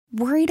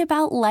Worried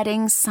about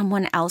letting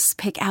someone else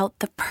pick out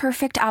the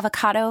perfect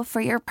avocado for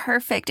your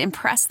perfect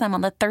impress them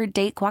on the third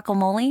date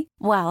guacamole?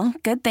 Well,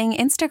 good thing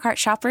Instacart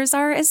shoppers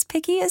are as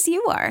picky as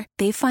you are.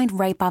 They find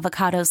ripe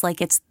avocados like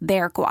it's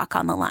their guac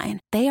on the line.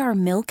 They are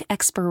milk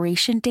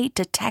expiration date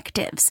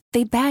detectives.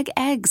 They bag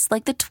eggs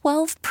like the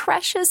 12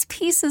 precious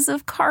pieces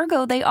of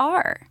cargo they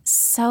are.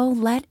 So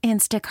let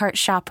Instacart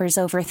shoppers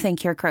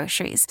overthink your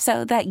groceries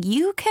so that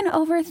you can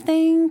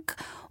overthink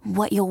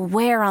what you'll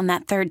wear on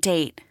that third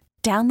date.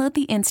 Download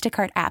the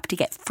Instacart app to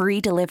get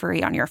free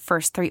delivery on your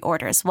first 3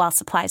 orders while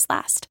supplies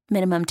last.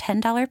 Minimum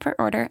 $10 per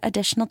order.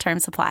 Additional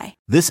terms apply.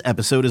 This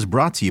episode is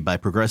brought to you by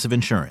Progressive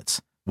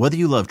Insurance. Whether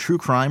you love true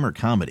crime or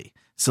comedy,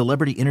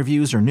 celebrity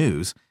interviews or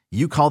news,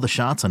 you call the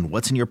shots on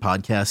what's in your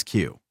podcast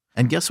queue.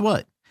 And guess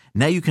what?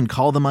 Now you can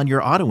call them on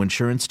your auto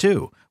insurance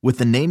too with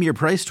the Name Your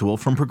Price tool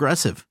from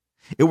Progressive.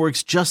 It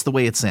works just the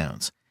way it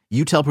sounds.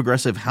 You tell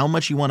Progressive how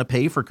much you want to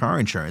pay for car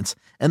insurance,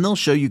 and they'll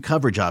show you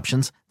coverage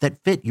options that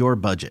fit your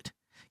budget.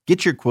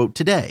 Get your quote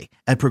today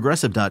at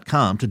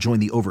Progressive.com to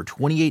join the over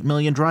 28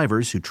 million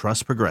drivers who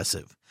trust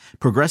Progressive.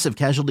 Progressive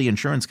Casualty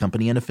Insurance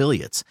Company and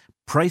Affiliates.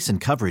 Price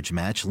and coverage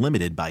match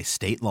limited by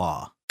state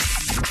law.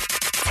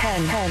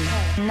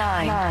 10,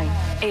 9,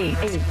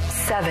 8,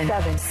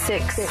 7,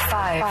 6,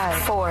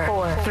 5,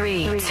 4,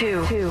 3,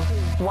 2,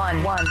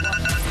 1.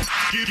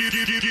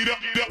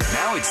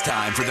 Now it's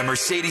time for the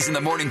Mercedes in the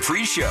Morning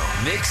pre-show.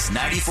 Mix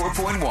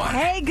 94.1.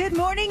 Hey, good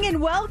morning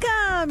and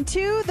welcome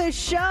to the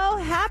show.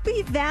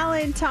 Happy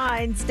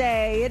Valentine's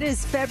Day. It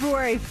is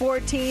February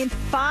 14th,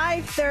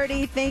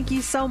 5:30. Thank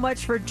you so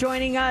much for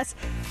joining us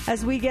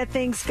as we get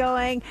things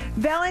going.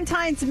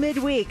 Valentine's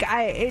midweek.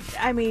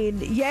 I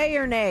mean, yay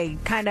or nay,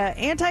 kind of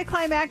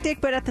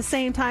anticlimactic, but at the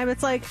same time,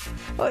 it's like,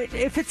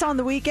 if it's on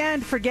the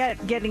weekend,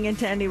 forget getting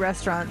into any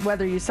restaurant,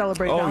 whether you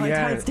celebrate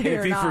Valentine's Day or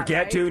not. If you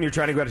forget to and you're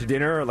trying to go out to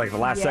dinner, like the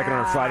last second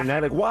on a Friday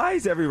night, like, why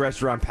is every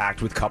restaurant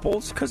packed with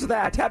couples? Because of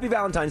that. Happy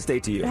Valentine's Day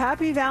to you.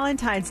 Happy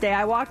Valentine's Day.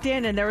 I walked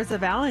in and there was a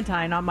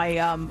Valentine on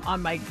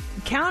my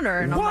counter,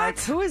 and I'm like,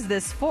 who is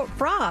this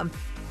from?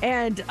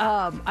 And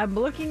I'm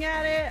looking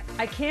at it.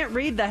 I can't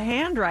read the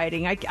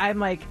handwriting. I'm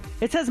like,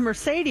 it says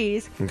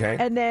Mercedes. Okay.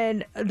 And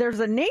then there's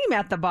a name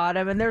at the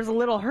bottom, and there's a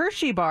little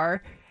Hershey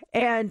bar.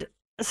 And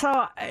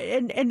so,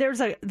 and there's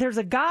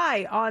a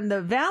guy on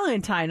the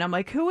Valentine. I'm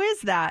like, who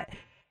is that?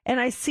 And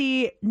I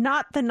see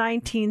Not the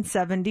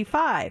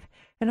 1975.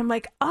 And I'm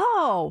like,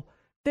 oh,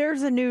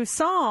 there's a new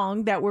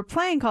song that we're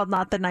playing called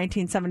Not the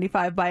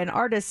 1975 by an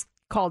artist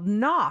called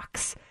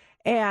Knox.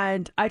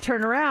 And I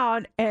turn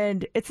around,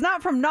 and it's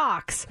not from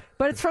Knox,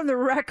 but it's from the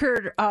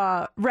record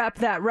rep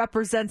that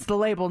represents the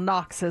label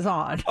Knox is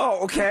on.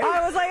 Oh, okay.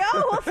 I was like,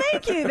 oh, well,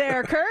 thank you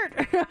there,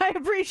 Kurt. I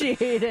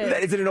appreciate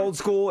it. Is it an old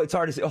school? It's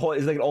hard to say.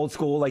 It's like an old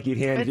school, like you'd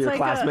hand to your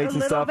classmates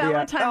and stuff. It's like a little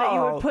Valentine that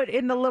you would put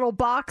in the little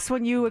box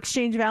when you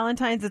exchange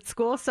Valentines at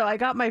school. So I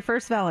got my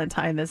first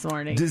Valentine this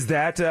morning. Does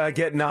that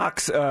get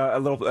Knox a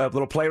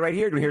little play right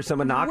here? Do we hear some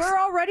of Knox? We're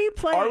already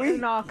playing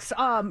Knox.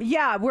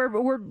 Yeah,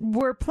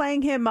 we're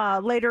playing him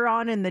later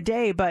on in the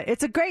day, but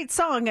it's a great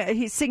song.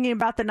 He's singing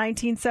about the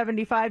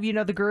 1975. You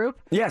know the group?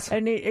 Yes.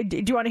 And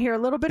do you want to hear a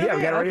little bit of it? Yeah,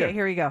 we got it right here. Okay,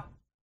 here we go.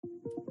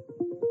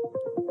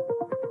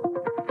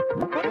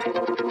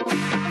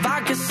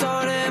 Vodka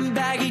soda and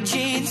baggy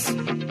jeans,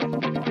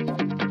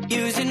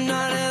 using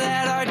none of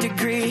that art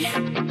degree.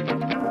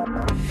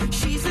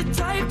 She's the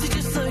type to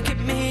just look at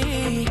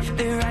me,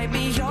 then write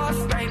me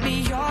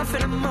off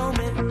in a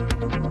moment.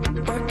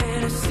 We're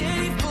in a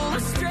city full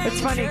of strangers.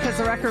 It's funny because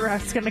the record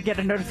ref's going to get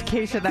a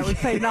notification that we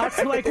play Knox.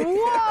 I'm like,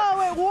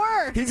 whoa, it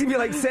worked. He's going to be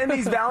like, send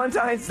these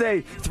Valentine's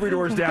Day 3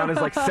 doors down. Is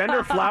like, send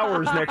her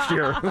flowers next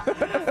year.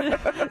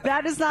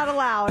 That is not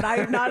allowed. I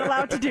am not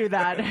allowed to do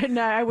that.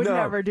 No, I would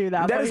never do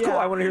that. That is cool.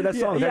 I want to hear that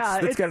song.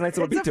 That's got a nice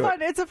little beat to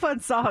it. It's a fun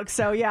song.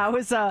 So yeah, I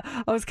was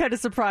kind of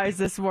surprised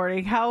this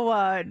morning.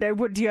 How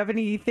do you have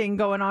anything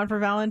going on for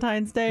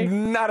Valentine's Day?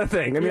 Not a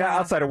thing. I mean,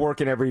 outside of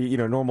work and every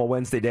normal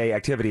Wednesday day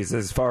activities,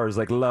 as far as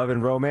like love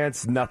and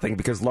romance, nothing,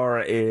 because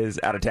Laura is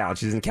out of town.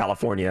 She's in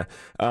California.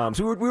 So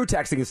we were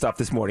texting and stuff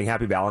this morning.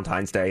 Happy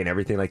Valentine's Day and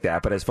everything like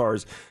that. But as far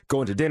as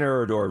going to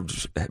dinner or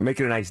just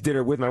making a nice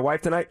dinner with my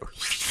wife tonight,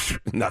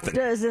 nothing.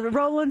 Is it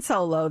rolling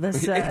solo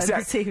this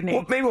evening?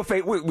 Well,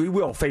 maybe we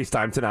will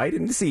FaceTime tonight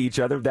and see each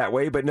other that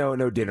way, but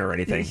no dinner or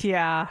anything.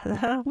 Yeah.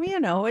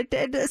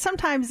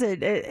 Sometimes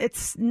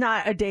it's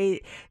not a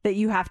day that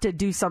you have to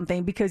do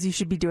something because you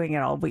should be doing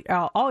it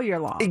all year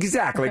long.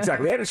 Exactly.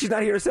 And she's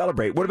not here to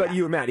celebrate. What about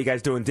you and Matt? You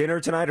guys doing dinner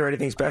tonight or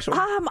anything special?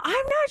 I'm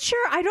not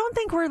sure. I don't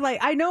think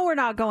I know we're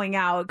not going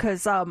out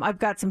because I've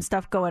got some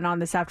stuff going on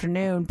this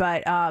afternoon,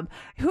 but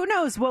who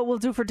knows what we'll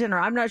do for dinner.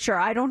 I'm not sure.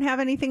 I don't have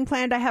anything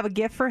planned. I have a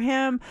gift for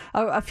him,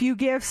 a few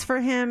gifts for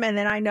him, and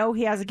then I know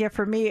he has a gift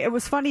for me. It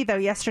was funny, though.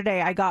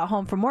 Yesterday, I got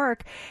home from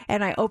work,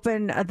 and I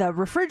opened the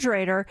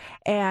refrigerator,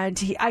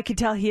 and I could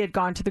tell he had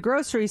gone to the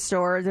grocery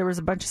store. There was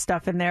a bunch of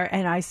stuff in there,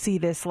 and I see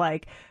this,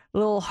 like,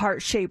 little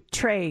heart-shaped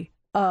tray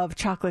of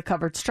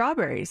chocolate-covered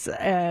strawberries,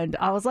 and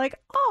I was like,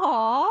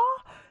 "Aw,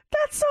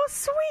 That's so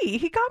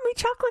sweet. He got me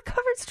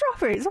chocolate-covered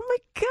strawberries. Oh, my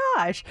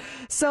gosh.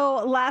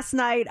 So last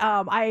night,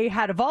 I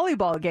had a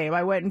volleyball game.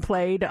 I went and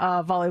played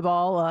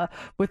volleyball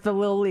with the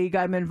little league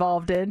I'm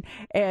involved in.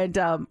 And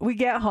we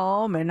get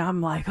home, and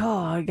I'm like,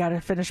 oh, I got to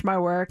finish my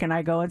work. And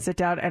I go and sit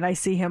down, and I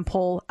see him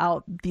pull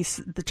out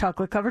the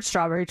chocolate-covered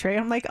strawberry tray.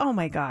 I'm like, oh,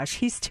 my gosh,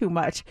 he's too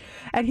much.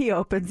 And he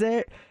opens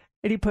it,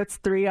 and he puts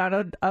 3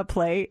 on a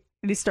plate,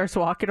 and he starts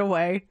walking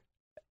away.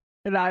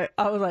 And I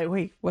was like,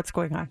 wait, what's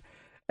going on?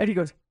 And he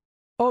goes,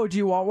 oh, do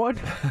you want one?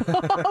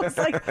 I was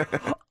like,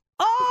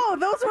 oh,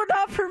 those were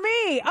not for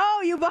me.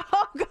 Oh,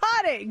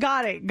 got it.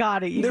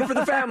 They're for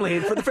the family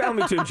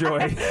to enjoy.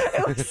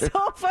 It was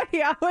so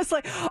funny. I was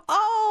like,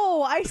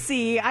 oh, I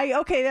see.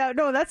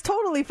 No, that's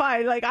totally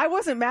fine. Like, I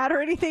wasn't mad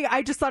or anything.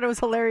 I just thought it was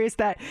hilarious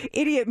that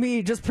idiot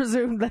me just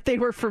presumed that they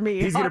were for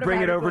me. He's going to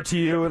bring it over to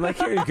you and like,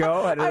 here you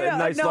go. Had a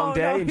nice long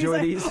day. Enjoy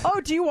like, these. Oh,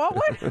 do you want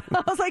one?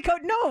 I was like, oh,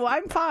 no,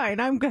 I'm fine.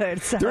 I'm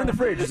good. So, they're in the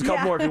fridge. Just a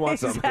couple more if you want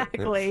some.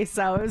 Exactly.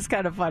 So it was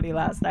kind of funny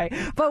last night.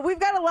 But we've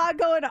got a lot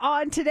going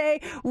on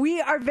today.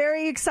 We are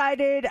very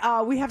excited.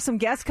 We have some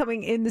guests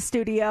coming in the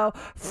studio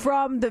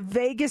from the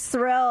Vegas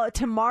Thrill.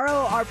 Tomorrow,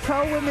 our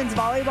pro women's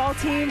volleyball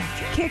team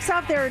kicks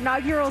off their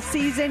inaugural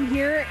season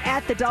here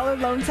at the Dollar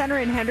Loan Center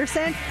in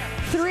Henderson.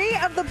 3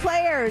 of the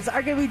players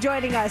are going to be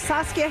joining us.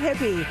 Saskia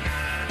Hippe.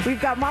 We've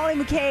got Molly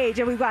McCage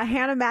and we've got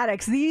Hannah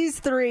Maddox.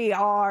 These 3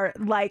 are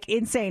like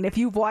insane. If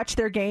you've watched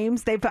their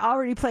games, they've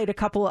already played a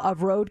couple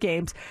of road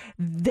games.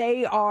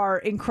 They are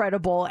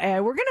incredible,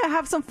 and we're going to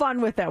have some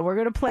fun with them. We're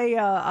going to play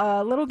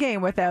a little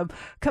game with them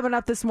coming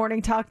up this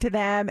morning, talk to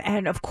them.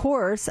 And of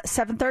course,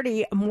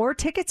 7:30, more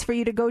tickets for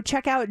you to go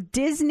check out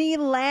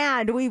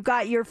Disneyland. We've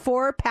got your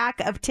 4-pack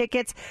of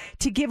tickets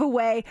to give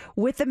away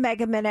with the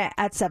Mega Minute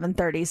at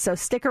 7:30. So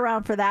stick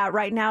around for that.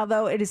 Right now,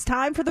 though, it is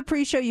time for the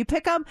pre-show. You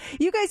pick them.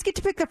 You guys get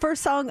to pick the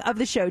first song of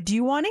the show. Do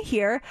you want to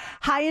hear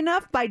High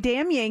Enough by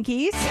Damn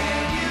Yankees? Do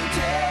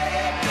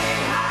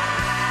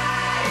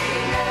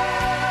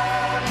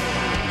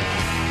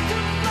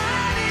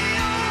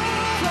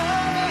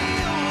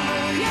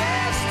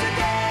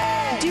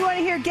you want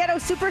to hear Ghetto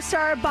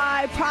Superstar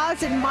by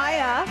Praz and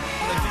Maya?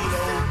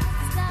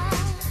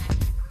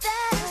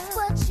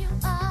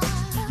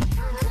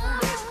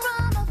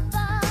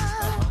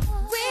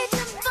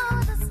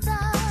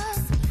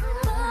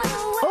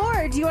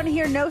 Do you want to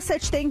hear No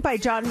Such Thing by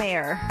John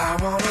Mayer? I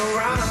want to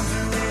run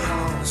through the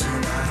halls of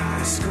my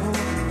high school.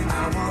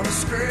 I want to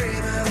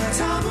scream at the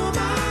top of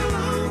my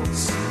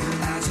lungs.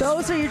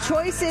 Those are your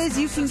choices.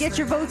 You can get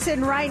your votes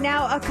in right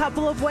now a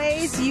couple of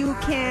ways. You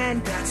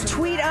can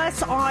tweet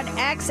us on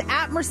X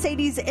at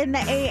Mercedes in the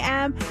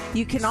AM.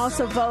 You can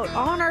also vote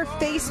on our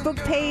Facebook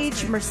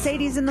page,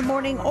 Mercedes in the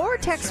Morning, or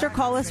text or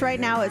call us right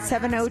now at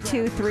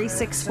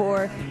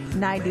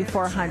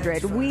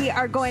 702-364-9400. We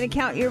are going to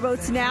count your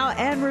votes now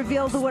and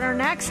reveal the winner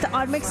next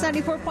on Mix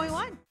 94.1.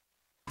 Coming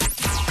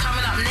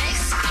up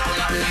next.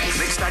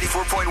 Mix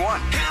 94.1.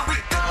 Here we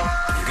go.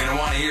 You're going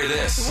to want to hear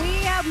this. We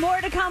have more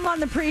to come on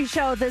the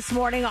pre-show this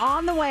morning.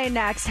 On the way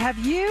next, have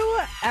you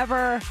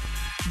ever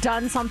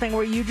done something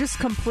where you just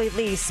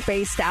completely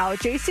spaced out?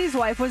 JC's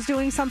wife was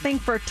doing something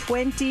for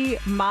 20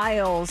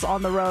 miles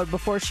on the road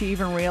before she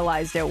even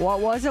realized it.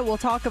 What was it? We'll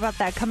talk about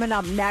that coming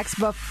up next.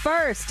 But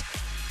first,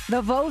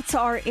 the votes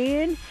are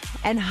in,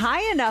 and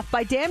High Enough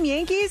by Damn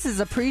Yankees is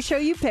a pre-show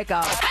you pick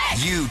up.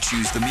 You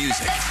choose the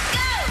music.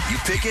 You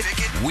pick it,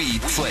 we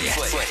play it.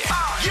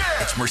 Oh,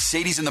 yeah. It's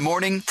Mercedes in the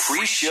Morning,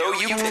 pre-show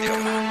you pick up.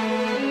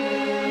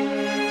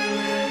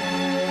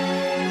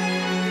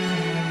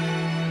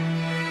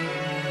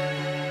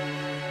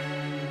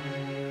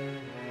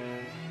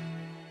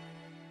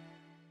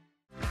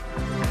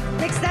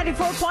 Mix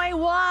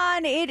 94.1.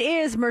 It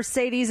is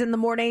Mercedes in the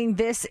Morning.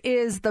 This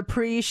is the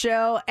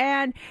pre-show.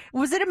 And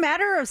was it a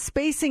matter of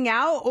spacing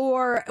out,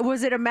 or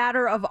was it a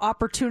matter of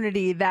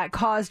opportunity that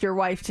caused your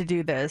wife to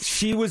do this?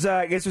 She was,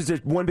 I guess it was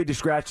just one big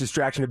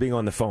distraction of being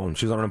on the phone.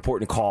 She was on an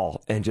important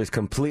call and just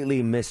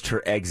completely missed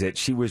her exit.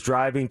 She was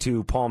driving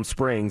to Palm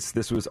Springs.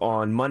 This was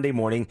on Monday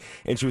morning,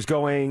 and she was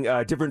going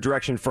a different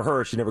direction for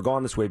her. She'd never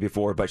gone this way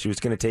before, but she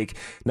was going to take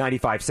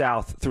 95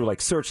 South through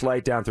like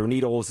Searchlight, down through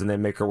Needles, and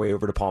then make her way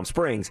over to Palm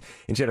Springs.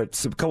 And she had a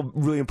couple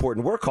really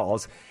important work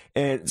calls.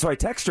 And so I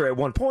text her at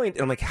one point,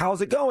 and I'm like,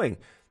 how's it going?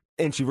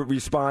 And she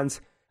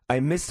responds, I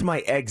missed my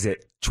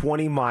exit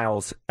 20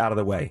 miles out of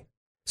the way.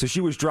 So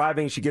she was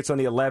driving. She gets on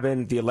the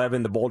 11,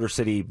 the Boulder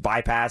City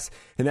bypass,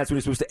 and that's when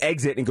you're supposed to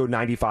exit and go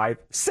 95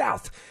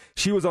 south.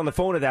 She was on the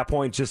phone at that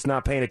point, just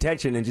not paying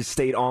attention, and just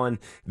stayed on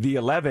the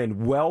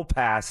 11, well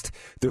past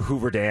the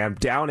Hoover Dam,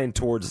 down in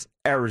towards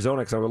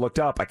Arizona. Because I looked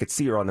up, I could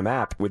see her on the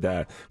map with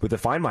the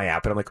Find My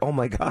app, and I'm like, oh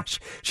my gosh,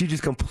 she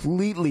just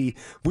completely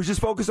was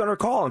just focused on her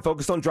call and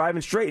focused on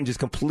driving straight, and just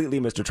completely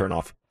missed her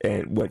turnoff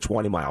and went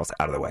 20 miles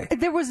out of the way.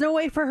 There was no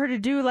way for her to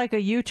do like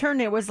a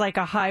U-turn. It was like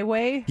a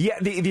highway. Yeah,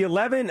 the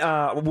 11.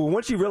 Well,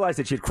 once she realized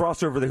that she had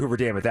crossed over the Hoover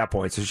Dam at that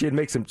point, so she had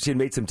made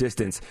some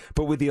distance.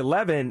 But with the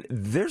 11,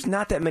 there's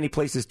not that many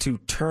places to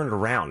turn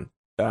around.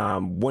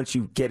 Once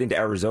you get into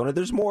Arizona,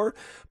 there's more.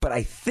 But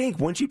I think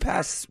once you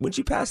pass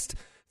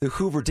the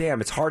Hoover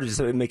Dam, it's hard to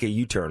just make a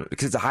U-turn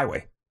because it's a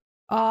highway.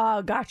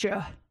 Oh,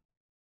 gotcha.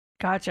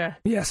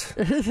 Yes.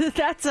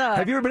 That's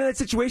Have you ever been in that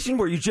situation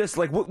where you just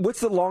like, what's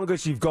the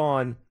longest you've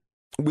gone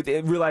with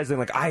realizing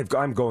like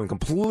I'm going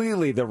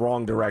completely the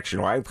wrong direction,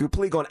 or I'm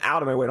completely going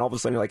out of my way, and all of a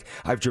sudden you're like,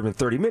 I've driven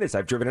 30 minutes,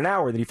 I've driven an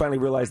hour, and then you finally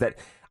realize that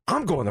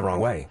I'm going the wrong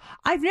way.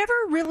 I've never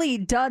really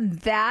done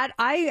that.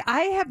 I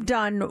have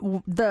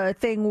done the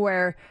thing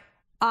where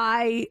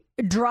I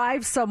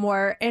drive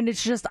somewhere and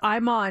it's just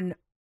I'm on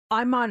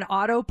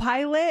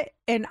autopilot,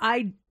 and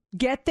I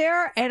get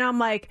there and I'm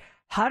like,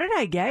 how did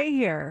I get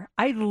here?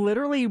 I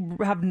literally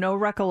have no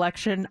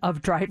recollection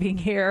of driving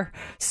here,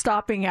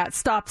 stopping at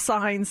stop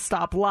signs,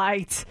 stop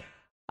lights.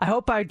 I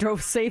hope I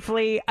drove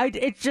safely. I've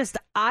done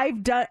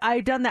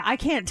that. I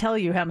can't tell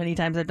you how many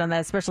times I've done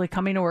that, especially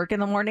coming to work in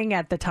the morning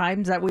at the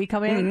times that we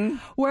come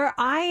in, where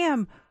I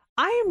am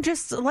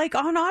just like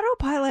on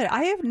autopilot.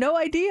 I have no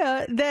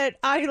idea that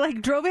I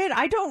like drove in.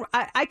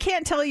 I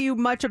can't tell you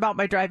much about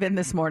my drive in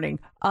this morning.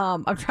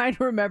 I'm trying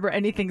to remember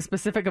anything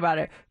specific about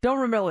it. Don't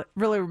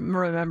really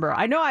remember.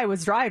 I know I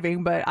was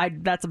driving, but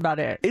that's about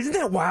it. Isn't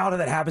that wild how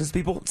that happens to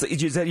people?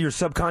 Is that your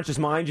subconscious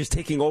mind just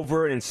taking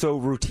over, and it's so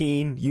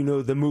routine? You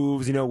know the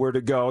moves, you know where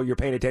to go, you're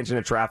paying attention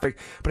to traffic.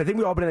 But I think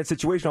we've all been in that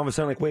situation all of a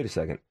sudden, like, wait a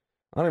second.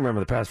 I don't remember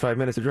the past 5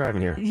 minutes of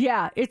driving here.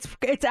 Yeah,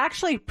 it's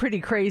actually pretty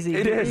crazy.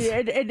 It is.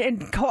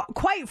 And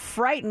quite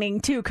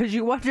frightening, too, because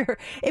you wonder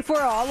if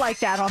we're all like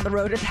that on the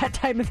road at that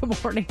time of the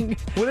morning.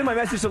 Well, then my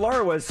message to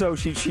Laura was, so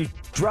she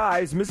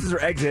drives, misses her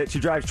exit.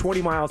 She drives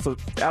 20 miles out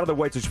of the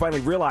way, so she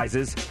finally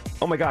realizes,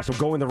 oh, my gosh, I'm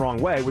going the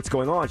wrong way. What's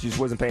going on? She just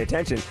wasn't paying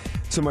attention.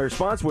 So my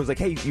response was like,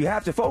 hey, you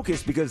have to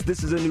focus because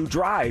this is a new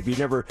drive. You've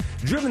never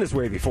driven this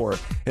way before.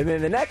 And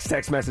then the next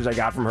text message I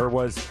got from her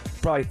was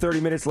probably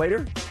 30 minutes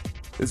later.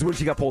 This is when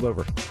she got pulled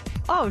over.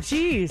 Oh,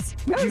 geez.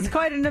 That was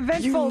quite an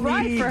eventful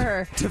ride for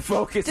her. To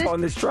focus on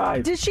this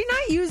drive. Did she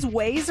not use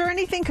Waze or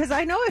anything? Because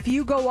I know if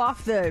you go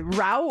off the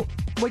route,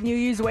 when you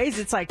use Waze,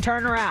 it's like,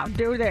 turn around,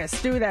 do this,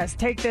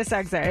 take this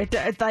exit.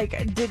 It's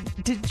like,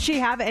 did she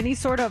have any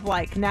sort of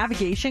like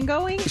navigation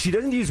going? She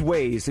doesn't use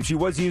Waze. If she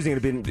was using it,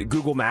 it'd been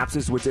Google Maps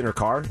is what's in her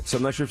car. So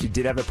I'm not sure if she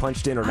did have it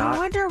punched in or not. I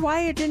wonder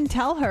why it didn't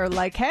tell her,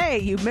 like, hey,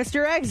 you missed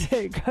your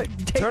exit.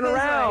 Turn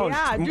around.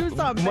 Yeah, do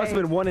something. Must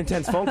have been one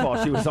intense phone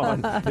call she was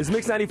on. It's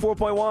Mix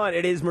 94.1.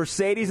 It is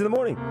Mercedes in the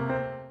Morning.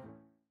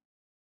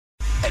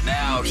 And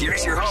now,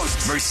 here's your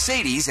hosts,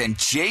 Mercedes and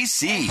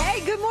JC.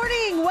 Hey, good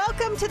morning.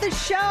 Welcome to the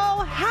show.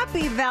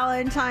 Happy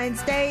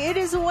Valentine's Day. It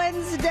is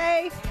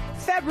Wednesday,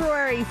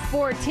 February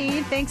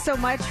 14th. Thanks so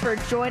much for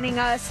joining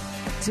us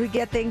as we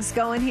get things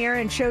going here.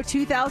 And show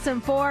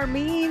 2004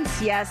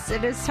 means, yes,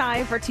 it is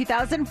time for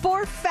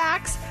 2004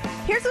 facts.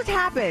 Here's what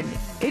happened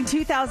in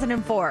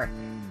 2004.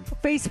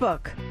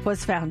 Facebook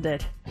was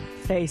founded.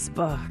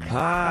 Facebook.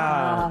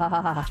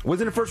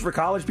 Wasn't it first for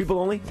college people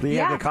only? You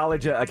have a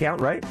college account,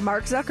 right?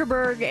 Mark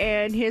Zuckerberg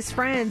and his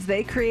friends,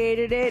 they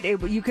created it.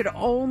 You could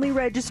only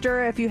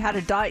register if you had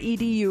a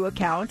 .edu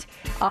account.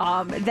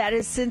 That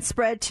has since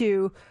spread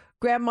to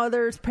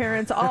grandmothers,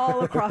 parents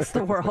all across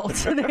the world.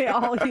 They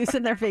all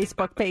using their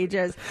Facebook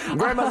pages.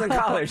 Grandma's in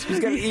college. She's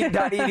got an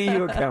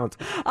 .edu account.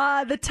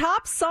 The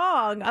top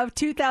song of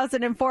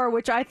 2004,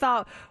 which I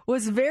thought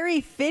was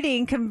very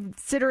fitting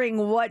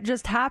considering what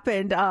just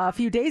happened a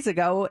few days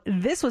ago.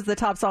 This was the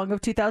top song of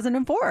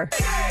 2004.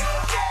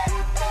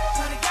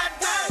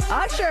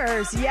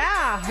 Ushers,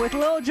 yeah, with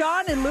Lil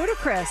Jon and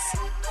Ludacris.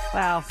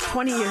 Wow,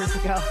 20 years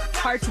ago.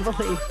 Hard to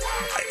believe.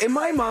 In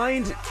my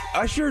mind,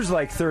 Usher's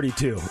like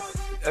 32.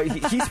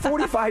 He's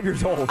 45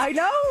 years old. I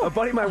know. A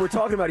buddy of mine, we were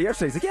talking about it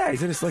yesterday. He's like, yeah,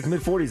 he's in his like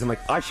mid-40s. I'm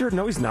like, I sure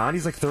no, he's not.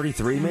 He's like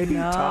 33 maybe,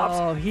 tops.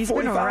 Oh, he's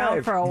 45. been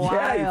around for a while.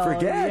 Yeah, you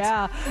forget.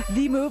 Yeah.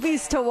 The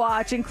movies to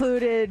watch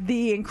included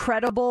The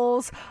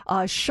Incredibles,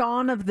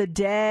 Shaun of the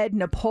Dead,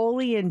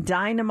 Napoleon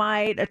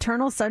Dynamite,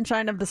 Eternal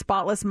Sunshine of the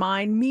Spotless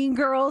Mind, Mean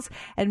Girls,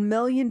 and $1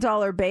 Million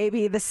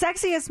Baby. The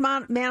sexiest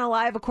man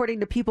alive, according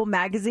to People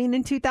magazine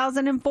in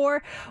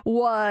 2004,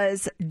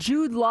 was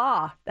Jude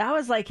Law. That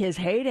was like his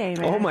heyday,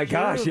 man. Oh my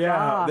gosh,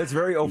 yeah. That's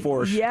very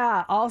 04-ish.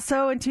 Yeah.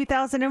 Also in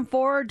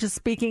 2004, just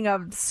speaking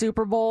of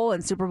Super Bowl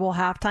and Super Bowl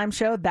halftime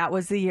show, that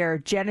was the year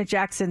Janet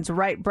Jackson's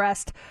right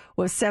breast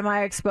was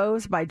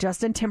semi-exposed by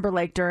Justin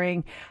Timberlake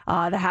during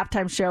the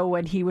halftime show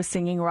when he was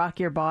singing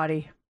Rock Your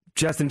Body.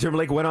 Justin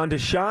Timberlake went on to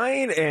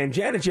shine, and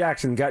Janet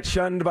Jackson got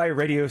shunned by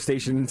radio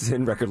stations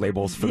and record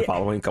labels for the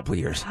following couple of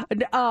years.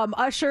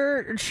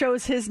 Usher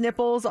shows his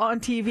nipples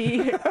on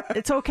TV.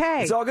 It's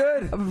okay. It's all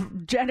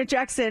good. Janet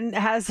Jackson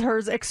has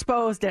hers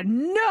exposed,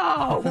 and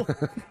no!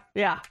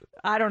 Yeah,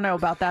 I don't know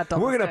about that.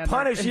 We're going to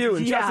punish you.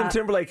 And Justin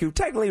Timberlake, who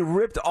technically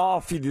ripped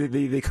off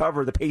the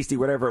cover, the pasty,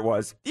 whatever it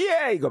was.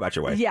 Yeah, you go about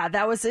your way. Yeah,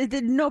 that was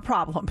no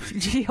problem.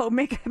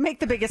 Make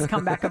the biggest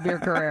comeback of your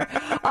career.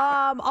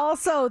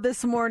 Also,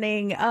 this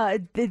morning,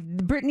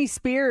 Britney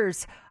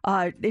Spears,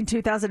 in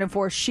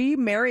 2004, she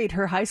married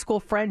her high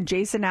school friend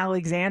Jason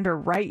Alexander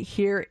right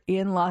here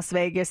in Las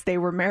Vegas. They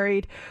were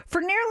married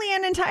for nearly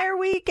an entire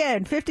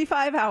weekend.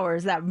 55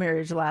 hours that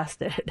marriage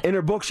lasted. In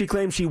her book, she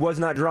claims she was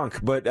not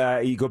drunk,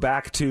 but you go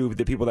back to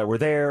the people that were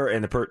there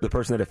and the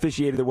person that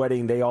officiated the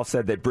wedding, they all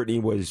said that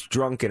Britney was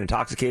drunk and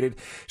intoxicated.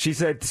 She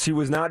said she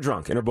was not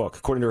drunk in her book.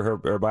 According to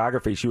her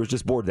biography, she was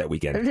just bored that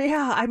weekend.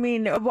 Yeah, I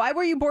mean, why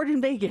were you bored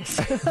in Vegas?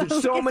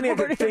 There's so many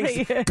other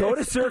things. Go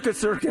to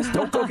Circus.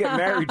 Don't go get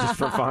married just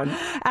for fun.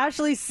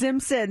 Ashley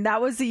Simpson,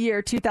 that was the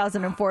year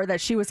 2004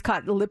 that she was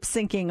caught lip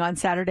syncing on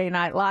Saturday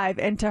Night Live.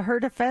 And to her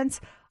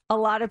defense, a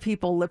lot of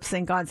people lip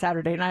sync on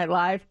Saturday Night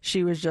Live.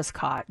 She was just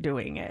caught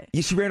doing it.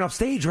 Yeah, she ran off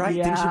stage, right?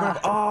 Yeah. Didn't she run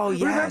off? Oh,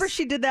 yes. Remember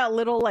she did that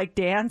little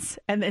dance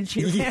and then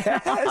she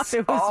ran off?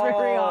 It was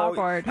very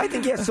awkward. I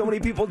think, so many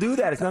people do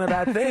that. It's not a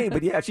bad thing.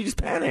 But yeah, she just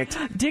panicked.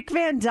 Dick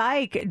Van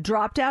Dyke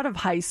dropped out of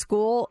high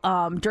school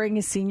during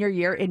his senior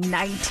year in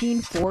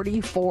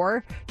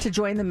 1944 to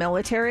join the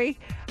military.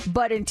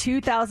 But in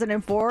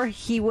 2004,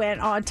 he went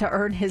on to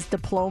earn his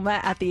diploma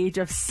at the age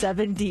of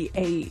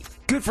 78.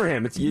 Good for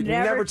him. It's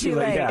never too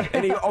late. Yeah.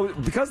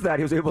 And because of that,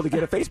 he was able to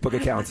get a Facebook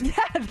account. Yeah,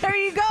 there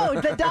you go.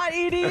 The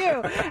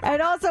 .edu.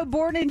 And also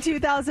born in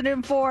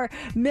 2004,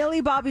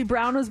 Millie Bobby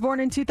Brown was born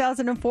in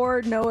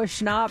 2004. Noah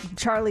Schnapp,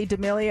 Charlie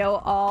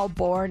D'Amelio, all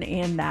born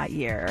in that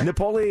year.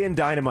 Napoleon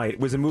Dynamite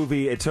was a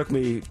movie. It took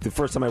me, the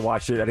first time I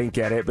watched it, I didn't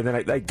get it, but then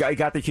I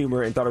got the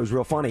humor and thought it was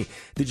real funny.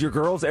 Did your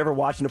girls ever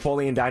watch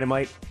Napoleon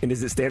Dynamite? And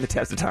does it stand the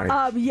test of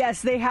time?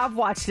 Yes, they have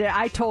watched it.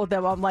 I told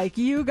them, I'm like,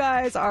 you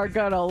guys are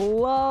going to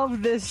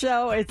love this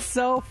show. It's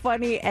so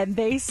funny. And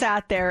they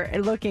sat there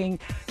looking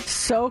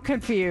so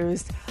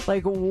confused.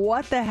 Like,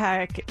 what the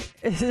heck?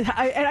 And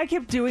I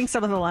kept doing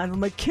some of the lines. I'm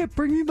like, Kip,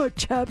 bring me my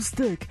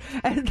chapstick.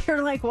 And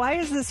they're like, why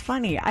is this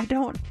funny? I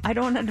don't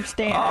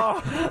understand.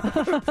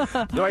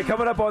 Oh. All right,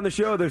 coming up on the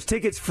show, there's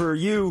tickets for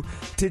you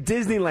to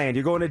Disneyland.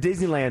 You're going to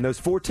Disneyland. Those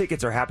 4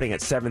 tickets are happening at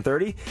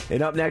 7:30.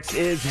 And up next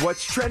is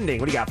What's Trending.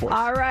 What do you got for us?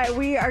 All right,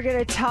 we are going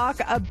to talk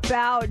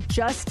about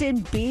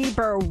Justin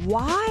Bieber,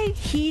 why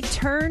he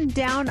turned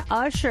down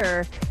Usher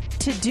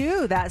to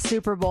do that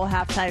Super Bowl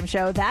halftime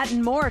show. That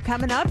and more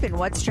coming up in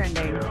What's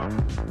Trending. Are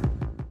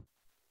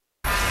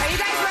you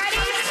guys ready?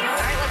 All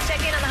right, let's check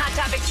in on the hot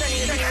topics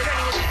trending.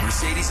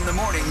 Mercedes in the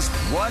mornings.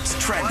 What's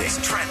trending?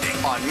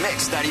 On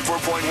Mix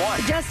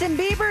 94.1. Justin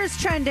Bieber's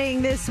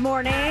trending this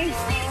morning.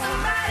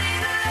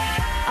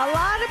 A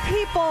lot of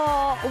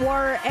people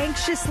were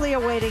anxiously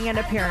awaiting an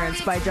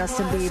appearance by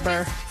Justin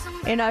Bieber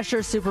in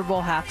Usher's Super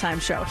Bowl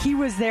halftime show. He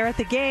was there at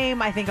the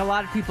game. I think a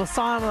lot of people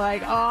saw him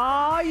like,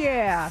 oh,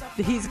 yeah,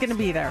 he's going to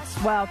be there.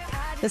 Well,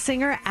 the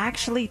singer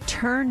actually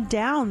turned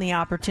down the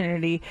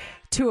opportunity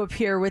to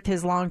appear with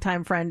his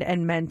longtime friend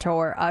and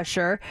mentor,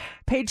 Usher.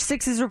 Page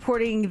Six is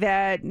reporting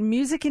that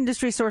music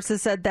industry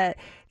sources said that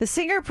the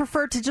singer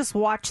preferred to just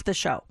watch the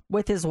show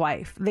with his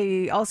wife.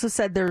 They also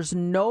said there's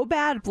no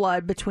bad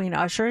blood between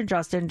Usher and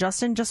Justin.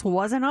 Justin just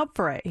wasn't up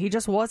for it. He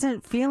just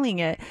wasn't feeling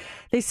it.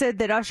 They said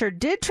that Usher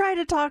did try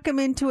to talk him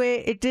into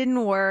it. It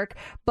didn't work.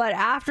 But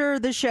after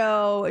the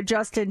show,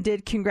 Justin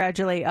did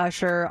congratulate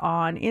Usher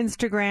on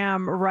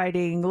Instagram,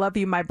 writing, "Love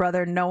you, my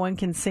brother. No one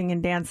can sing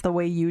and dance the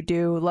way you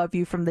do. Love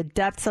you from the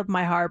depths of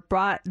my heart.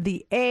 Brought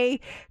the A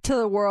to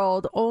the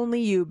world.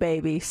 Only you,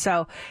 baby."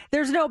 So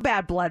there's no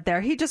bad blood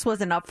there. He just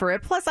wasn't up for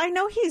it. Plus, I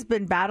know he's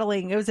been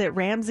battling, was it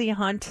Ramsey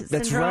Hunt syndrome?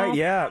 That's right,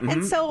 yeah. Mm-hmm.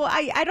 And so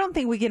I don't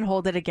think we can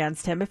hold it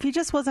against him. If he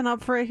just wasn't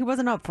up for it, he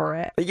wasn't up for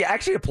it. Yeah,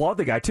 actually applaud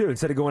the guy, too.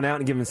 Instead of going out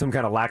and giving some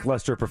kind of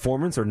lackluster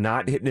performance or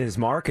not hitting his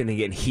mark and then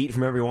getting heat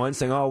from everyone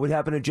saying, oh, what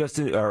happened to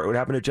Justin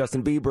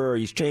Bieber?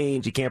 He's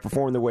changed. He can't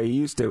perform the way he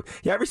used to.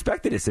 Yeah, I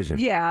respect the decision.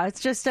 Yeah,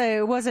 it's just,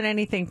 it wasn't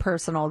anything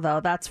personal, though.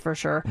 That's for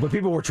sure. But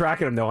people were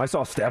tracking him, though. I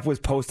saw Steph was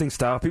posting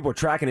stuff. People were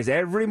tracking his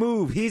every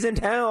move. He's in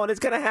town. It's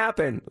going to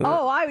happen.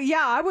 Oh,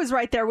 I was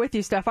right there with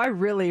you, Steph. I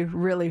really,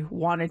 really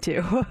wanted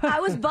to. I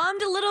was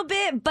bummed a little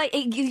bit, but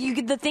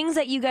the things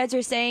that you guys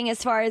are saying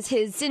as far as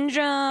his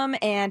syndrome,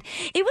 and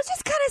it was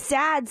just kind of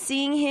sad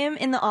seeing him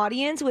in the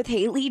audience with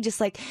Haley, just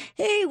like,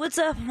 hey, what's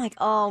up? I'm like,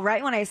 oh,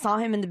 right when I saw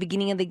him in the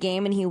beginning of the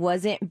game and he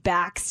wasn't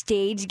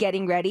backstage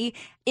getting ready,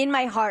 in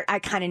my heart, I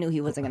kind of knew he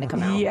wasn't going to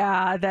come out.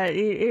 Yeah, that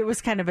it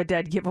was kind of a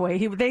dead giveaway.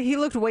 He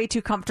looked way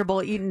too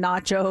comfortable eating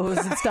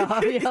nachos and stuff.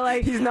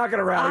 Like, he's not going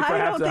to rally for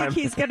halftime. I don't think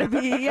he's going to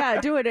be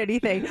doing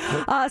anything.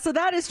 So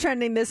that is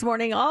trending this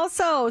morning.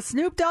 Also,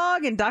 Snoop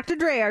Dogg and Dr.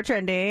 Dre are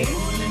trending.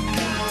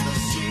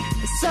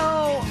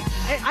 So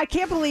I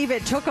can't believe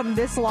it took them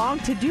this long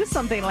to do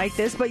something like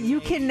this, but you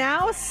can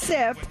now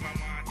sip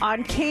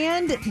on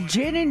canned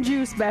gin and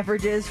juice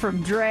beverages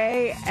from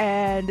Dre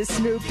and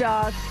Snoop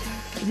Dogg.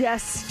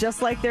 Yes,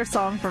 just like their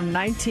song from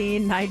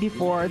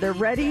 1994. They're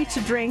ready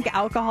to drink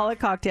alcoholic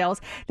cocktails.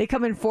 They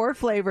come in 4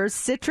 flavors: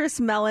 citrus,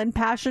 melon,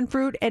 passion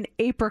fruit, and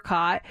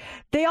apricot.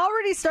 They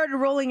already started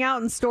rolling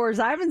out in stores.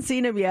 I haven't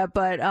seen them yet,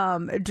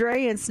 but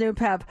Dre and Snoop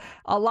have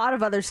a lot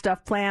of other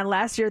stuff planned.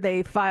 Last year,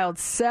 they filed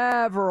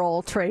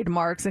several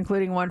trademarks,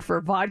 including one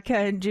for vodka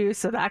and juice,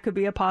 so that could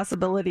be a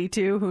possibility,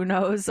 too. Who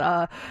knows?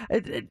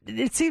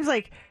 It seems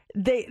like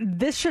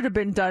this should have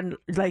been done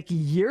like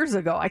years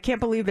ago. I can't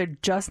believe they're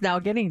just now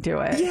getting to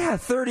it. Yeah,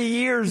 30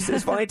 years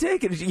is finally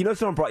taken. You know,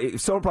 someone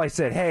probably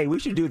said, hey, we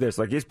should do this.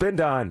 Like, it's been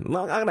done. I'm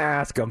going to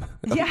ask them.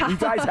 Yeah. You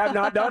guys have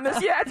not done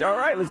this yet? All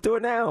right, let's do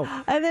it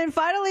now. And then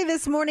finally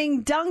this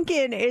morning,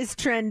 Dunkin' is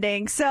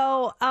trending.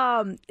 So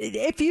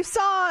if you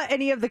saw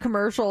any of the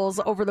commercials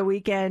over the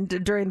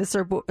weekend during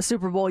the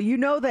Super Bowl, you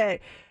know that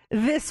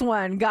this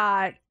one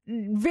got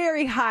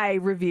very high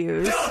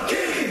reviews.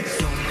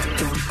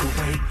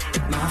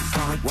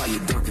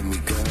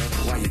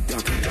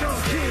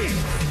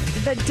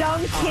 The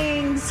Dunk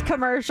Kings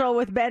commercial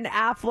with Ben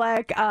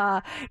Affleck.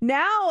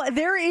 Now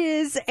there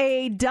is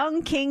a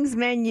Dunk Kings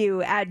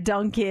menu at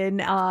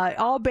Dunkin',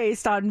 all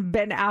based on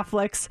Ben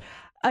Affleck's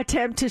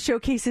attempt to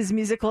showcase his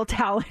musical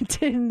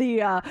talent in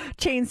the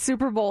chain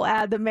Super Bowl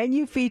ad. The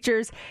menu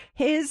features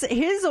his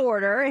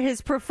order,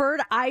 his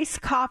preferred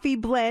iced coffee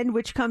blend,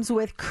 which comes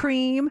with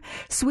cream,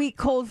 sweet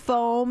cold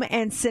foam,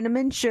 and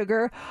cinnamon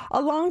sugar,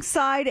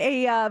 alongside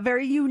a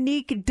very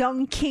unique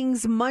Dunk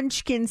Kings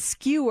Munchkin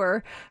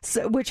skewer,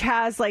 which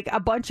has like a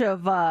bunch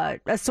of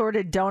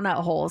assorted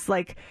donut holes.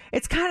 Like,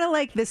 it's kind of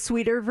like the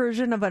sweeter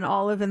version of an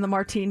olive in the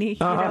martini. You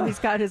know, he's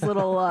got his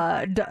little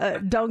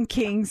Dunk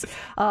Kings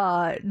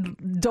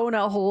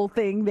donut hole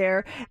thing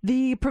there.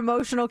 The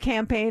promotional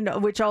campaign,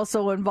 which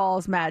also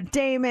involves Matt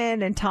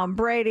Damon and Tom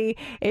Brady,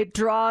 it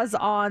draws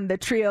on the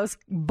trio's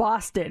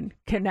Boston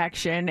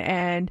connection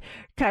and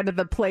kind of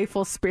the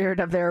playful spirit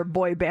of their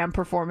boy band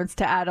performance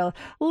to add a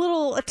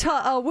little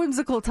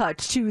whimsical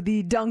touch to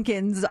the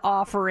Dunkin's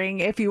offering.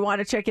 If you want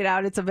to check it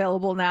out, it's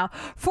available now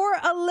for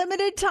a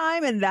limited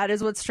time, and that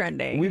is what's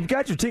trending. We've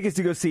got your tickets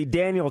to go see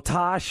Daniel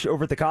Tosh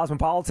over at the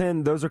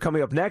Cosmopolitan. Those are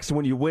coming up next.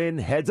 When you win,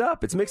 heads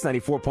up. It's Mix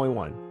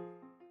 94.1.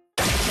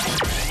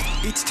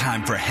 It's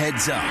time for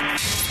Heads Up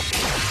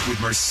with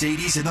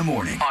Mercedes in the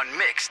morning on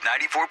Mix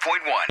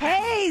 94.1.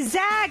 Hey,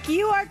 Zach,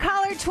 you are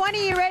caller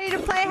 20. You ready to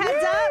play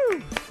Heads Up?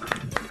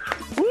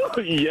 Woo,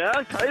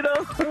 yeah, kind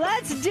of.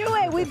 Let's do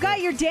it. We've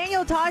got your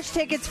Daniel Tosh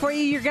tickets for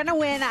you. You're going to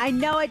win. I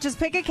know it. Just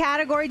pick a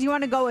category. Do you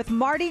want to go with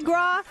Mardi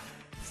Gras,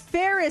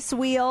 Ferris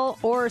wheel,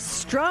 or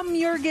strum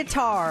your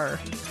guitar?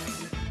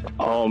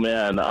 Oh,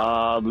 man.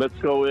 Let's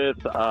go with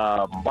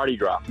Mardi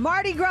Gras.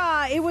 Mardi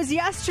Gras. It was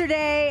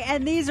yesterday,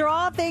 and these are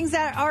all things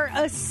that are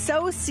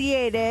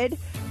associated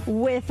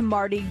with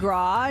Mardi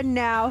Gras.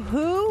 Now,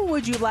 who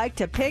would you like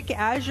to pick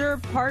as your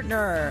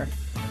partner?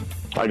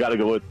 I got to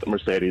go with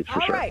Mercedes for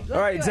sure.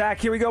 All right, Zach,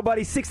 here we go,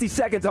 buddy. 60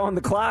 seconds on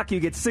the clock. You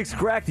get 6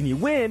 correct, and you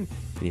win.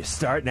 And you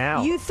start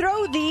now. You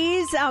throw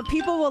these.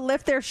 People will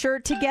lift their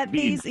shirt to get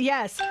these.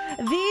 Yes,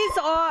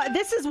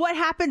 this is what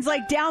happens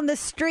like down the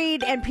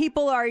street, and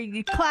people are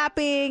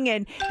clapping,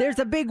 and there's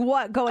a big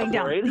what going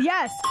down. Parade?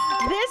 Yes,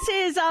 this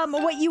is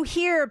what you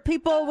hear.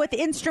 People with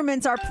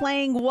instruments are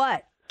playing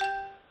what?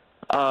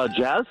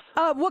 Jazz?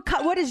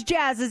 What is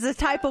jazz? Is a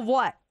type of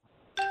what?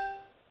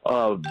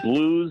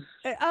 Blues.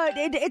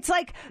 It's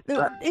like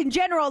in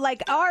general,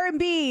 like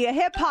R&B,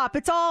 hip hop.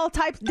 It's all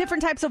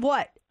different types of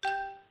what?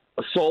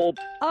 A soul.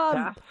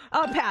 Pass.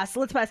 Pass.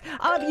 Let's pass.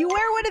 You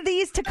wear one of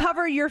these to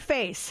cover your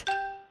face.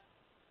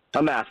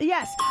 A mask.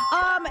 Yes.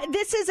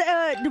 This is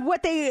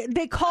what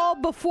they call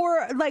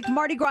before like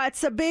Mardi Gras.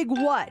 It's a big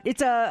what?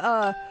 It's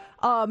a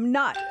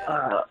not.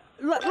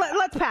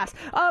 Let's pass.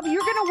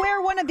 You're gonna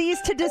wear one of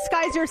these to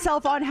disguise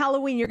yourself on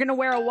Halloween. You're gonna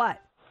wear a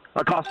what?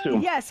 A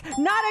costume. Yes.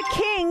 Not a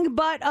king,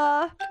 but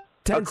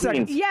 10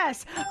 seconds.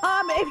 Yes.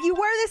 If you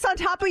wear this on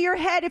top of your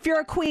head, if you're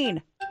a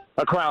queen.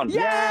 A crown.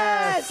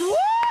 Yes. Woo!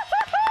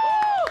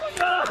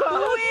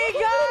 We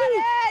got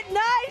it.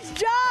 Nice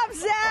job,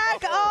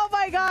 Zach. Oh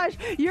my gosh.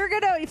 You're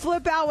going to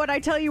flip out when I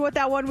tell you what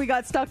that one we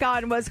got stuck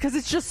on was, because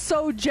it's just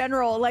so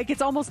general. Like,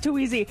 it's almost too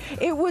easy.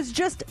 It was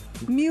just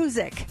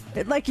music.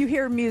 Like you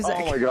hear music.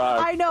 Oh my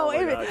gosh. I know.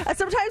 Oh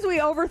sometimes we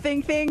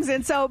overthink things,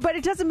 and but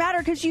it doesn't matter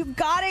because you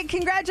got it.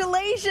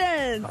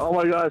 Congratulations. Oh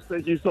my gosh.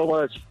 Thank you so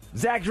much.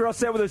 Zach, you're all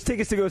set with those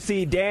tickets to go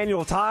see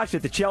Daniel Tosh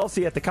at the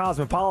Chelsea at the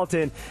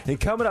Cosmopolitan. And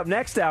coming up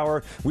next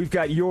hour, we've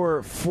got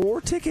your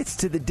 4 tickets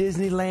to the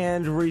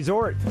Disneyland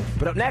Resort.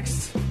 But up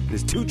next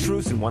is 2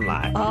 Truths and 1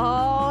 Lie.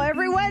 Oh,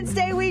 every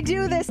Wednesday we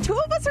do this. 2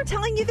 of us are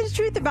telling you the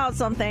truth about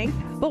something,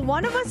 but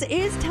one of us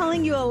is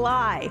telling you a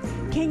lie.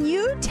 Can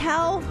you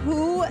tell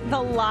who the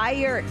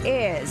liar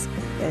is?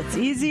 It's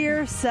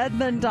easier said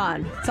than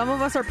done. Some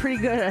of us are pretty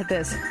good at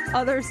this.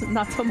 Others,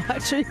 not so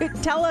much.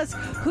 Tell us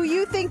who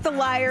you think the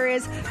liar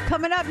is.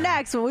 Coming up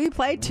next when we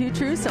play 2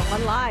 Truths and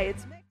 1 Lie.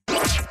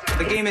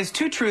 The game is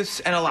 2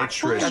 truths and a lie.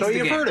 True. That's So the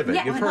you've game. heard of it.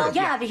 Yeah, You've heard of it.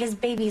 yeah, because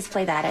babies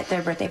play that at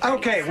their birthday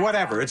parties. Okay,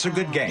 whatever. It's a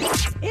good game.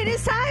 It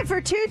is time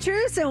for 2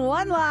 Truths and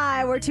 1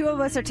 Lie, where 2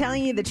 of us are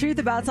telling you the truth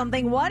about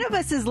something. One of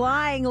us is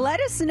lying. Let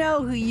us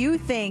know who you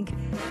think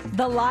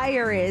the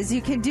liar is.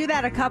 You can do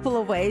that a couple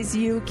of ways.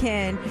 You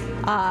can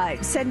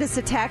send us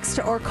a text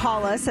or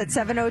call us at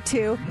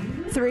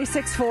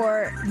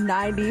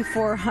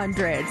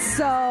 702-364-9400.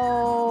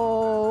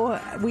 So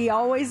we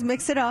always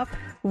mix it up.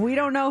 We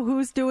don't know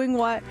who's doing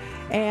what.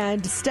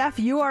 And Steph,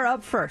 you are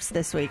up first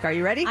this week. Are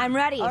you ready? I'm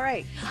ready. All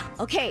right.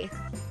 Okay.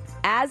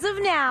 As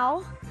of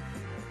now,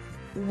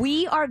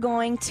 We are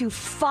going to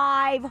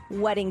 5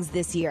 weddings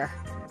this year.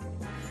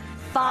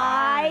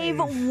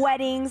 5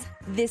 weddings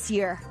this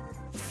year.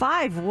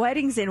 5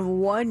 weddings in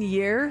 1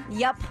 year?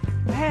 Yep.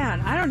 Man,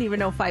 I don't even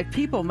know 5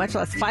 people, much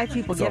less 5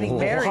 people getting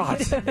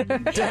married.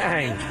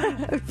 Dang.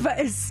 But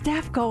is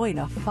Steph going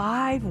to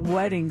 5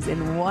 weddings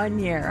in 1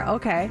 year?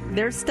 Okay,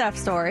 there's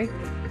Steph's story.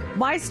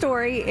 My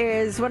story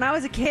is when I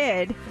was a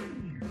kid,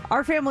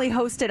 our family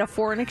hosted a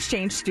foreign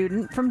exchange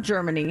student from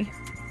Germany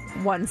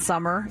one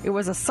summer. It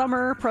was a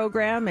summer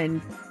program,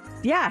 and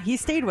yeah, he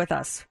stayed with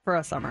us for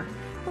a summer.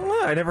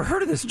 Oh, I never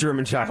heard of this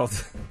German child.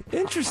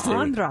 Interesting.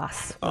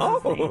 Andras.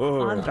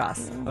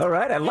 Andras. All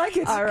right, I like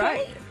it. All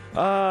right.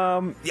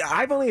 Yeah,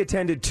 I've only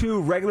attended 2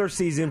 regular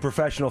season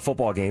professional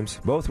football games.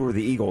 Both were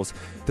the Eagles.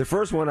 The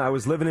first one, I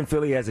was living in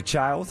Philly as a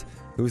child.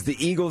 It was the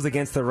Eagles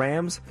against the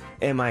Rams,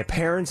 and my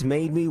parents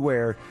made me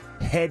wear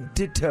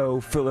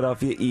head-to-toe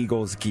Philadelphia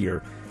Eagles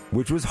gear,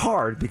 which was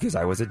hard because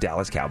I was a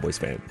Dallas Cowboys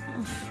fan.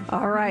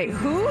 All right.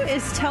 Who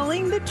is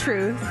telling the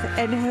truth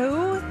and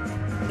who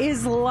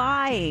is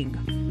lying?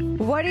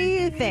 What do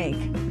you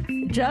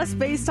think? Just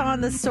based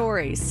on the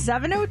story.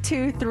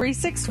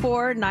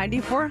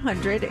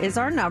 702-364-9400 is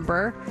our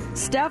number.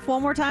 Steph,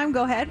 one more time.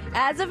 Go ahead.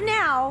 As of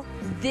now,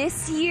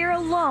 this year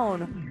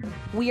alone,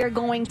 we are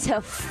going to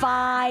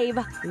 5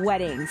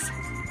 weddings.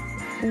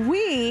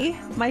 We,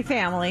 my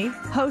family,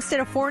 hosted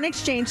a foreign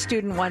exchange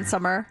student one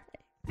summer,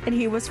 and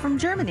he was from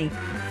Germany.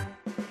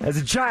 As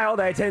a child,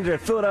 I attended a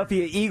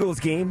Philadelphia Eagles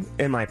game,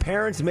 and my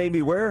parents made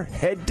me wear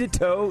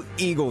head-to-toe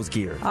Eagles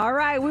gear. All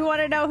right, we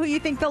want to know who you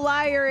think the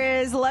liar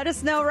is. Let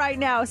us know right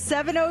now.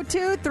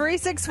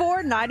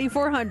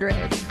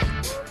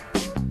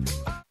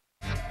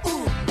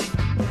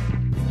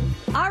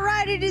 702-364-9400. All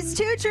right, it is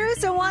 2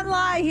 truths and 1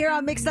 lie here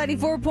on Mix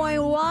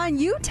 94.1.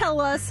 You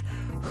tell us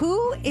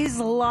who is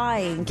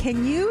lying.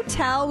 Can you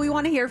tell? We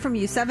want to hear from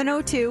you.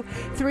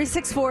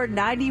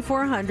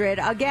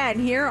 702-364-9400. Again,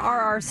 here are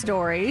our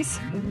stories.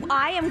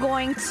 I am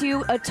going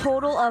to a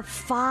total of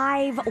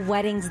 5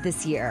 weddings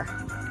this year.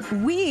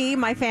 We,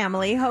 my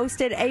family,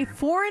 hosted a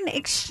foreign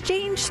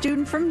exchange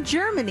student from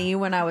Germany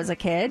when I was a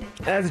kid.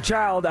 As a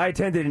child, I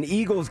attended an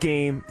Eagles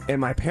game, and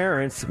my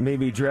parents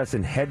made me dress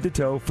in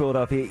head-to-toe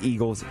Philadelphia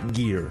Eagles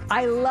gear.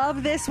 I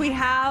love this. We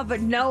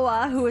have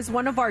Noah, who is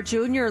one of our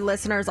junior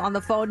listeners, on the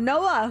phone.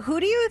 Noah,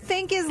 who do you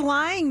think is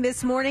lying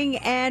this morning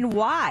and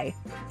why?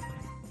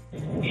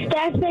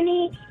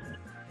 Stephanie,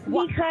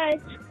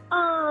 because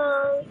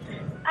I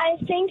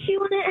think she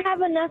wouldn't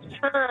have enough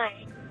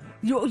time.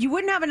 You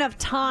wouldn't have enough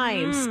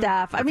time,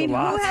 Steph. I mean, who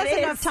has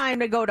enough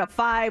time to go to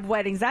 5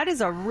 weddings? That is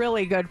a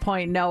really good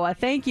point, Noah.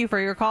 Thank you for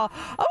your call.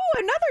 Oh,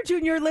 another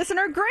junior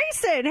listener,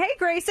 Grayson. Hey,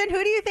 Grayson,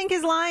 who do you think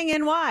is lying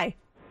and why?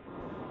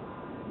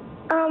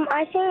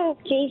 I think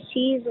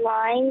JC is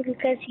lying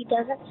because he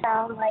doesn't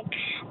sound like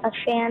a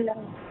fan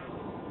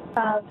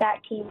of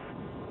that team.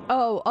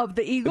 Oh, of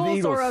the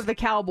Eagles or of the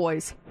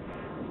Cowboys?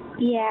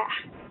 Yeah.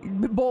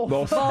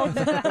 Both.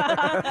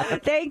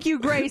 Thank you,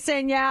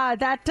 Grayson. Yeah,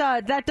 that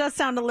does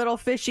sound a little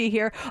fishy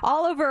here.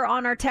 Oliver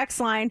on our text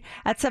line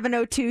at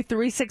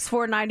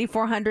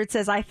 702-364-9400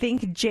 says, I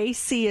think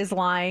JC is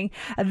lying.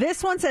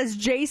 This one says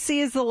JC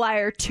is the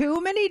liar.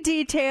 Too many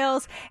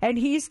details, and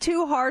he's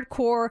too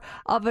hardcore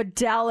of a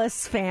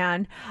Dallas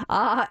fan.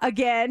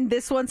 Again,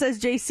 this one says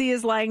JC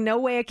is lying. No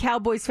way a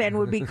Cowboys fan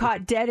would be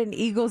caught dead in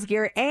Eagles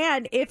gear.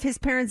 And if his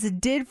parents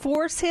did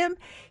force him,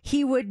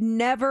 he would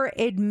never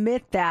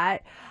admit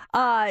that.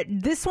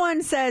 This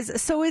one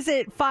says, so is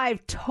it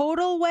 5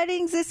 total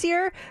weddings this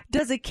year?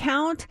 Does it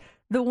count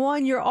the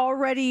one you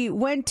already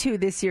went to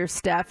this year,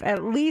 Steph?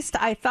 At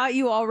least I thought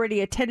you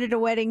already attended a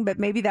wedding, but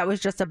maybe that was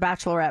just a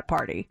bachelorette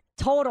party.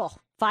 Total.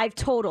 5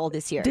 total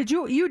this year. Did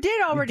you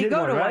did already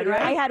go to one,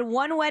 right? I had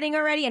 1 wedding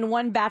already and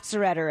 1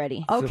 bachelorette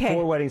already. Okay. So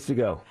 4 weddings to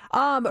go.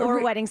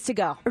 4 weddings to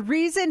go.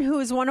 Reason, who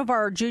is one of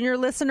our junior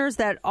listeners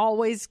that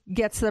always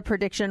gets the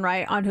prediction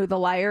right on who the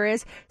liar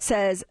is,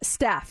 says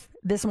Steph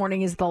this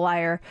morning is the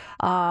liar.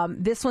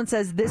 This one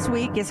says this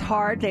week is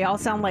hard. They all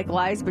sound like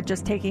lies, but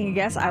just taking a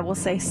guess, I will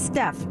say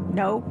Steph.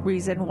 No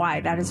reason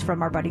why. That is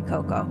from our buddy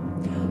Coco.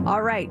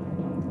 All right.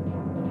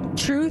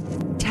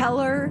 Truth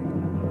teller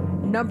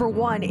number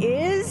 1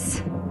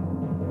 is...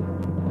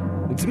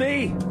 It's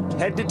me,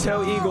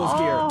 head-to-toe Eagles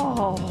gear.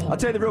 I'll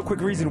tell you the real quick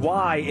reason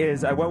why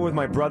is I went with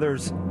my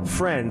brother's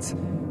friends,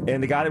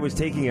 and the guy that was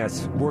taking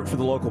us worked for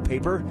the local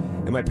paper,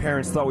 and my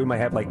parents thought we might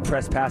have, like,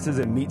 press passes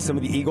and meet some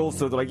of the Eagles,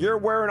 so they're like, you're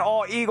wearing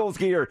all Eagles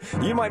gear.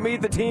 You might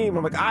meet the team.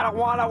 I'm like, I don't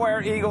want to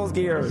wear Eagles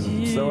gear.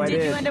 So I did.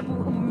 Did you end up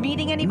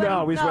meeting anybody?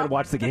 No, we just went to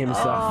watch the game and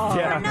stuff.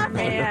 For nothing.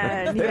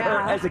 Man, It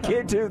hurt. As a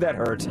kid, too, that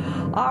hurt.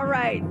 All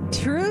right.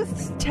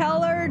 Truth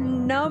teller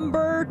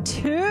number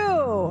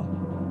 2.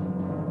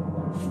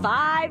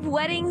 5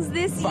 weddings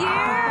this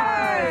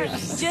year.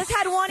 Just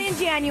had 1 in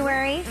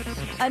January,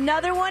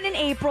 another 1 in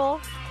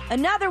April,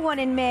 another 1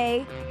 in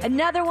May,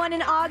 another 1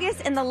 in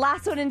August, and the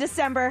last one in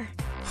December.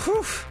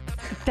 Whew.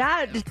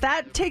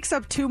 That takes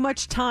up too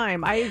much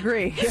time. I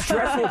agree.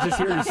 Stressful just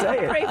hearing you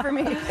say it. Pray for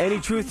me. Any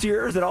truth to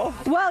yours at all?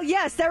 Well,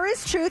 yes, there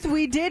is truth.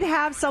 We did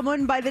have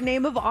someone by the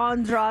name of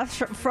Andras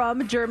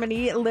from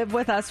Germany live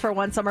with us for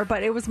one summer,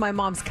 but it was my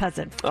mom's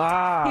cousin. He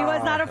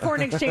was not a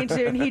foreign exchange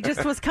student. He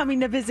just was coming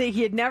to visit.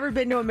 He had never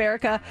been to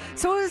America,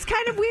 so it was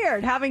kind of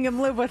weird having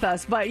him live with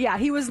us. But yeah,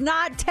 he was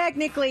not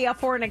technically a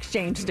foreign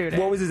exchange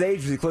student. What was his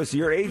age? Was he close to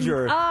your age?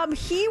 Or?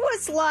 He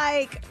was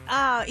like,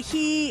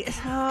 he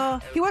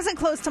wasn't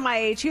close to my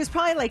age. He was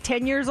probably like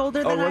 10 years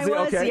older than I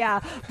was. Okay. Yeah,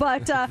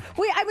 but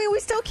we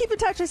still keep in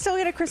touch. I still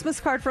get a Christmas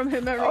card from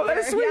him every year.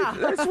 That's sweet. Yeah.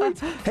 That's sweet.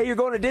 Hey, you're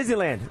going to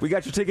Disneyland. We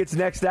got your tickets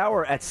next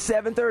hour at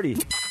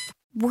 7:30.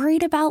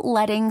 Worried about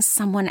letting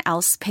someone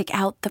else pick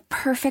out the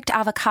perfect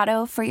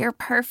avocado for your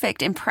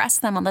perfect impress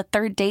them on the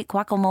third date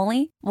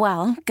guacamole?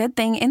 Well, good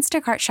thing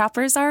Instacart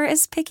shoppers are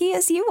as picky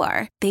as you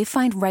are. They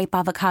find ripe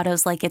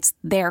avocados like it's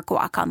their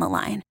guac on the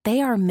line.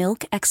 They are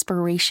milk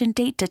expiration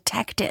date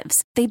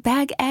detectives. They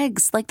bag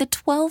eggs like the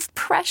 12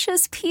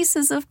 precious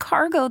pieces of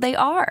cargo they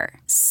are.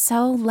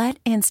 So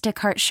let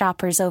Instacart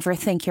shoppers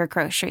overthink your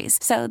groceries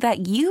so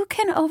that you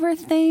can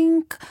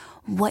overthink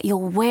what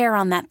you'll wear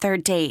on that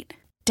third date.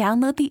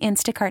 Download the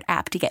Instacart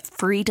app to get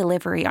free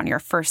delivery on your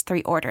first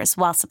 3 orders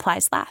while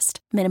supplies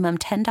last. Minimum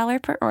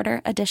 $10 per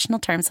order. Additional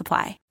terms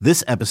apply.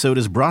 This episode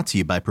is brought to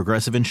you by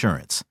Progressive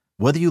Insurance.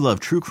 Whether you love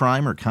true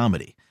crime or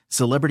comedy,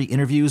 celebrity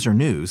interviews or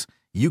news,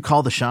 you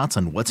call the shots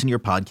on what's in your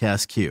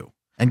podcast queue.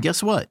 And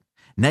guess what?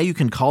 Now you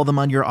can call them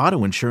on your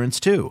auto insurance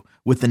too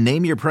with the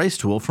Name Your Price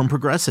tool from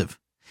Progressive.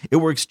 It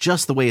works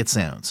just the way it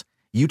sounds.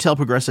 You tell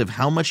Progressive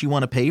how much you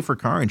want to pay for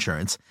car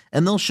insurance,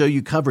 and they'll show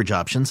you coverage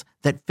options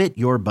that fit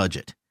your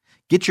budget.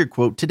 Get your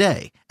quote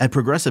today at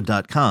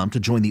Progressive.com to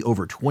join the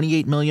over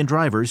 28 million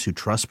drivers who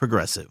trust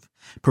Progressive.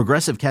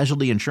 Progressive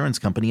Casualty Insurance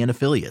Company and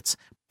Affiliates.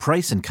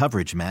 Price and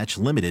coverage match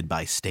limited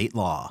by state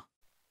law.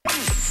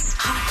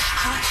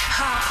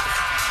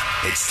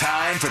 It's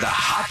time for the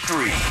Hot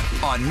 3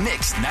 on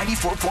Mix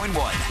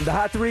 94.1. The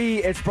Hot 3,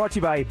 it's brought to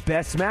you by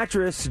Best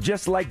Mattress.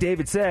 Just like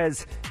David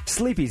says,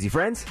 sleep easy,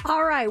 friends.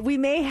 All right, we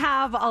may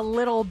have a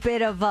little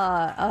bit of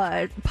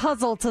a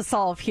puzzle to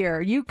solve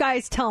here. You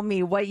guys tell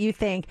me what you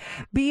think.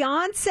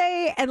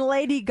 Beyonce and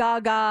Lady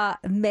Gaga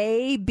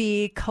may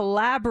be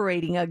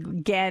collaborating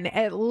again,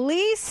 at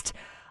least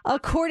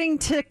according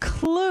to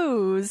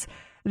clues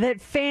that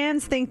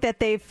fans think that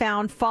they've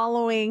found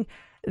following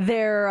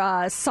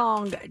their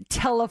song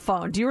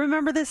Telephone. Do you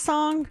remember this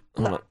song?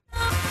 Hold on.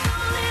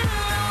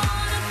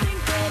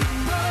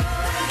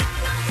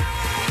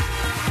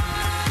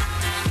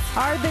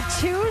 Are the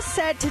two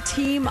set to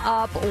team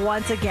up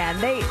once again?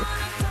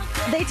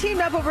 They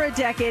teamed up over a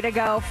decade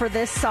ago for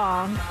this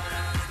song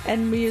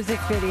and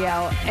music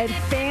video, and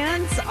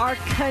fans are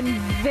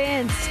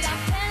convinced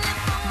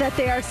that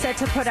they are set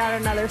to put out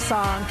another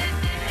song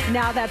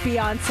now that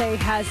Beyonce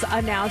has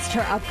announced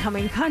her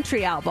upcoming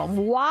country album.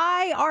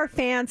 Why are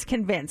fans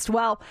convinced?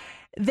 Well,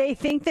 they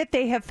think that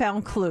they have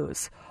found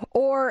clues,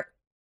 or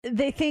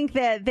they think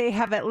that they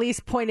have at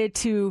least pointed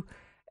to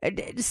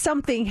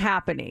something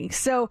happening.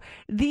 So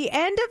the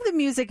end of the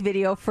music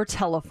video for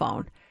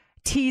Telephone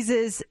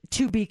teases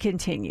to be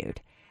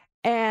continued.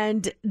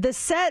 And the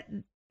set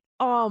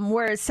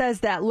where it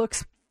says that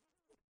looks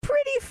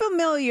pretty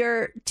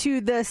familiar to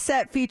the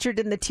set featured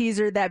in the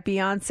teaser that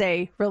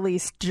Beyonce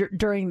released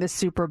during the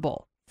Super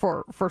Bowl,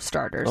 for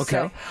starters.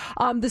 Okay.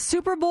 So, the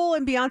Super Bowl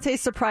and Beyonce's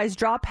surprise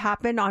drop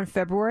happened on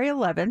February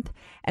 11th,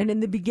 and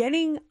in the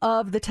beginning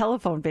of the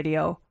Telephone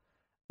video,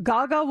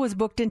 Gaga was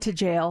booked into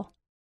jail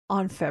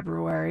on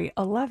February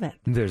 11th.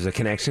 There's a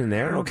connection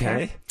there.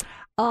 Okay.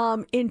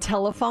 In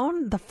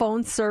Telephone, the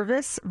phone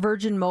service,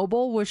 Virgin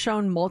Mobile, was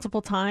shown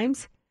multiple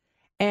times,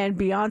 and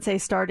Beyonce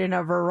starred in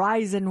a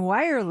Verizon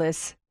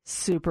Wireless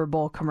Super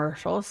Bowl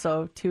commercial,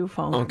 so 2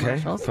 phone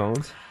commercials.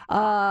 Phones.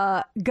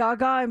 Gaga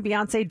and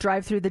Beyonce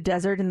drive through the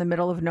desert in the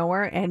middle of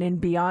nowhere, and in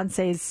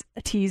Beyonce's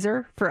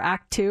teaser for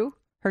Act 2,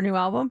 her new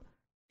album,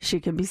 she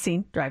can be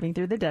seen driving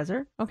through the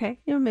desert. Okay,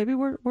 maybe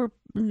we're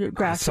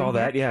grasping. I saw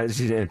that. Yeah,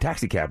 she's in a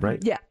taxi cab, right?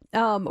 Yeah.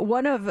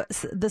 One of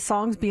the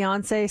songs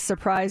Beyonce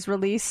surprise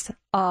released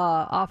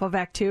off of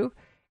Act 2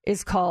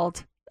 is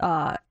called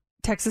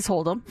Texas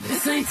Hold'em.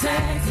 This ain't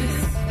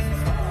Texas.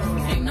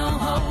 Ain't no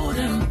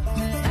hold'em.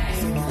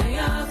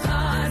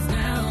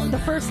 The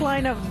first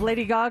line of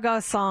Lady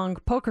Gaga's song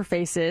Poker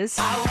Face is,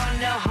 I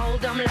wanna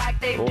hold 'em like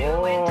they do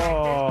in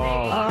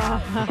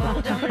Texas.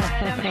 Hold 'em,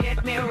 let 'em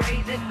hit me,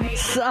 raise it.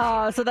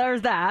 so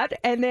there's that.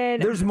 And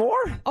then there's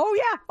more?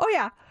 Oh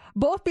yeah.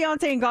 Both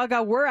Beyonce and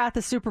Gaga were at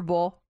the Super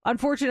Bowl.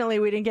 Unfortunately,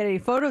 we didn't get any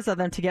photos of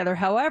them together.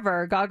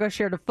 However, Gaga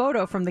shared a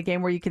photo from the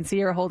game where you can see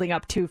her holding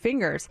up 2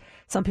 fingers.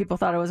 Some people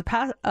thought it was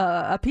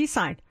a peace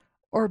sign.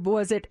 Or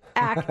was it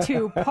Act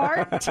 2,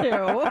 Part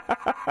 2?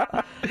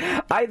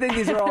 I think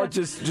these are all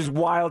just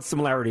wild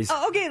similarities.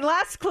 Okay,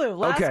 last clue.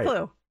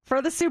 Clue.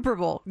 For the Super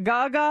Bowl,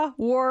 Gaga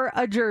wore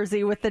a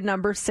jersey with the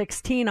number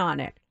 16 on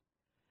it.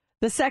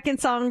 The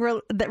second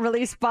song that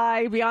released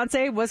by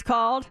Beyonce was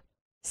called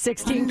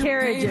 16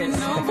 carriages.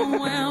 I'm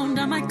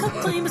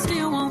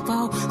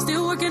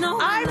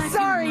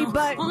sorry,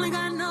 but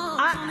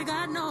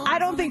I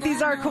don't think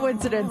these are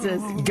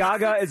coincidences.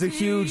 Gaga is a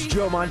huge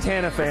Joe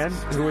Montana fan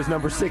who is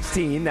number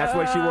 16. That's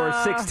why she wore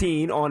a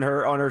 16 on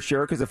her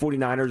shirt because the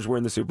 49ers were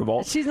in the Super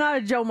Bowl. She's not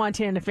a Joe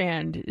Montana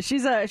fan.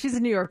 She's a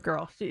New York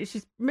girl.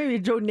 She's maybe a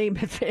Joe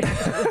Namath fan.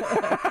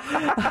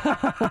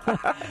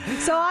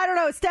 So I don't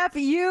know. Steph,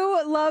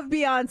 you love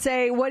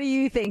Beyonce. What do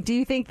you think? Do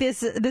you think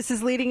this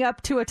is leading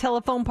up to a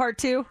telephone part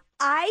 2?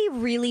 I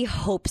really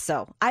hope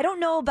so. I don't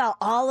know about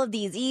all of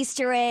these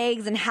Easter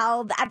eggs and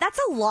how that's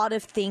a lot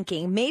of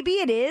thinking. Maybe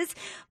it is,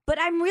 but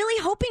I'm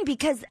really hoping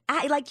because,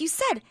 like you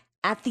said,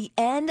 at the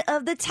end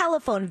of the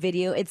telephone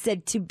video, it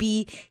said to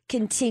be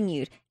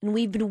continued. And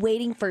we've been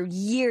waiting for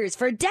years,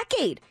 for a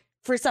decade,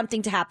 for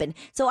something to happen.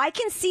 So I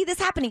can see this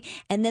happening.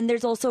 And then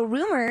there's also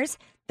rumors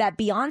that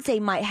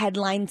Beyonce might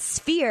headline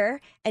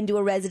Sphere and do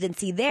a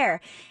residency there.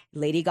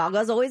 Lady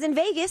Gaga's always in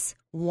Vegas.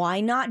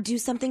 Why not do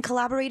something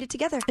collaborated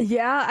together?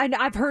 Yeah, and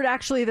I've heard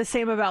actually the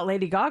same about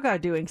Lady Gaga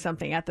doing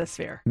something at the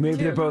Sphere. Maybe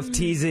they're both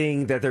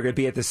teasing that they're going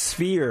to be at the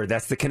Sphere.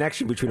 That's the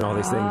connection between all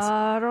these things.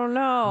 I don't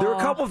know. There are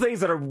a couple of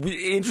things that are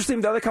interesting.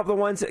 The other couple of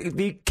ones,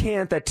 you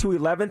can't, that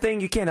 211 thing,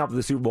 you can't help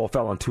the Super Bowl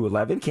fell on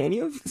 211, can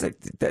you? It's like,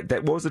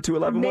 what was the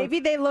 211 Maybe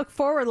one? they look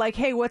forward like,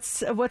 hey, what's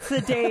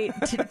the date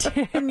to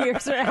 10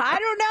 years? I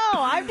don't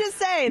know. I'm just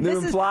saying.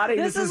 This is what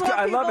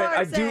I love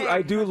it. saying.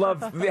 I do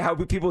love how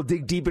people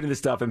dig deep into this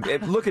stuff. And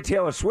look at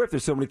Taylor Swift.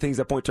 There's so many things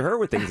that point to her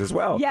with things as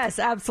well. Yes,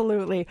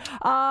 absolutely.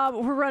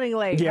 We're running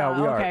late. Yeah,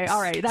 we are. Okay,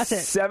 all right, that's it.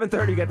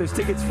 7:30, got those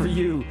tickets for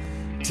you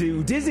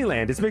to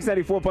Disneyland. It's Mix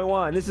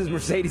 94.1. This is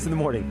Mercedes in the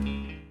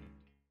Morning.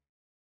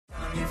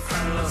 Mix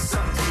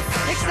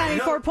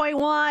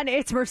 94.1.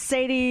 It's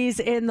Mercedes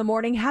in the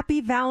morning.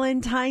 Happy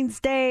Valentine's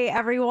Day,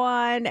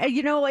 everyone.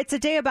 You know, it's a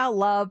day about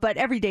love, but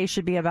every day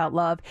should be about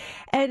love.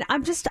 And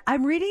I'm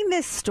reading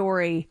this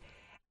story,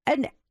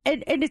 and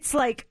it's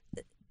like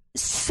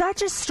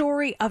such a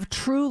story of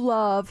true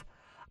love,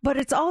 but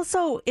it's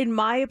also, in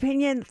my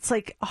opinion, it's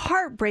like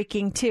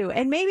heartbreaking too.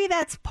 And maybe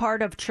that's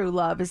part of true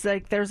love, is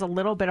like there's a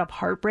little bit of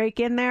heartbreak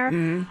in there.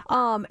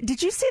 Mm-hmm.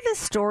 Did you see this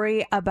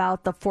story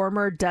about the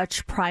former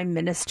Dutch Prime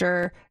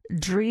Minister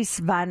Dries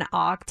van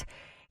Acht?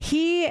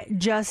 He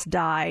just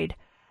died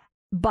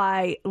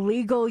by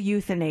legal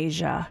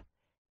euthanasia,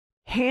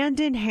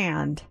 hand in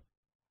hand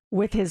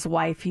with his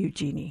wife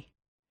Eugenie.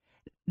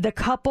 The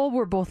couple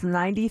were both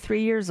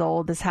 93 years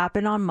old. This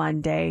happened on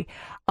Monday.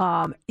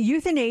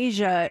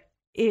 Euthanasia,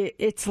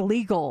 it's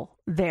legal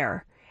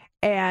there.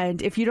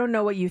 And if you don't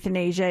know what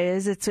euthanasia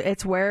is,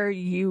 it's where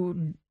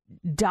you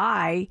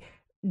die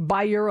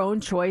by your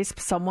own choice.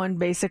 Someone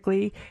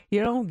basically,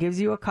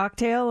 gives you a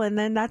cocktail and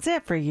then that's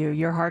it for you.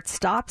 Your heart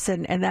stops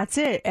and that's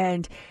it.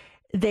 And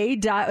they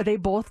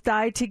both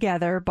died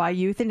together by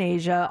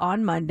euthanasia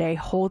on Monday,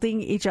 holding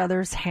each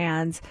other's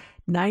hands,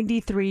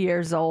 93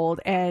 years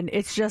old. And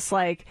it's just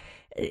like,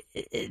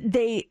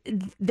 they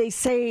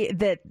say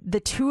that the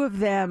two of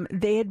them,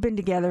 they had been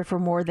together for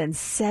more than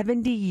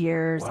 70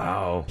 years.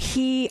 Wow.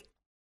 He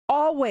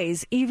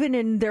always, even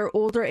in their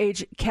older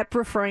age, kept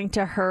referring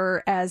to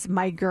her as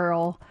my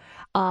girl.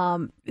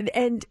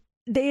 And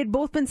they had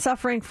both been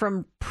suffering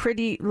from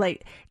pretty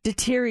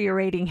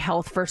deteriorating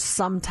health for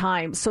some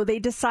time. So they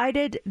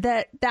decided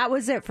that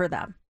was it for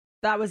them.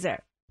 That was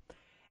it.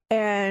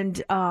 And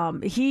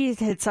he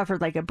had suffered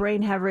like a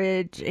brain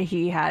hemorrhage.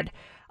 He had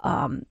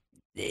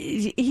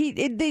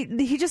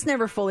he just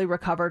never fully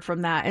recovered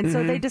from that. And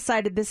so they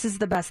decided this is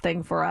the best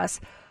thing for us.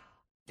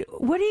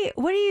 What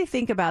do you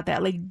think about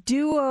that? Like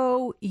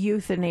duo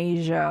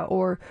euthanasia,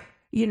 or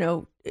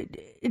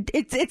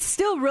it's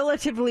still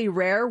relatively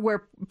rare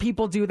where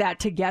people do that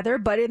together,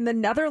 but in the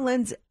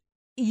Netherlands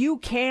you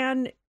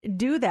can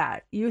do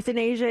that.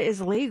 Euthanasia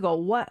is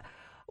legal.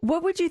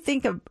 What would you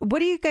think of? What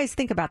do you guys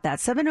think about that?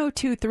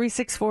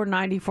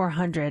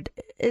 702-364-9400.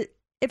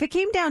 If it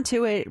came down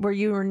to it, where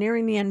you were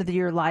nearing the end of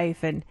your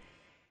life and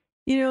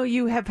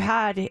you have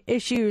had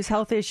issues,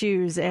 health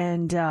issues,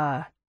 and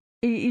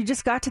you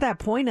just got to that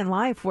point in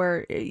life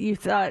where you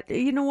thought,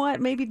 you know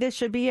what, maybe this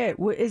should be it.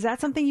 Is that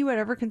something you would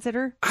ever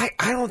consider? I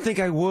don't think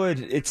I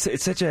would. It's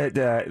such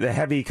the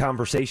heavy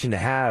conversation to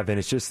have, and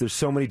it's just there's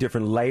so many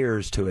different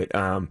layers to it.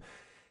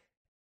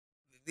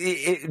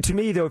 To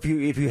me, though, if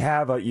you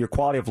have your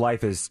quality of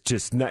life is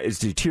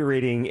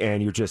deteriorating,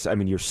 and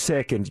you're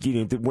sick,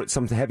 and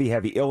some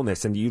heavy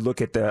illness, and you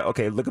look at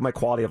my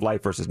quality of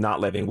life versus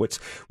not living, which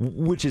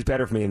is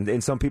better for me.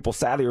 And some people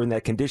sadly are in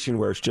that condition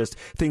where it's just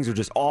things are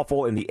just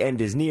awful and the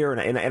end is near,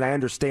 and I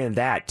understand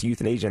that, to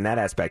euthanasia in that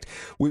aspect.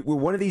 Were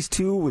one of these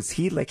two, was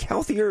he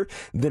healthier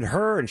than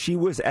her, and she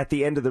was at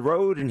the end of the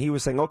road, and he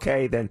was saying,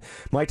 okay, then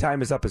my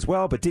time is up as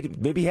well, but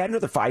maybe he had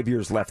another 5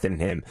 years left in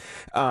him.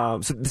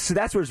 So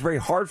that's where it's very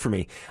hard for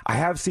me. I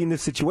have seen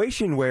this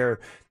situation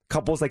where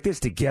couples like this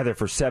together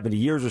for 70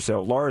 years or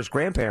so. Laura's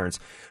grandparents,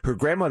 her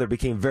grandmother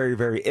became very,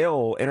 very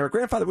ill, and her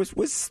grandfather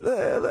was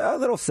a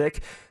little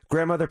sick.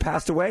 Grandmother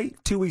passed away.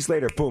 2 weeks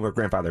later, boom, her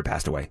grandfather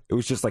passed away. It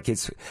was just like he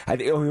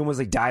almost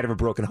like died of a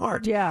broken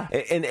heart. Yeah.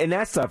 And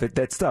that stuff,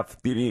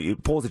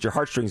 it pulls at your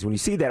heartstrings when you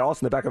see that.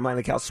 Also in the back of my mind,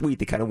 like how sweet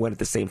they kind of went at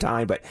the same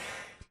time. But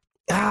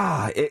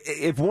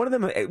if one of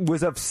them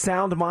was of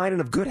sound mind and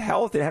of good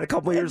health and had a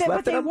couple of years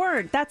left, but they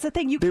weren't. That's the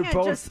thing. You can't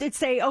just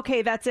say,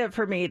 okay, that's it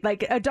for me.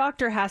 Like a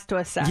doctor has to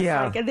assess.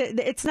 Yeah. Like,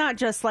 it's not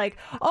just like,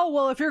 oh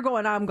well, if you're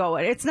going, I'm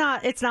going. It's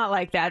not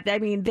like that. I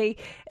mean,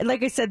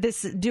 like I said,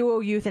 this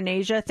duo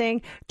euthanasia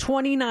thing.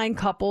 29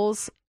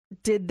 couples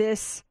did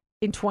this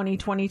in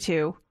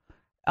 2022.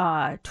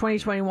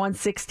 2021,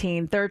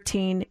 16,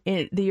 13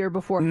 the year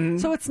before. Mm-hmm.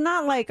 So it's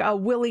not like a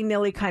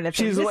willy-nilly kind of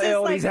thing. She's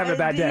ill, he's having a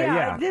bad day.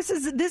 Yeah. This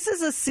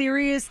is a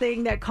serious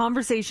thing that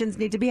conversations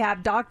need to be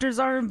had. Doctors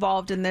are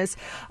involved in this.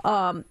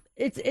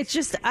 It's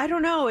just, I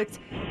don't know.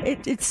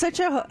 It's such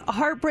a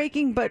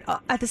heartbreaking, but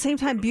at the same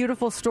time,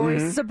 beautiful story.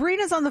 Mm-hmm.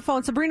 Sabrina's on the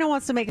phone. Sabrina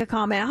wants to make a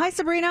comment. Hi,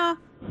 Sabrina.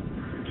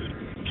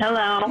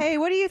 Hello. Hey,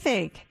 what do you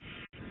think?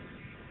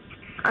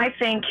 I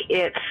think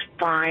it's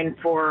fine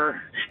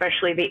for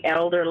especially the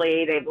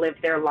elderly. They've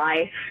lived their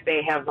life. They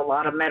have a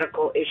lot of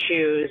medical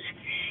issues.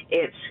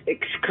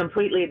 It's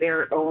completely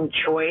their own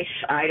choice.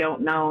 I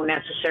don't know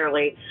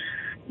necessarily,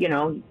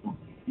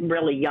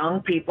 really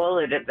young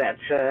people. That's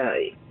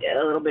a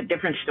little bit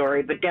different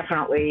story, but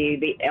definitely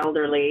the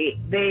elderly.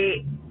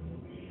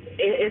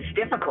 It's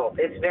difficult.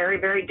 It's very,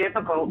 very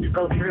difficult to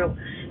go through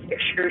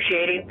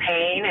excruciating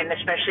pain, and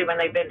especially when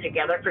they've been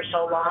together for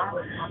so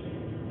long.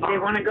 They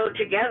want to go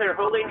together,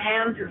 holding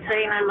hands and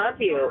saying, I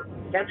love you.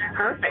 That's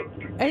perfect.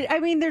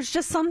 I mean, there's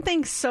just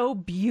something so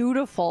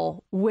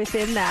beautiful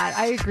within that.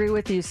 I agree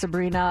with you,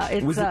 Sabrina.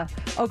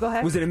 Go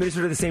ahead. Was it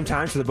administered at the same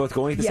time, so they're both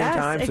going at the same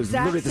time? So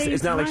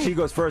it's not like she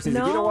goes first and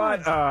he's like, you know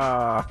what?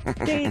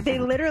 They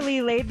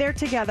literally laid there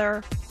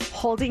together,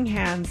 holding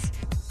hands,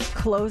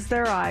 closed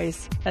their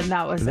eyes, and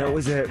that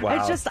was it. Wow.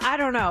 It's just, I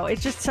don't know.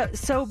 It's just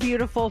so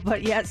beautiful,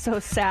 but yet so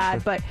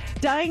sad. But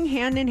dying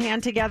hand in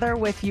hand together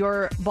with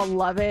your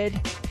beloved,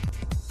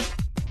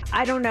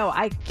 I don't know.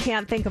 I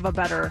can't think of a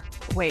better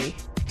way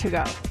to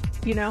go,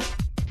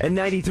 And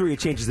 93, it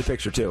changes the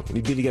picture, too. When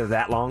you've been together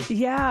that long.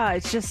 Yeah,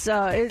 it's just,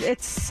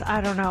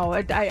 I don't know.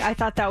 I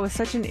thought that was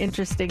such an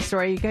interesting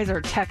story. You guys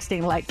are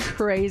texting like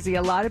crazy.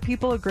 A lot of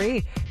people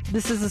agree.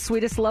 This is the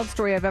sweetest love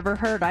story I've ever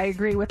heard. I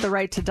agree with the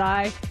right to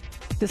die.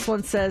 This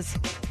one says,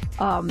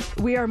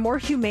 we are more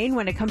humane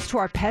when it comes to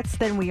our pets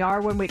than we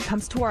are when it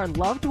comes to our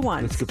loved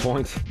ones. That's a good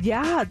point.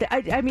 Yeah,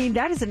 I mean,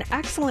 that is an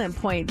excellent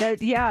point.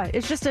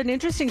 It's just an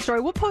interesting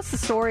story. We'll post the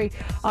story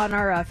on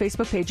our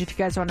Facebook page if you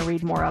guys want to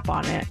read more up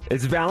on it.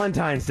 It's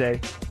Valentine's Day.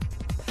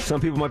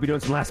 Some people might be doing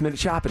some last-minute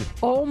shopping.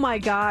 Oh, my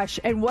gosh.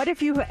 And what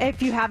if you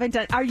haven't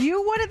done... Are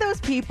you one of those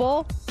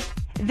people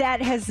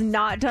that has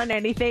not done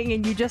anything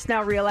and you just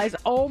now realize,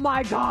 oh,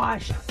 my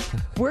gosh...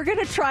 We're going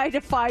to try to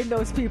find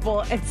those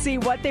people and see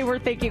what they were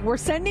thinking. We're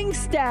sending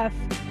Steph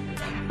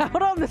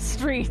out on the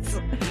streets.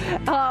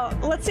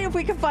 Let's see if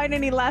we can find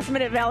any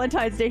last-minute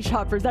Valentine's Day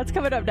shoppers. That's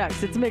coming up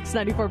next. It's Mix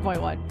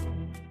 94.1.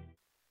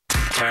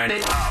 Turn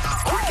it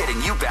up. We're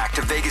getting you back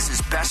to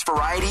Vegas's best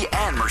variety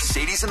and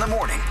Mercedes in the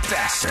morning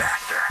faster.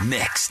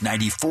 Mix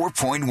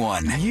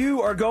 94.1.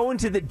 You are going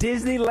to the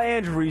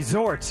Disneyland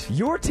Resort.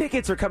 Your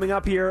tickets are coming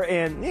up here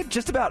in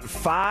just about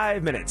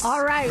 5 minutes.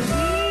 All right.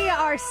 We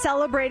are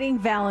celebrating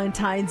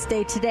Valentine's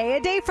Day today, a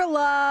day for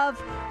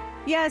love.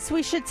 Yes,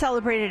 we should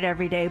celebrate it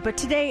every day, but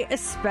today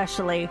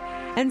especially.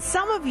 And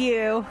some of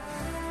you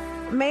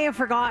may have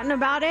forgotten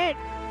about it.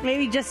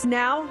 Maybe just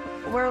now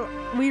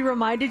we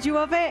reminded you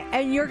of it,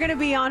 and you're going to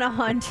be on a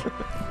hunt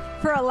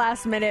for a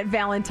last-minute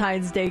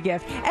Valentine's Day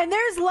gift. And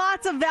there's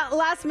lots of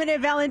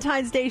last-minute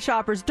Valentine's Day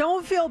shoppers.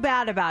 Don't feel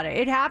bad about it.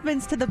 It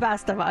happens to the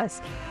best of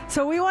us.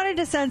 So we wanted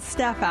to send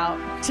Steph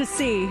out to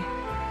see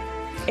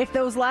if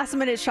those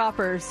last-minute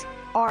shoppers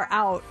are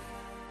out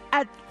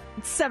at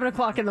 7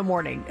 o'clock in the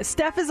morning.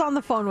 Steph is on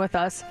the phone with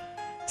us.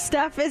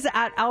 Steph is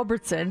at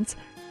Albertsons,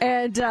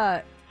 and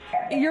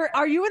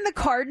are you in the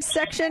cards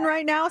section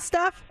right now,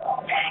 Steph?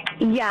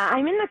 Yeah,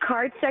 I'm in the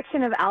cards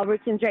section of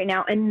Albertsons right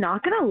now, and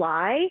not gonna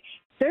lie,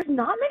 there's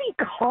not many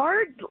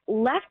cards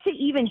left to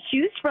even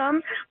choose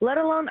from, let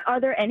alone are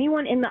there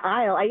anyone in the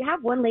aisle. I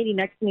have one lady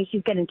next to me,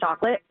 she's getting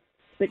chocolate,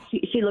 but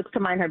she looks to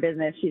mind her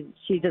business.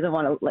 She doesn't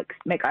want to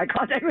make eye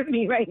contact with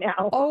me right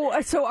now. Oh,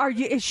 so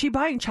is she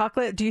buying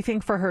chocolate, do you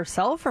think, for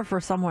herself or for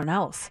someone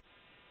else?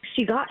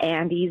 She got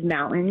Andes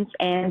Mountains,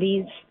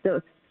 Andes,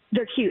 they're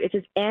cute. It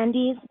says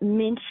Andes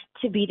mint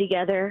to be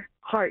together,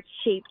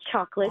 heart-shaped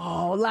chocolate.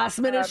 Oh,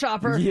 last-minute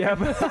shopper. Yep.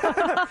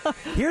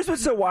 Here's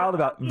what's so wild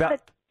about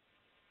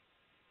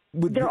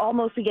they're all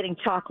mostly getting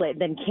chocolate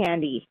than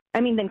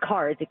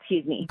cards,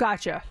 excuse me.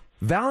 Gotcha.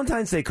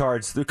 Valentine's Day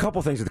cards, there are a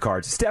couple things with the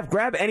cards. Steph,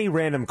 grab any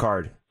random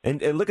card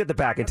and look at the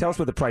back and tell us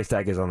what the price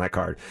tag is on that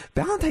card.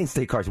 Valentine's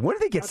Day cards, when do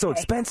they get so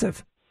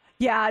expensive?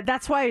 Yeah,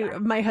 that's why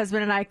my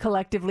husband and I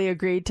collectively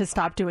agreed to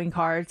stop doing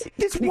cards.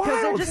 It's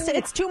because wild.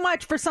 it's too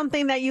much for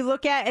something that you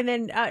look at, and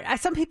then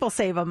some people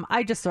save them.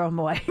 I just throw them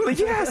away.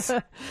 Yes.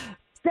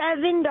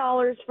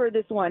 $7 for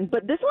this one,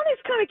 but this one is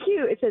kind of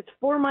cute. It says,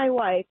 "For my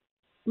wife,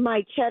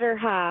 my cheddar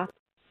half.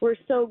 We're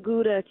so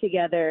Gouda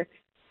together.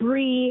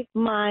 Brie,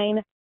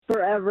 mine,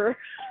 forever."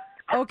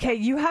 Okay,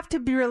 you have to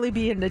really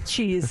be into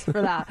cheese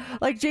for that.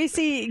 Like,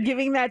 JC,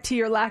 giving that to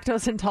your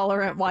lactose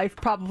intolerant wife,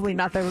 probably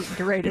not the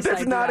greatest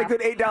That's idea. not a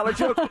good $8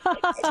 joke.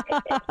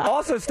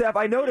 Also, Steph,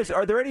 I noticed,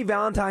 are there any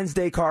Valentine's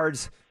Day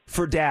cards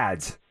for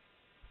dads?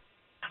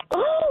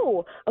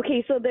 Oh,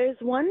 okay, so there's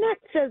one that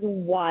says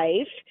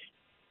wife,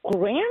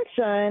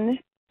 grandson,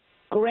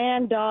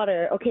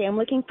 granddaughter. Okay, I'm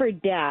looking for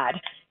dad.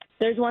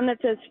 There's one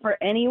that says for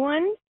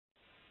anyone,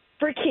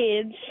 for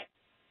kids.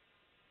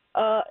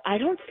 I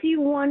don't see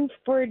one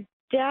for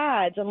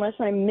dads unless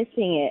I'm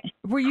missing it.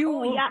 Were you?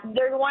 Oh, yeah,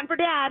 there's one for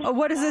dad.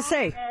 What does it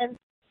say?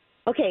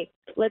 Okay,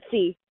 let's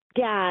see.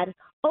 Dad,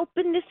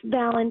 open this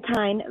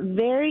Valentine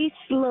very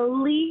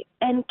slowly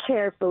and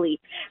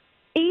carefully.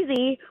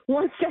 Easy,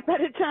 one step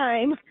at a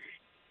time.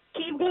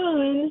 Keep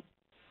going.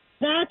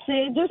 That's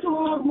it. Just a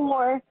little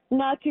more.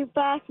 Not too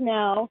fast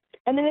now.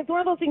 And then it's one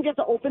of those things you have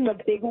to open the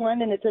big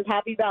one and it says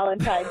Happy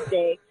Valentine's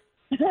Day.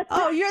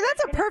 Oh,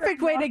 that's a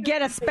perfect way to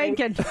get a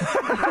spanking.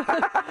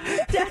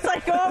 That's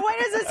like, oh, when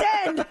does this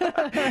end?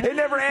 It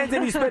never ends,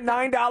 and you spent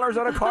 $9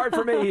 on a card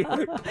for me.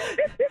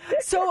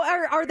 So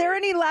are there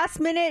any last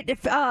minute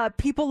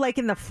people like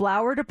in the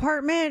flower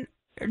department?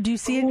 Do you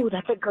see any? Oh,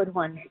 that's a good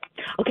one.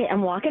 Okay,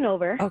 I'm walking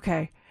over.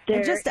 Okay.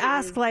 And just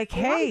ask like,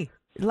 hey,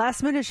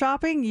 last minute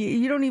shopping?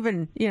 You don't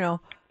even,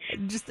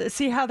 just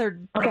see how they're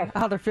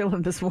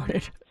feeling this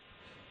morning.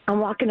 I'm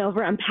walking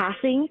over. I'm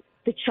passing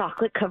the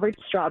chocolate-covered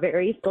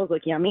strawberries. Those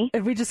look yummy.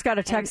 And we just got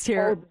a text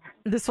here.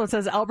 This one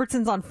says,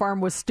 Albertsons on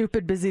farm was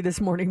stupid busy this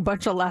morning.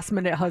 Bunch of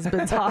last-minute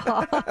husbands.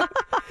 Well,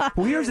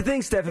 here's the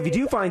thing, Steph. If you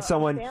do find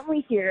someone...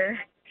 Family here,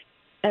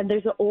 and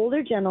there's an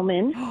older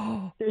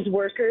gentleman. There's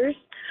workers.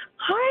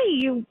 Hi,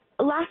 you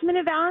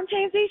last-minute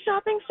Valentine's Day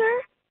shopping,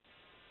 sir?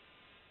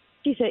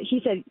 He said,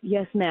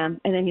 yes,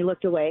 ma'am. And then he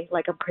looked away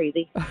like I'm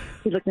crazy.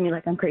 He looked at me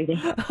like I'm crazy.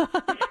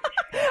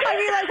 I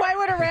mean, like, why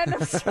would a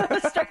random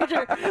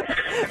stranger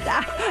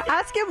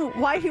ask him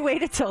why he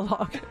waited so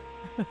long?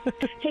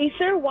 Hey,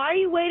 sir, why are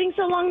you waiting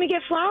so long to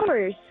get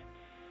flowers?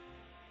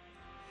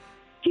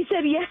 He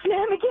said, yes,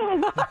 ma'am,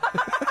 again.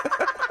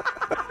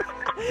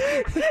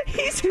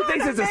 He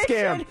thinks it's a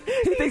scam.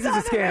 He thinks it's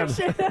a scam.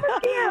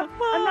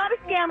 I'm not a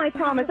scam, I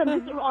promise. I'm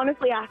just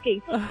honestly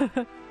asking.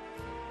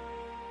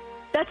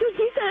 That's what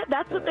he said.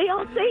 That's what they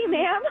all say,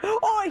 ma'am.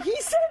 Oh,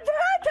 he said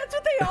that? That's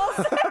what they all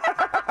say?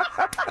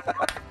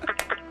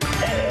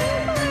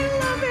 I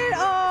love it.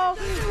 Oh,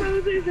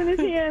 roses in his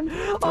hand.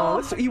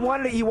 Oh, so he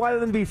wanted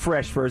them to be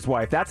fresh for his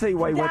wife. That's why he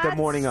went the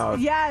morning of.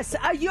 Yes.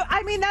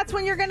 That's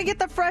when you're going to get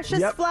the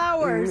freshest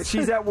flowers.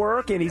 She's at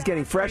work, and he's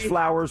getting fresh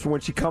flowers when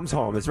she comes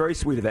home. It's very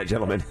sweet of that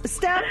gentleman.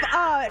 Steph,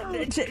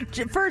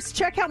 first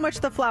check how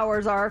much the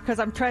flowers are, because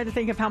I'm trying to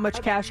think of how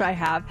much cash I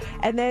have.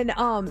 And then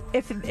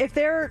if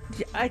they're,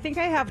 I think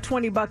I have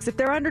 $20. If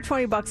they're under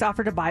 $20,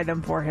 offer to buy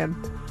them for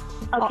him.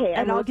 Okay,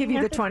 and I'll give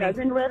you the 20.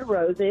 Dozen red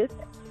roses.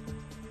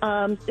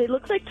 It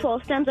looks like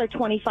 12 stems are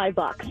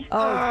 $25.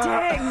 Oh,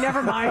 dang.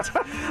 Never mind.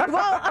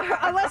 Well,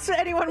 unless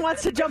anyone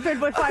wants to jump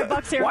in with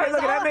 $5 here. Why are you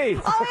looking at me?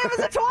 All I have is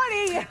a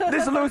 20.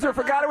 This loser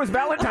forgot it was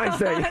Valentine's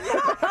Day.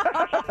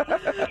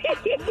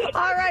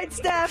 All right,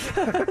 Steph.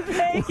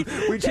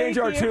 We change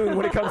our tune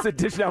when it comes to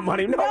dishing out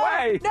money. No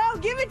way. No,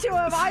 give it to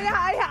him.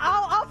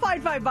 I'll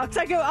find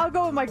 $5. I'll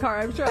go with my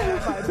car. I'm sure I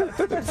have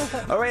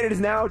 $5. All right, it is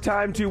now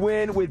time to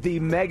win with the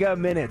Mega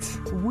Minute.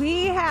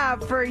 We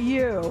have for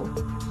you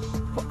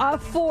a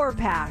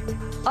 4-pack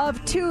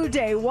of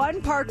 2-day,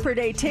 1 park per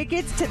day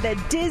tickets to the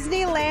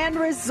Disneyland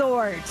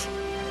Resort.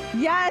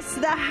 Yes,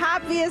 the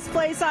happiest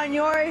place on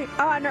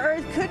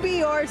earth could be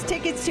yours.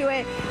 Tickets to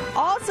it.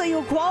 Also,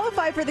 you'll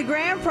qualify for the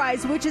grand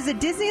prize, which is a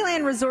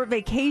Disneyland Resort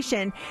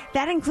vacation.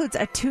 That includes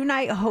a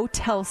 2-night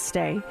hotel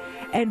stay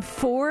and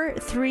 4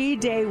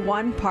 3-day,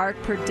 1 park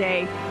per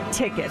day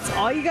tickets.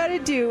 All you got to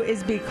do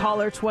is be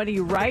caller 20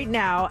 right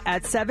now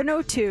at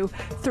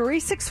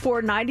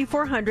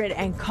 702-364-9400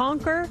 and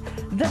conquer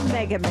the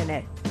Mega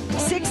Minute.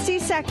 60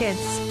 seconds,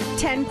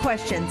 10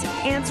 questions.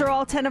 Answer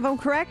all 10 of them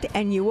correct,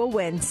 and you will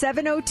win.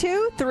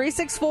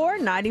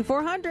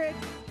 702-364-9400.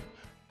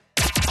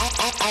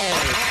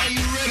 Are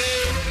you ready?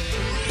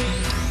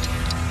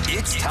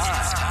 It's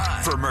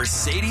time for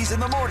Mercedes in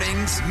the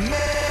Morning's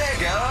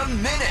Mega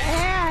Minute.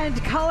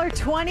 And caller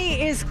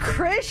 20 is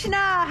Krishna.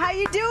 How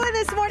you doing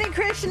this morning,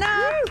 Krishna?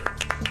 Woo!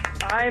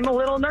 I'm a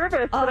little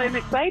nervous, but I'm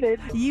excited.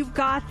 You've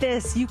got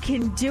this. You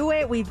can do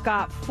it. We've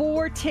got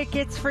 4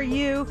 tickets for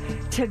you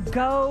to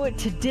go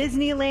to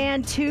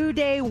Disneyland,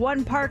 2-day,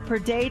 1 park per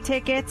day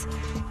tickets.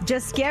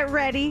 Just get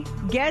ready,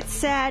 get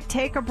set,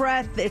 take a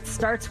breath. It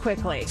starts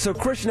quickly. So,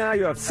 Krishna,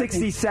 you have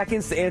 60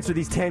 seconds to answer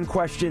these 10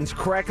 questions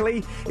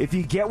correctly. If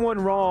you get one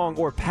wrong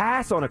or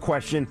pass on a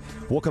question,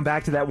 we'll come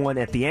back to that one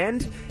at the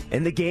end.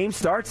 And the game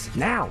starts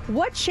now.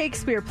 What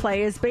Shakespeare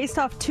play is based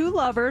off two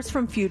lovers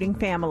from feuding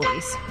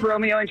families?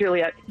 Romeo and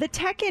Juliet. The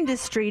tech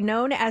industry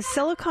known as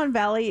Silicon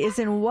Valley is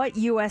in what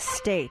U.S.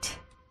 state?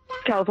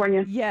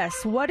 California.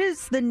 Yes. What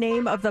is the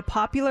name of the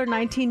popular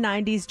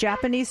 1990s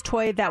Japanese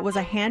toy that was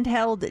a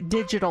handheld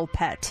digital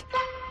pet?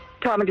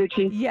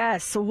 Tamagotchi.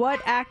 Yes. What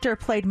actor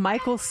played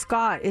Michael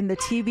Scott in the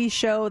TV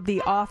show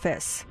The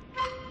Office?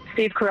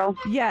 Steve Carell.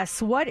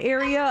 Yes. What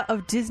area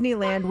of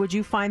Disneyland would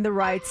you find the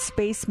ride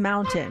Space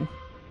Mountain?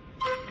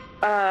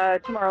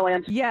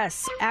 Tomorrowland.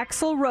 Yes.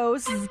 Axl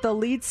Rose is the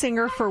lead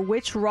singer for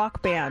which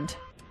rock band?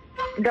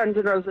 Guns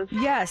N' Roses.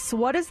 Yes.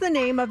 What is the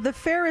name of the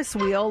Ferris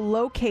wheel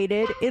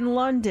located in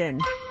London?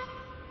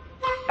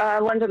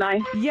 London Eye.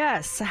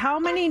 Yes. How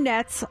many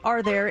nets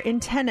are there in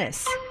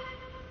tennis?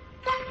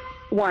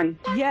 1.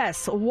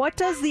 Yes. What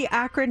does the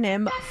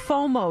acronym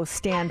FOMO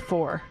stand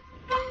for?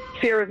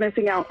 Fear of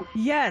missing out.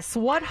 Yes.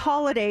 What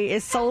holiday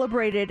is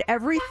celebrated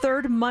every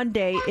third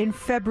Monday in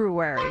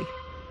February?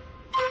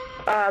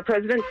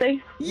 President's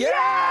Day.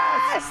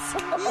 Yes! You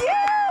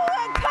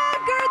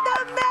conquered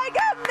the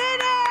Mega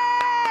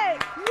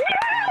Minute!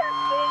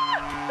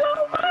 Yes! So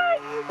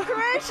much!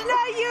 Krishna,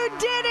 you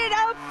did it!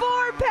 A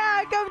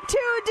 4-pack of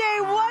 2-day,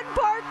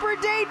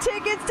 1-park-per-day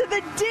tickets to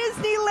the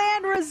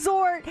Disneyland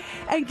Resort.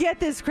 And get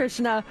this,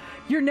 Krishna,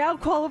 you're now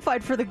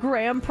qualified for the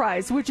grand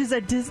prize, which is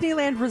a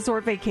Disneyland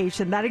Resort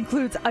vacation. That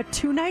includes a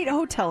 2-night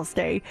hotel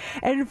stay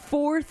and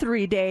 4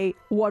 3-day,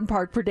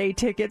 1-park-per-day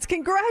tickets.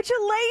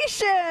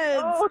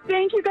 Congratulations! Oh,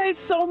 thank you guys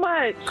so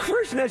much.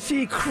 Krishna,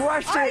 she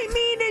crushed it. I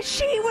mean,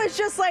 she was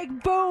just like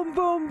boom,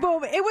 boom,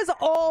 boom. It was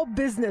all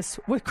business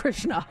with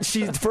Krishna.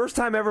 She's first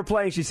time ever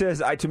playing. She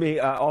says to me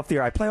off the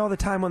air, I play all the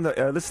time on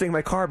the listening in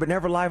my car, but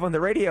never live on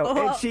the radio.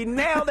 And she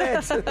nailed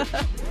it.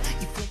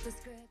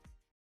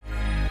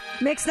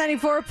 Mix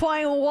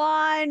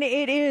 94.1.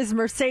 It is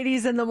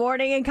Mercedes in the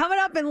morning. And coming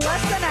up in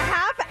less than a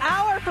half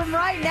hour from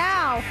right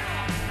now.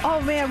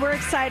 Oh, man, we're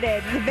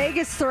excited. The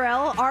Vegas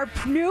Thrill, our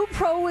new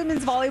pro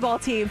women's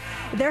volleyball team,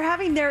 they're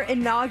having their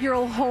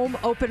inaugural home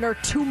opener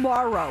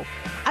tomorrow.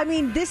 I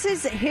mean, this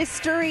is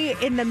history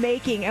in the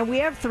making, and we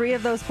have 3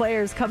 of those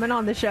players coming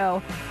on the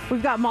show.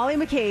 We've got Molly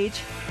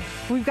McCage,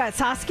 we've got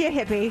Saskia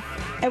Hippe,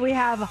 and we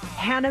have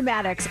Hannah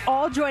Maddox,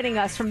 all joining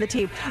us from the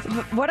team.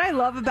 What I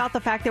love about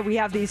the fact that we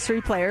have these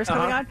 3 players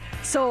coming on,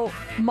 so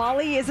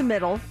Molly is a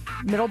middle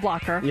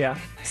blocker. Yeah.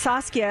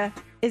 Saskia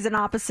is an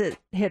opposite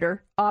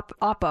hitter,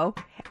 oppo,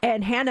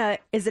 and Hannah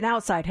is an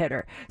outside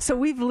hitter. So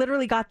we've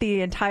literally got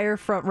the entire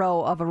front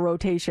row of a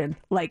rotation,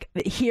 like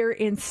here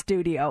in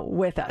studio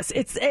with us.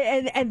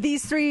 And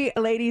these 3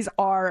 ladies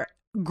are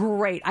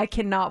great. I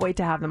cannot wait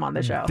to have them on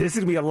the show. This is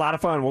going to be a lot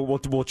of fun.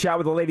 We'll chat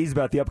with the ladies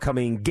about the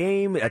upcoming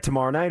game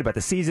tomorrow night, about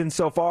the season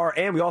so far,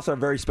 and we also have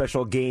a very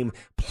special game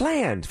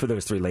planned for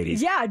those 3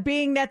 ladies. Yeah,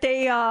 being that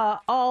they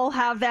all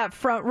have that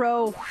front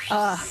row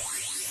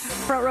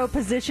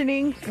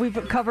positioning.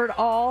 We've covered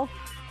all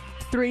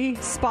 3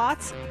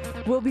 spots.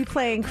 We'll be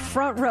playing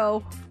front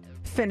row,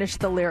 finish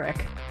the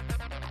lyric.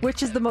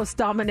 Which is the most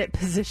dominant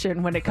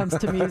position when it comes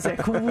to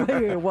music?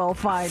 We will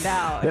find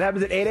out. It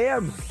happens at 8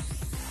 a.m.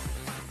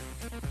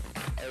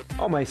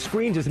 Oh, my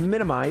screen just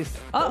minimized.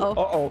 Uh-oh.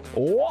 Uh-oh.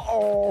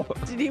 Uh-oh.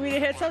 Did you need me to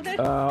hit something?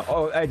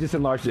 I just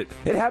enlarged it.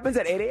 It happens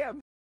at 8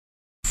 a.m.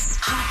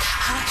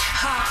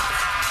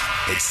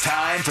 It's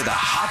time for the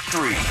Hot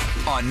 3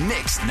 on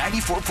Mix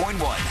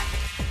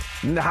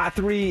 94.1. The Hot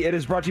 3, it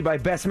is brought to you by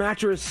Best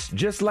Mattress.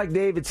 Just like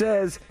David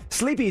says,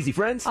 sleep easy,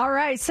 friends. All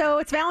right, so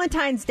it's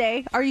Valentine's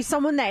Day. Are you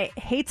someone that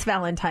hates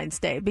Valentine's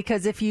Day?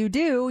 Because if you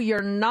do,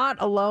 you're not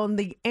alone.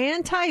 The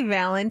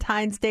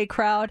anti-Valentine's Day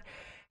crowd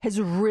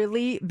has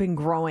really been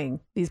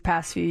growing these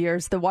past few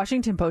years. The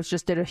Washington Post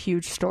just did a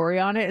huge story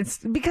on it. It's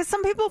because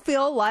some people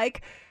feel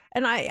like,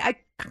 and I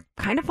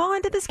kind of fall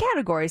into this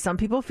category, some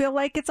people feel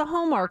like it's a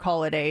Hallmark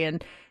holiday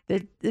and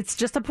it's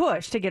just a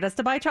push to get us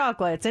to buy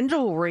chocolates and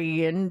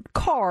jewelry and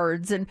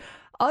cards. And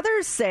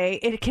others say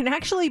it can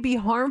actually be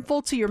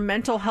harmful to your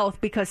mental health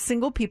because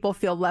single people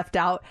feel left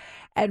out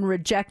and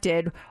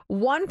rejected.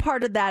 One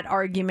part of that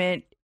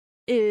argument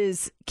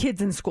is kids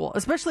in school,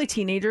 especially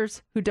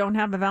teenagers who don't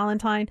have a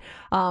Valentine.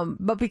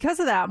 But because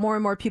of that, more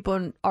and more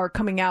people are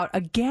coming out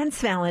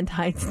against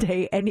Valentine's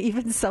Day and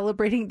even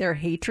celebrating their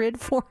hatred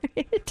for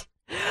it.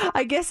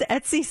 I guess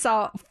Etsy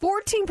saw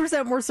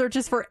 14% more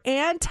searches for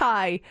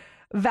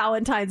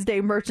anti-Valentine's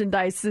Day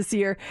merchandise this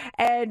year,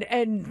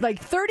 and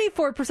like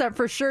 34%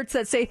 for shirts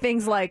that say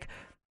things like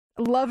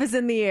 "Love is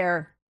in the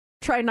air,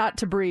 try not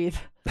to breathe."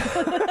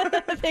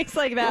 Things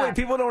like that. Wait,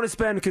 people don't want to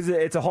spend, because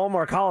it's a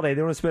Hallmark holiday, they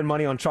don't want to spend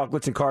money on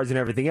chocolates and cards and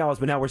everything else,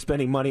 but now we're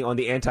spending money on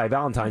the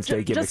anti-Valentine's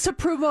Day gimmicks. Just to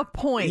prove a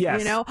point, yes.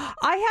 You know?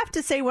 I have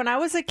to say, when I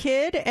was a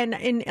kid and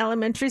in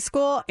elementary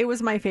school, it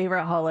was my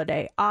favorite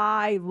holiday.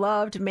 I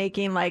loved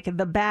making like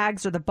the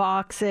bags or the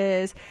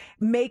boxes,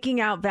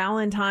 making out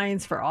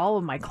Valentines for all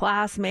of my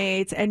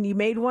classmates, and you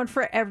made one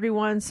for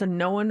everyone, so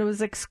no one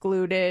was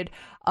excluded.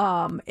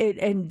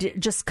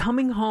 Just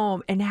coming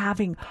home and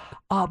having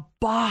a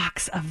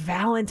box of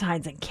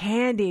Valentines and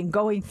candy and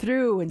going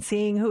through and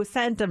seeing who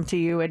sent them to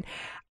you. And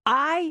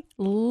I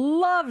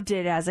loved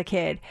it as a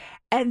kid.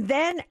 And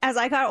then as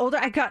I got older,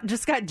 I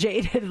just got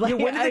jaded. Like,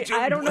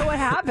 I don't know what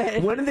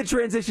happened. When did the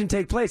transition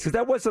take place? Because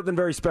that was something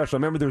very special. I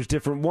remember there was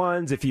different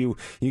ones. If you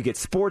get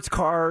sports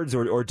cards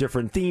or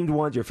different themed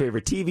ones, your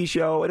favorite TV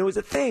show, and it was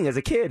a thing as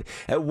a kid.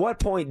 At what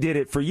point did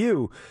it for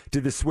you?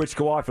 Did the switch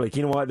go off? Like,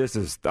 you know what?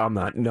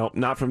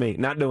 Not for me.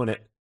 Not doing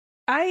it.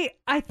 I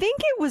think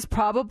it was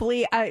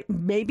probably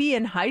maybe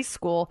in high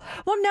school.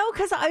 Well, no,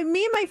 because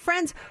me and my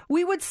friends,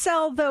 we would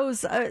sell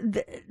those,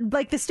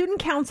 like the student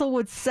council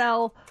would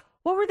sell,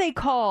 what were they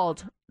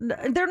called?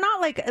 They're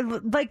not like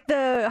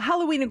the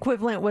Halloween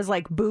equivalent was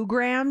like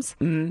boo-grams.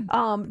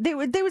 Mm-hmm. They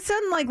would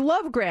send like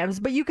love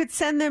grams, but you could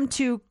send them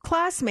to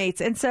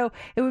classmates, and so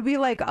it would be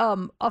like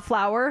a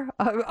flower,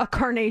 a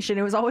carnation.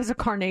 It was always a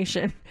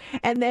carnation,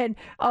 and then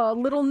a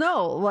little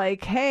note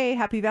like, "Hey,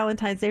 happy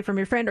Valentine's Day" from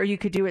your friend, or you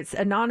could do it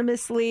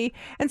anonymously.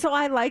 And so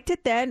I liked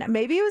it then.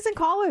 Maybe it was in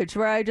college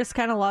where I just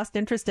kind of lost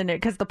interest in it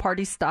because the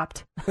party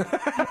stopped.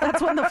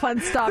 That's when the fun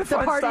stopped. The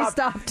party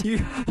stopped. You're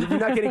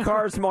not getting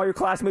cards from all your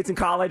classmates in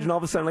college, and all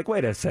of a sudden, like,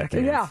 wait a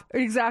second. Yeah,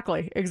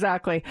 exactly.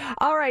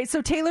 All right,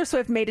 so Taylor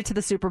Swift made it to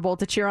the Super Bowl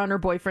to cheer on her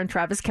boyfriend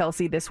Travis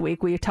Kelce this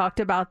week. We talked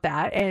about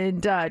that,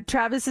 and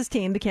Travis's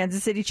team, the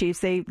Kansas City Chiefs,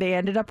 they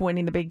ended up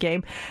winning the big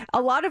game.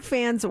 A lot of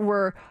fans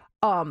were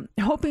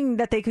hoping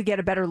that they could get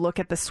a better look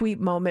at the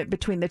sweet moment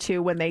between the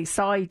two when they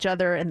saw each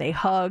other and they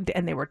hugged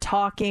and they were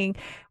talking.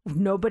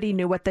 Nobody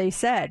knew what they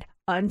said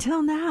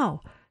until now.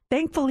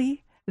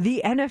 Thankfully,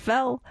 the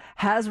NFL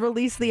has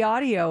released the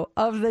audio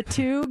of the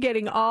two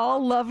getting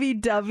all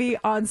lovey-dovey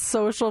on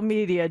social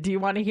media. Do you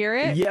want to hear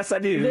it? Yes, I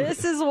do.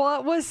 This is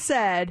what was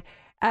said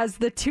as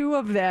the two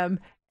of them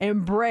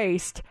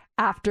embraced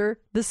after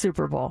the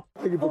Super Bowl.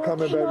 Thank you for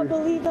coming, baby. I can't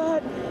believe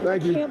that.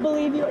 Thank you. I can't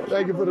believe you.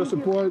 Thank you for the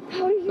support.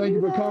 Thank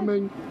you for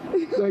coming.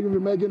 Thank you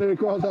for making it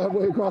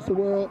halfway across the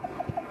world.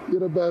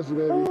 You're the best,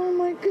 baby. Oh,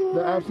 my God.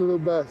 The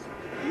absolute best.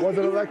 Was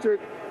it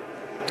electric?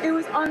 It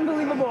was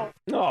unbelievable.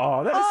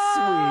 Oh, that is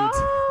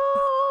sweet.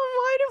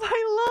 Why do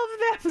I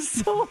love them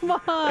so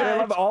much? And I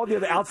love all the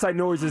other outside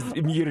noises.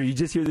 You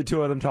just hear the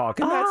two of them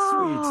talking. That's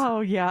sweet.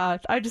 Oh, yeah.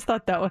 I just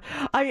thought that was...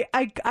 I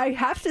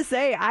have to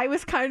say, I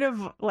was kind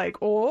of like,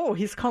 oh,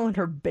 he's calling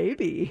her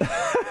baby.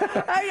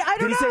 I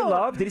don't know. Did he say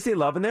love? Did he say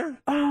love in there?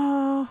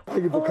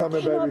 Thank you for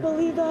coming, baby. I can't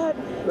believe that.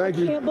 Thank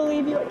you. I can't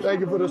believe you. Thank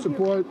you for the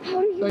support.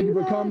 Thank you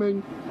for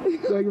coming.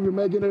 Thank you for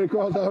making it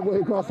halfway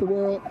across the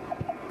world.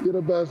 You're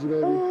the best,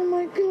 baby. Oh,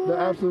 my God. The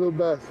absolute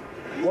best.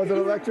 Was it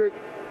electric?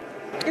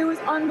 It was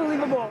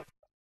unbelievable.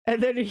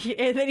 And then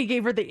he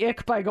gave her the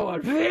ick by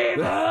going,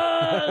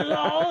 "Viva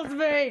Las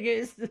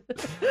Vegas."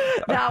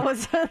 That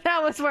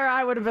was where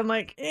I would have been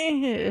like,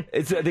 eh.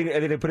 I think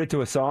they put it to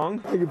a song.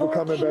 Thank you for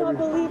coming, baby. I can't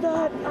believe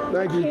that.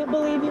 Thank you. I can't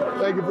believe you.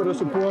 Thank you for the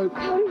support.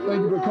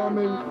 Thank you for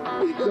coming.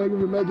 Thank you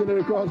for making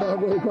it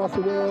halfway across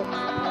the world.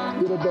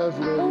 You're the best,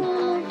 baby. Oh,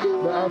 my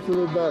God. The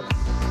absolute best.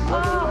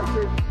 Was it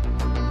electric?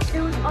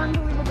 It was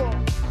unbelievable.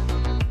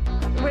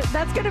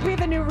 That's going to be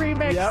the new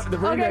remix. Yep, the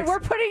remix. Okay,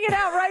 we're putting it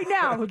out right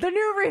now. The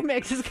new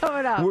remix is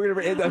coming up.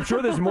 I'm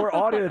sure there's more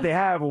audio that they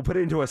have. We'll put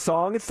it into a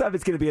song and stuff.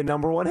 It's going to be a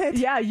 #1 hit.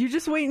 Yeah, you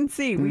just wait and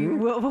see.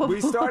 We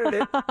started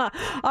it.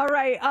 All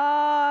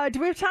right. Do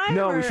we have time?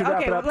 No, we should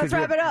wrap it up. Let's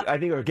wrap it up. I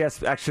think our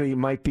guest actually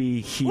might be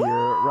here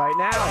right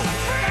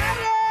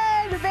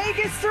now. The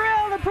Vegas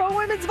Thrill, the pro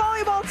women's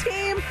volleyball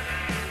team,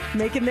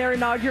 making their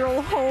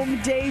inaugural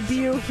home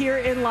debut here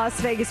in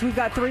Las Vegas. We've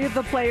got 3 of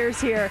the players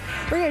here.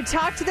 We're going to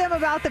talk to them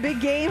about the big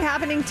game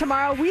happening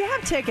tomorrow. We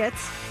have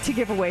tickets to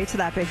give away to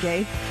that big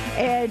game.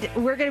 And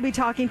we're going to be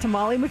talking to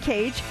Molly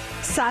McCage,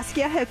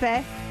 Saskia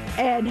Hippe,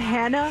 and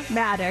Hannah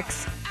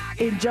Maddox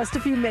in just a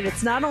few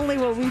minutes. Not only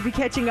will we be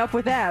catching up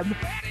with them,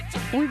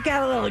 we've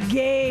got a little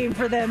game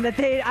for them that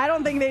I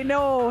don't think they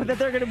know that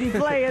they're going to be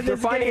playing They're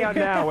this finding game. out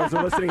now as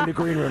they're listening in the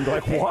green room.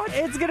 They're like, what?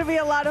 It's going to be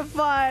a lot of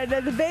fun.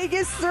 And the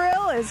Vegas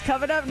Thrill is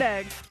coming up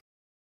next.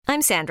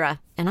 I'm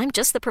Sandra, and I'm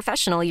just the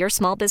professional your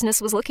small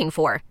business was looking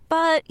for.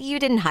 But you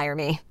didn't hire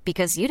me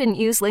because you didn't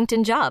use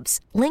LinkedIn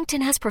Jobs.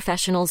 LinkedIn has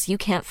professionals you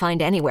can't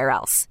find anywhere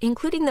else,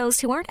 including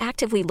those who aren't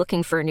actively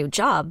looking for a new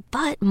job,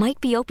 but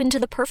might be open to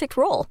the perfect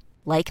role,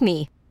 like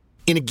me.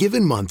 In a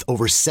given month,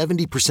 over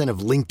 70% of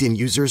LinkedIn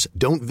users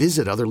don't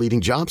visit other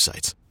leading job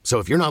sites. So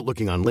if you're not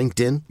looking on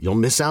LinkedIn, you'll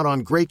miss out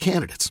on great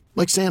candidates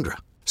like Sandra.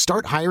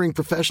 Start hiring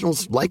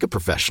professionals like a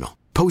professional.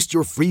 Post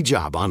your free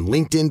job on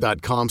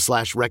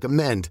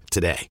linkedin.com/recommend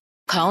today.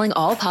 Calling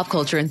all pop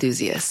culture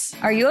enthusiasts.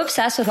 Are you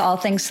obsessed with all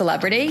things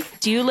celebrity?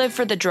 Do you live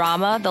for the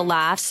drama, the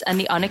laughs, and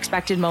the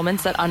unexpected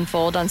moments that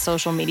unfold on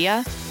social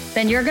media?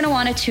 Then you're going to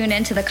want to tune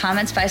in to the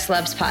Comments by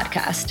Celebs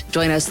podcast.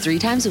 Join us 3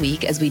 times a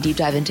week as we deep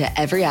dive into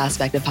every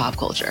aspect of pop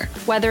culture.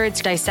 Whether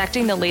it's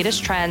dissecting the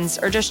latest trends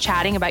or just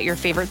chatting about your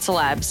favorite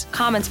celebs,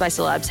 Comments by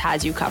Celebs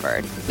has you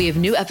covered. We have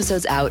new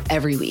episodes out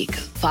every week.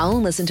 Follow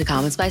and listen to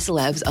Comments by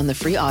Celebs on the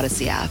free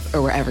Odyssey app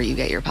or wherever you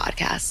get your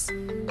podcasts.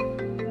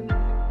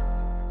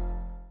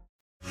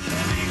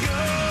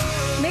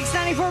 Mix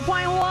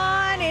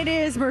 94.1, it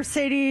is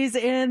Mercedes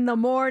in the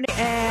morning,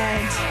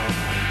 and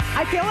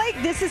I feel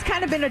like this has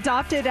kind of been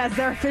adopted as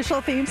their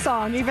official theme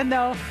song, even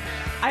though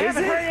I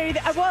haven't heard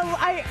anything. Well,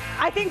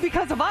 I think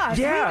because of us.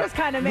 Yeah. We just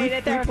kind of made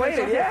it their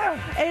official theme.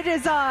 It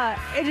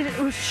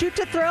is Shoot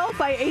to Thrill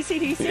by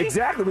AC/DC.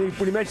 Exactly.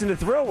 When you mentioned the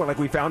Thrill,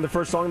 we found the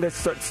first song that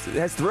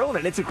has Thrill in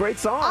it. It's a great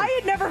song. I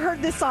had never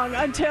heard this song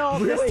until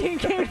this team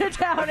came to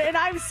town, and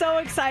I'm so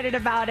excited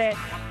about it.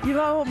 You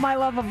know my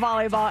love of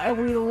volleyball, and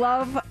we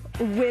love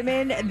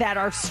women that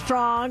are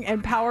strong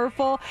and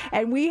powerful,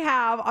 and we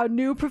have a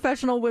new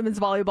professional women's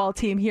volleyball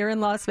team here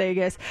in Las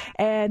Vegas,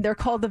 and they're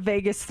called the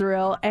Vegas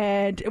Thrill,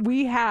 and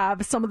we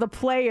have some of the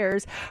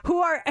players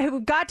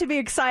who've got to be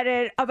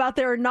excited about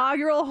their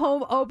inaugural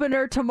home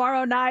opener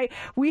tomorrow night.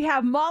 We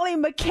have Molly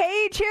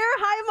McCage here.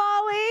 Hi,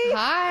 Molly.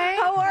 Hi.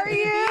 How are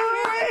you?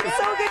 It's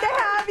so good to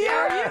have you.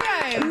 How are you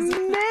guys?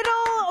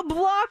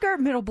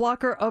 Middle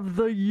blocker of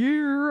the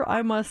year,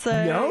 I must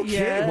say. No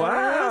kidding.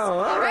 Wow.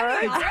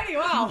 Already,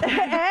 wow.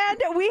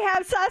 And we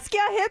have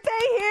Saskia Hippe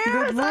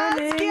here. Good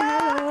morning.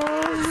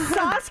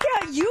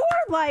 Saskia,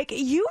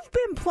 you've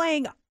been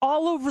playing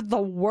all over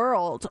the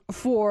world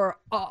for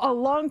a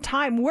long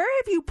time. Where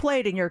have you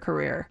played in your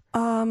career?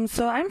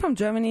 So I'm from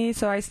Germany,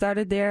 so I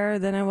started there.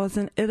 Then I was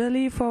in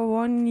Italy for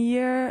 1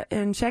 year,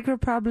 in Czech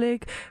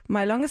Republic.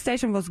 My longest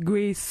station was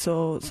Greece,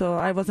 so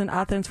I was in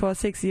Athens for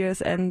 6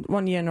 years and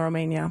 1 year in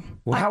Romania.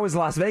 Well, how is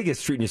Las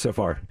Vegas treating you so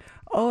far?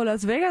 Oh,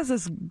 Las Vegas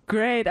is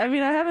great. I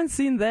mean, I haven't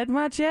seen that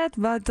much yet,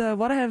 but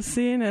what I have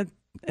seen,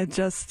 it's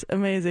just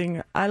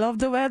amazing. I love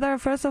the weather,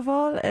 first of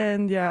all,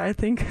 and yeah, I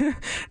think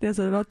there's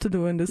a lot to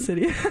do in the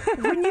city.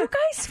 When you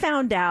guys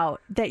found out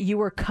that you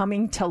were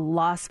coming to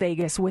Las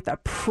Vegas with a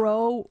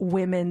pro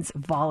women's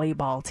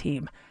volleyball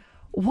team,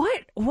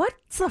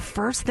 what's the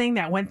first thing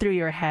that went through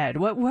your head?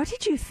 What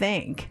did you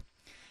think?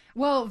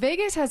 Well,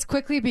 Vegas has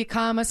quickly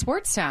become a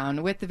sports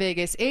town with the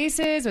Vegas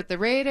Aces, with the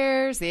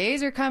Raiders. The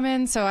A's are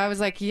coming. So I was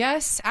like,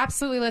 yes,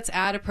 absolutely, let's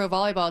add a pro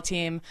volleyball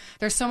team.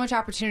 There's so much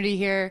opportunity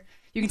here.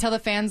 You can tell the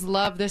fans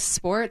love this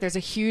sport. There's a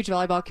huge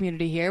volleyball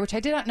community here, which I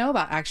did not know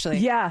about, actually.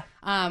 Yeah.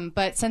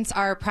 But since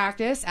our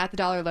practice at the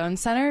Dollar Loan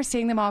Center,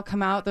 seeing them all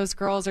come out, those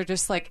girls are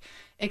just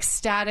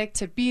ecstatic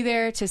to be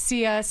there, to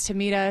see us, to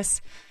meet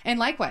us. And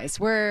likewise,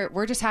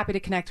 we're just happy to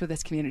connect with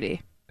this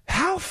community.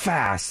 How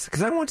fast?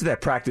 Because I went to that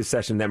practice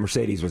session that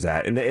Mercedes was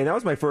at, and that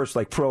was my first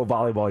pro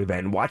volleyball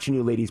event, and watching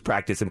you ladies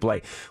practice and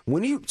play.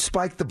 When you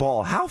spike the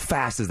ball, how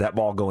fast is that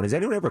ball going? Has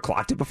anyone ever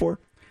clocked it before?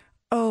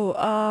 Oh,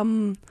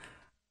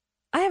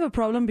 I have a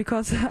problem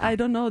because I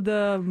don't know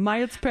the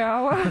miles per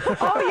hour. You're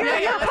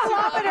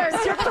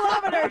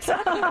kilometers.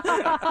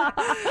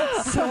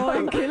 So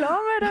in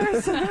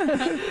kilometers,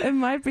 it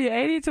might be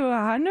 80 to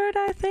 100,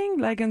 I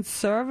think. In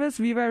service,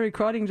 we were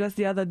recording just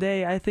the other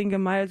day. I think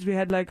in miles we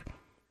had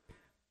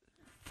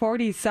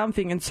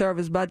 40-something in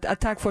service, but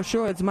attack for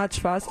sure, it's much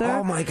faster.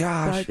 Oh, my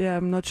gosh. But yeah,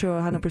 I'm not sure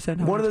 100%.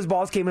 One of those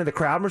balls came into the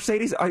crowd,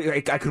 Mercedes.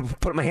 I could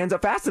put my hands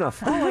up fast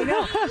enough. Oh, my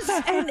gosh.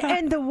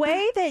 And the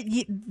way that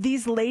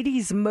these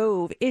ladies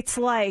move, it's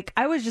like,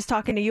 I was just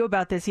talking to you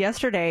about this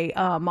yesterday,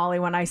 Molly,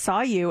 when I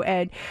saw you,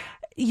 and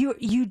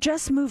you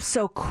just move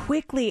so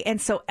quickly and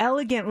so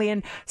elegantly.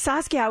 And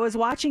Saskia, I was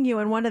watching you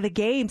in one of the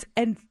games,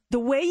 and the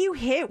way you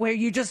hit, where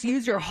you just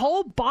use your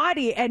whole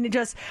body and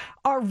just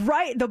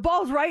the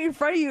ball's right in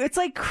front of you. It's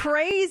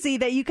crazy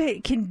that you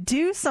can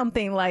do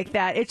something like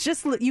that. It's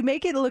just, you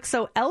make it look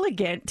so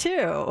elegant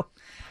too.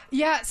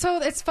 Yeah. So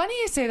it's funny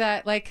you say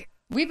that.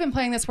 We've been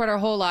playing this sport our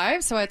whole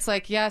lives. So it's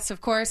yes,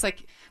 of course,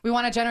 we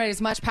want to generate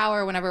as much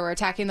power whenever we're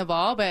attacking the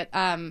ball. But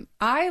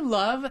I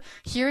love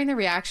hearing the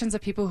reactions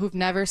of people who've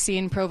never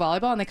seen pro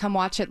volleyball and they come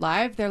watch it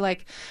live. They're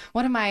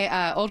one of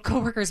my old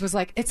coworkers was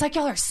it's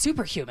y'all are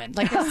superhuman.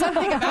 There's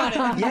something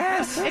about it.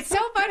 Yes. It's so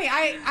funny.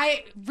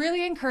 I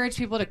really encourage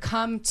people to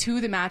come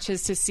to the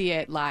matches to see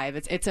it live.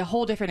 It's a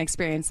whole different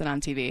experience than on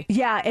TV.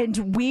 Yeah,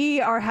 and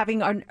we are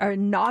having our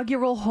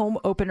inaugural home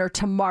opener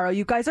tomorrow.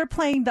 You guys are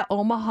playing the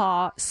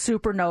Omaha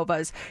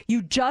Supernovas.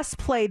 You just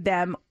played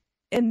them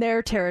in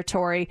their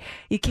territory.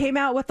 You came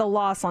out with a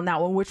loss on that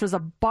one, which was a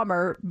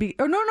bummer. That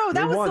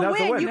was the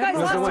win. You guys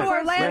lost to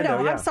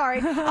Orlando. Yeah. I'm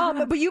sorry,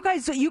 but you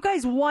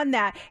guys won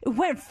that. It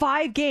went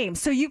 5 games,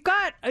 so you've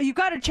got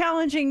a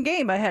challenging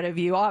game ahead of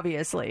you,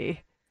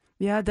 obviously.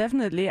 Yeah,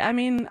 definitely. I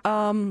mean,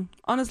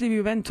 honestly,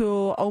 we went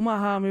to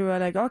Omaha and we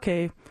were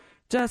okay,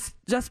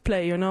 just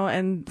play,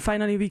 and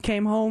finally we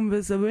came home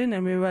with a win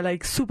and we were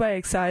super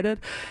excited.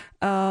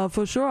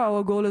 For sure,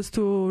 our goal is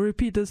to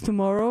repeat this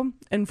tomorrow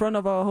in front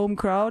of our home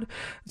crowd.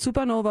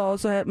 Supernova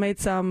also had made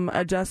some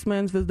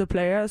adjustments with the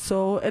players,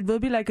 so it will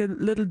be like a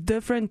little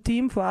different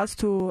team for us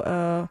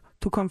to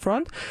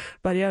confront.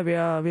 But yeah, we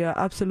are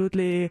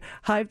absolutely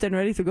hyped and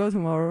ready to go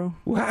tomorrow.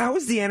 Well, how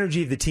was the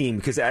energy of the team?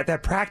 Because at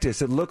that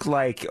practice, it looked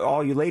like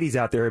all you ladies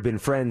out there have been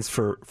friends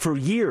for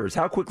years.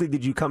 How quickly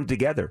did you come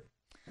together?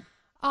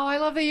 Oh, I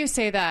love that you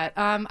say that.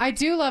 I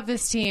do love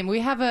this team. We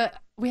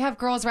have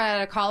girls right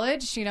out of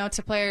college,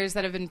 to players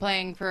that have been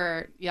playing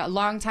for a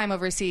long time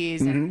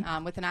overseas and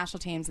with the national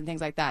teams and things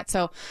like that.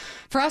 So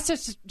for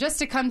us just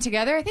to come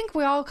together, I think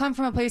we all come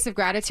from a place of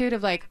gratitude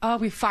of like, oh,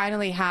 we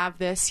finally have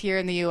this here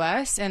in the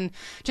U.S. And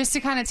just to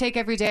kind of take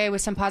every day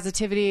with some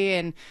positivity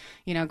and,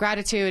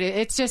 gratitude.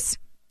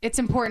 It's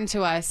important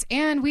to us.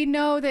 And we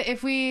know that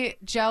if we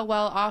gel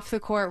well off the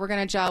court, we're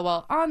going to gel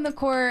well on the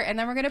court, and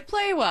then we're going to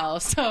play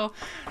well. So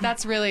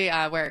that's really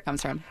where it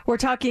comes from. We're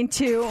talking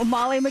to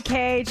Molly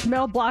McCage,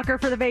 middle blocker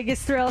for the Vegas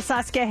Thrill,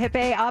 Saskia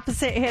Hippe,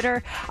 opposite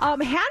hitter.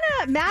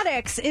 Hannah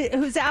Maddox,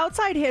 who's the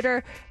outside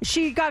hitter,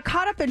 she got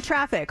caught up in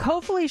traffic.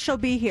 Hopefully she'll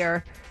be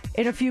here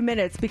in a few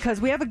minutes because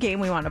we have a game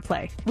we want to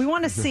play. We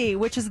want to see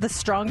which is the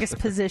strongest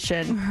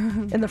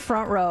position in the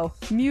front row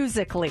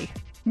musically.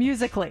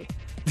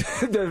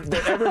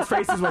 Everyone's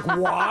face is like,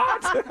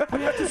 what?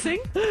 We have to sing?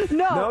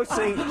 No,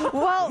 sing.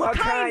 Well,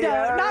 kind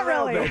of. Not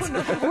really.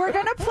 We're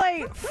going to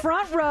play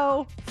front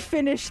row,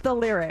 finish the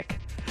lyric.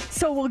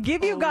 So we'll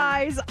give you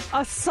guys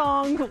a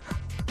song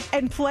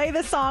and play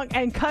the song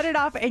and cut it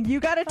off, and you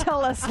got to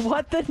tell us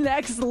what the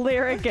next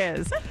lyric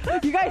is.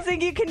 You guys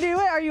think you can do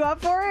it? Are you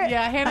up for it?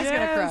 Yeah, Hannah's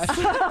going to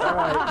crush. All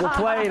right, we'll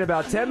play in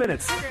about 10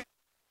 minutes.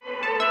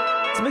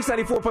 It's Mix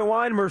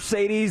 94.1,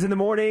 Mercedes in the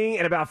morning.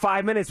 In about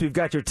 5 minutes, we've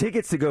got your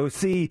tickets to go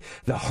see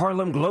the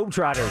Harlem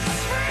Globetrotters.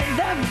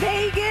 The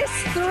Vegas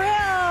Thrill,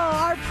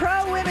 our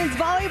pro women's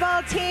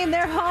volleyball team,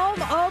 their home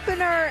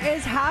opener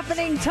is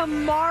happening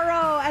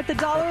tomorrow at the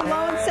Dollar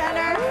Loan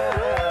Center.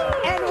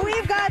 And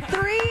we've got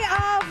three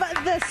of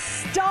the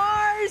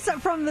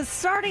stars from the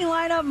starting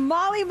lineup.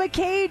 Molly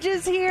McCage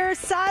is here,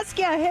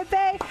 Saskia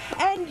Hippe,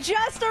 and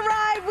just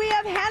arrived, we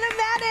have Hannah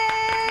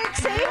Maddox.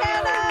 Hey,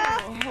 Hannah.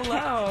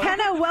 Hello.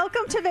 Hannah,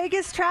 welcome to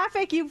Vegas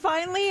Traffic. You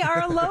finally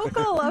are a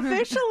local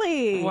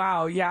officially.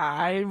 Wow, yeah.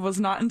 I was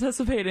not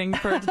anticipating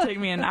for it to take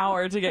me an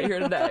hour to get here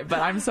today, but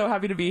I'm so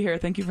happy to be here.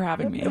 Thank you for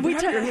having me. We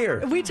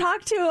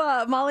talked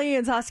to Molly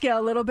and Saskia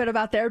a little bit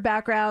about their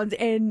background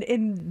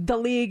in the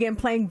league and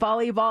playing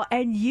volleyball,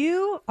 and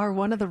you are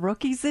one of the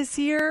rookies this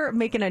year,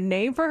 making a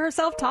name for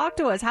herself. Talk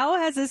to us. How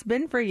has this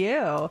been for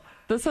you?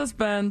 This has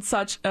been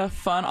such a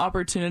fun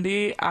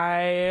opportunity.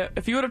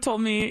 If you would have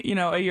told me,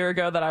 a year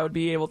ago that I would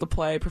be able to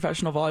play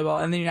professional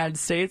volleyball in the United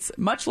States,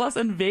 much less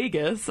in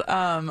Vegas,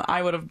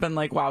 I would have been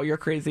like, wow, you're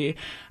crazy.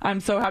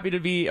 I'm so happy to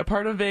be a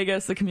part of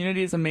Vegas. The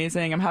community is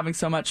amazing. I'm having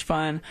so much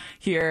fun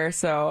here.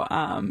 So,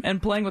 and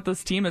playing with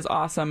this team is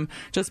awesome.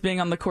 Just being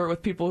on the court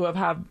with people who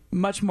have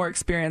much more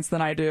experience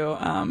than I do,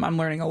 I'm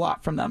learning a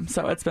lot from them.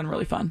 So it's been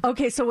really fun.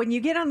 Okay, so when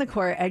you get on the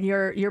court and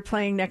you're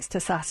playing next to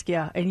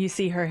Saskia and you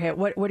see her hit,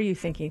 what are you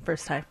thinking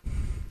first time?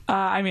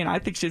 I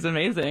think she's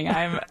amazing.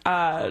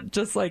 I'm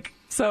just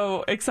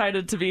so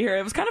excited to be here.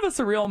 It was kind of a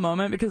surreal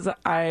moment because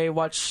I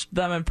watched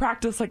them in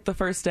practice the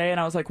first day and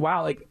I was like,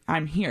 wow,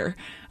 I'm here.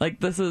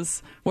 This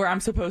is where I'm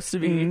supposed to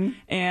be. Mm-hmm.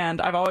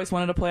 And I've always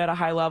wanted to play at a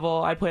high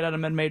level. I played at a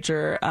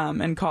mid-major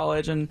in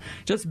college, and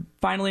just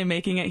finally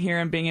making it here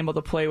and being able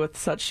to play with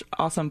such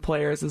awesome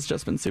players has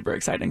just been super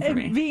exciting for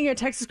me. Being a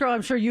Texas girl,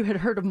 I'm sure you had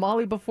heard of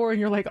Molly before and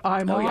you're like,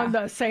 I'm on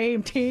the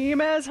same team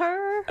as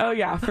her. Oh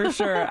yeah, for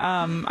sure.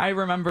 I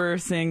remember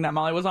seeing that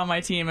Molly was on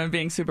my team and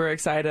being super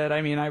excited.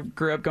 I mean, I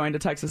grew up going to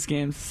Texas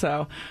games,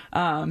 so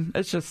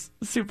it's just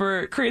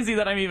super crazy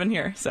that I'm even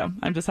here. So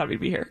I'm just happy to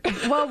be here.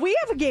 Well, we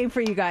have a game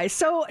for you guys.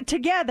 So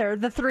together,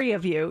 the three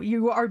of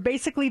you are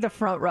basically the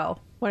front row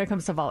when it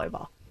comes to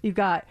volleyball. You've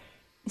got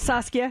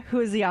Saskia,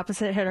 who is the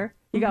opposite hitter.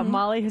 You got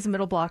Molly, who's a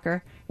middle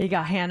blocker. And you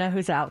got Hannah,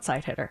 who's the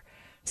outside hitter.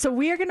 So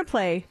we are going to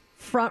play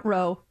front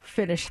row,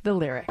 finish the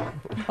lyric.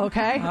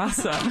 Okay?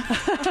 Awesome.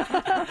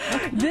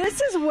 This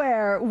is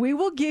where we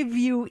will give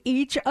you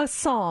each a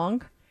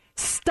song.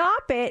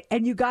 Stop it,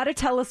 and you got to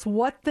tell us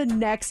what the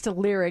next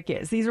lyric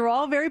is. These are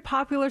all very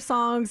popular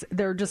songs.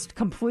 They're just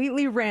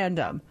completely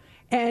random.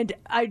 And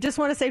I just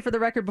want to say for the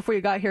record, before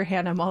you got here,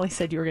 Hannah, Molly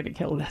said you were going to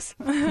kill this.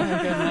 Oh,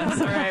 my goodness.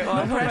 All right. Well,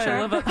 I hope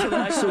I live up to the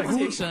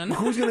expectation.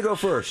 Who's going to go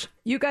first?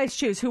 You guys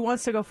choose. Who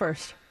wants to go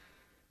first?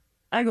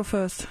 I go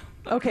first.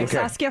 Okay,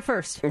 Saskia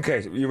first.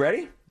 Okay, you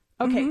ready?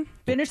 Okay,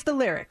 finish the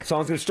lyric.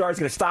 Song's going to start. It's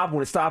going to stop.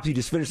 When it stops, you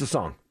just finish the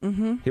song.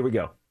 Mm-hmm. Here we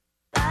go.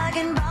 I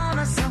can buy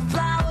myself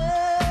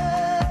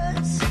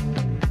flowers.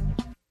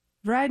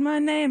 Write my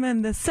name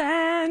in the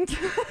sand.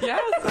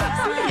 Yes.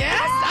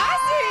 Yes,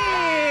 Saskia!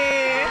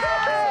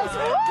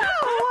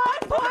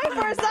 1 point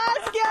for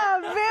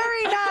Saskia.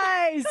 Very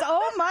nice.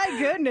 Oh, my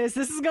goodness.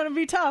 This is going to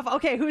be tough.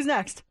 Okay, who's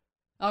next?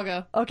 I'll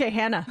go. Okay,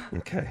 Hannah.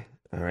 Okay.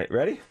 All right,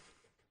 ready?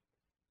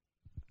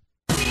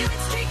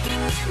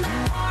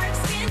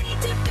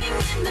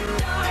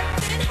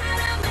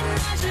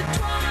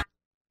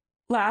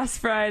 last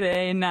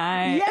Friday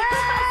night. Yeah!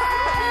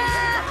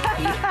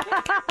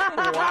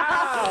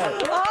 Wow.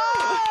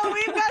 Oh,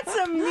 we've got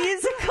some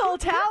musical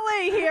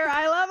talent here.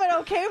 I love it.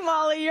 Okay,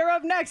 Molly, you're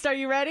up next. Are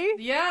you ready?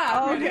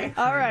 Yeah. Okay.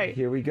 All right.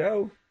 Here we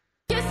go.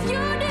 Yes, you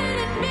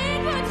didn't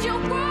mean what you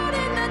wrote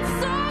in that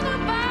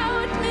song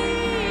about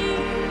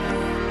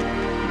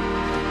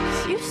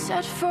me. You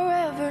said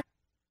forever.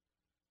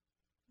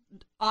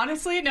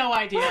 Honestly, no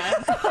idea.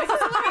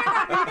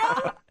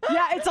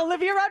 Yeah, it's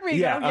Olivia Rodrigo.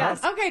 Yeah,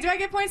 Yes. Okay, do I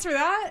get points for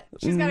that?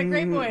 She's got a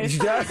great voice. She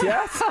does,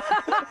 yes.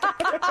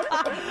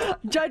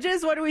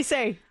 Judges, what do we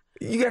say?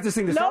 You got to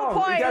sing the No song.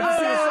 point. You got to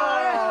sing the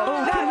song.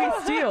 Oh, can we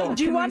steal?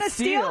 Do you Can want we to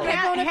steal?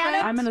 Hannah?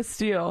 I'm going to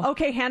steal.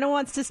 Okay, Hannah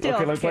wants to steal.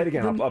 Okay, let me play it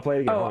again. I'll play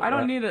it again. Oh, I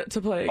don't need it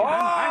to play. Oh!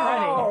 I'm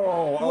ready.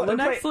 Well, the let's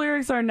next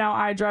lyrics are now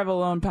I drive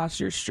alone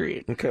past your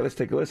street. Okay, let's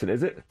take a listen.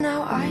 Is it?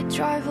 Now I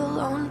drive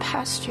alone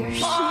past your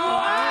street.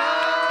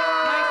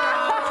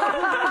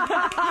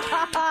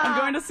 I'm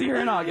going to see her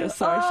in August,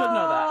 so I should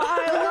know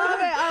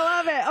that. I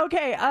love it.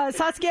 Okay,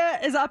 Saskia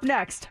is up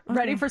next.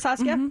 Ready for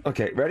Saskia? Mm-hmm.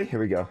 Okay, ready? Here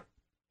we go.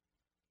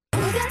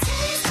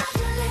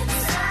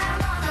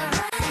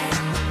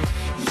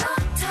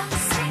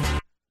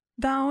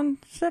 Down,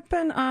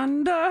 sipping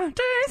under. Oh,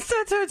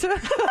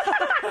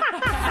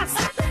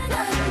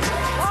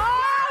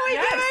 we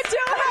give it to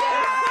her!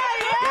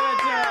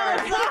 Yes!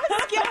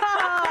 Saskia!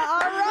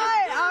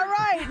 All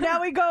right.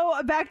 Now we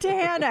go back to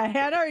Hannah.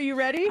 Hannah, are you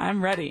ready?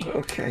 I'm ready.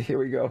 Okay, here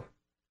we go.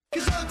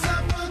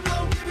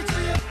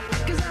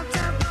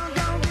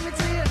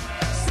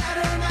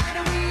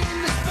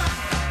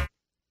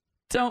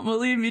 Don't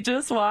believe me,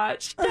 just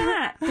watch.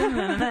 Don't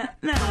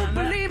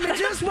believe me,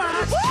 just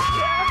watch.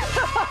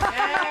 All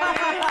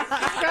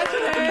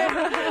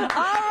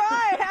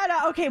right,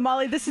 Hannah. Okay,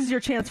 Molly, this is your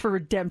chance for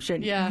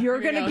redemption. Yeah,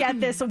 You're here we going to go.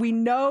 get this. We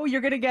know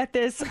you're going to get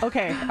this.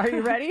 Okay, are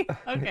you ready?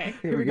 Okay.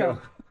 Here we go.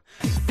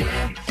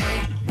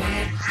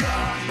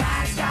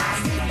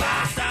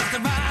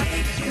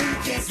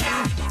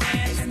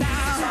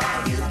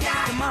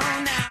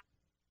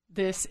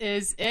 This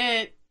is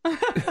it.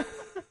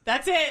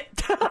 That's it.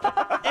 Is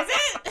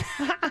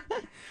it?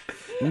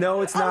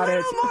 No, it's not it.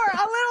 A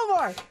little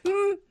more.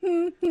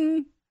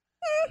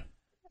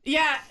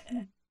 Yeah.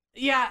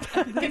 Yeah.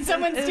 Can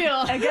someone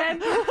steal? Again?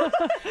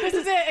 This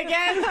is it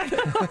again.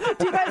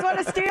 Do you guys want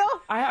to steal?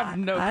 I have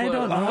no clue. I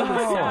don't know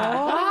this yet.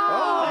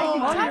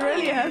 Oh, he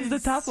really has the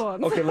top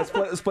one. Okay, let's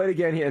play it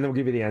again here, and then we'll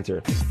give you the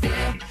answer.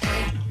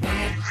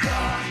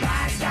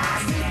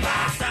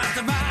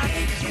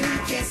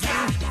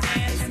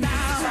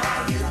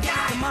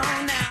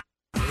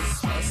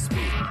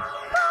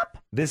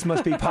 This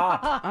must be pop.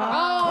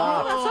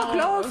 Oh, so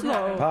close,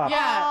 though. Pop.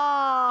 Yeah.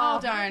 Oh,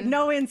 darn.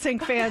 No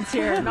NSYNC fans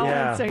here. No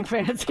Yeah. NSYNC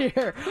fans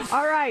here.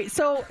 All right,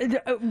 so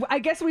I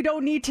guess we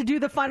don't need to do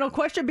the final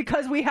question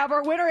because we have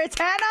our winner. It's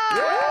Hannah!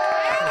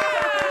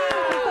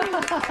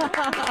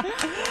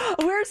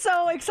 We're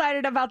so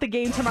excited about the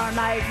game tomorrow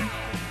night.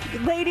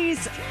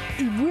 Ladies,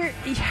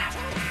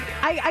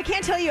 I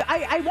can't tell you.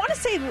 I want to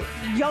say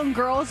young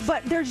girls,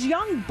 but there's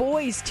young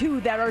boys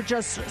too that are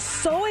just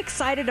so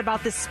excited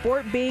about this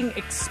sport being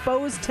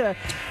exposed to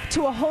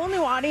a whole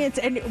new audience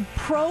and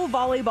pro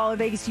volleyball in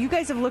Vegas. You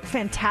guys have looked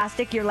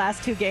fantastic your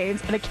last two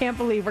games, and I can't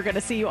believe we're going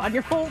to see you on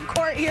your home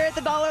court here at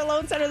the Dollar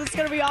Loan Center. That's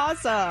going to be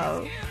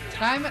awesome.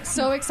 I'm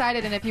so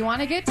excited. And if you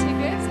want to get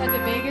tickets, head to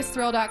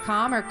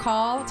vegasthrill.com or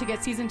call to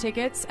get season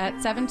tickets at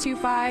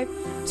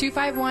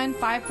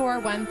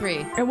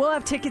 725-251-5413. And we'll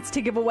have tickets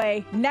to give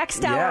away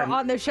next hour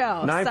on the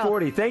show.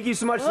 9:40. Thank you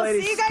so much, We'll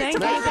ladies. see you guys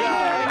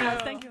tomorrow.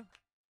 Thank you.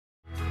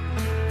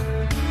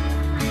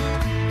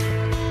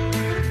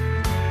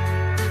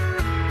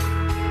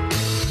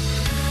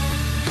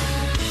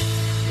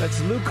 That's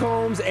Luke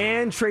Combs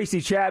and Tracy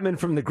Chapman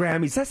from the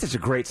Grammys. That's such a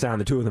great sound,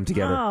 the two of them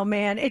together. Oh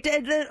man, it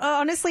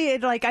honestly,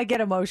 I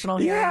get emotional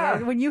here. Yeah.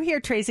 When you hear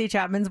Tracy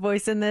Chapman's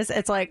voice in this,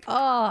 it's like,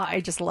 oh,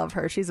 I just love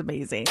her. She's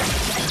amazing.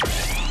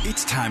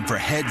 It's time for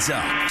Heads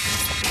Up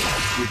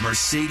with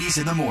Mercedes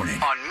in the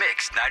Morning on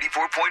Mix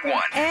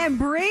 94.1. And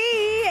Bree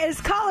is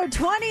caller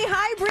 20.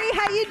 Hi, Bree.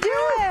 How you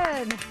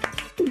doing?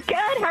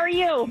 Good. How are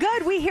you?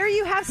 Good. We hear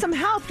you have some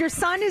help. Your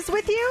son is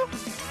with you?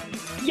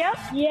 Yep.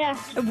 Yeah.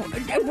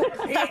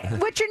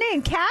 What's your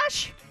name?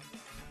 Cash?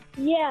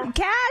 Yeah.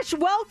 Cash,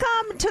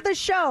 welcome to the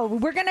show.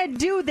 We're going to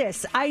do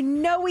this. I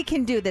know we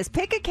can do this.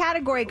 Pick a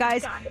category,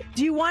 guys.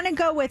 Do you want to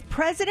go with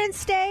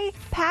President's Day,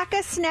 Pack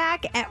a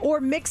Snack,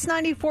 or Mix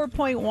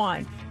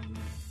 94.1?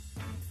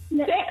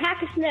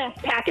 Pack a snack.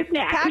 Pack a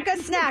snack. Pack a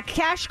Snack.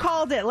 Cash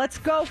called it. Let's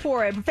go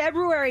for it.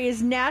 February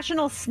is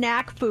National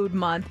Snack Food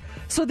Month.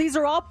 So these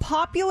are all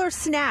popular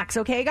snacks,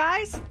 okay,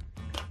 guys?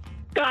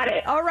 Got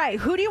it. All right.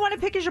 Who do you want to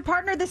pick as your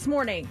partner this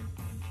morning?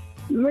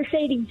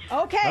 Mercedes.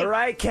 Okay. All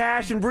right,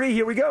 Cash and Bree,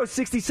 here we go.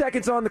 60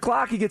 seconds on the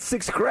clock. You get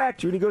 6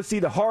 correct. You're going to go see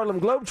the Harlem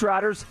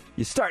Globetrotters.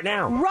 You start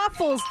now.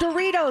 Ruffles,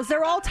 Doritos,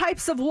 they're all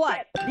types of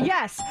what?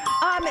 Yes.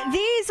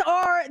 These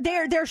are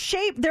they're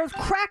shaped. They're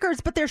crackers,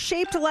 but they're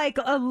shaped like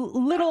a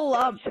little.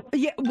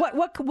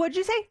 What'd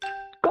you say?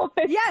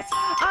 Goldfish. Yes.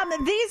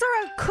 These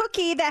are a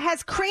cookie that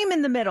has cream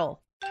in the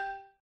middle.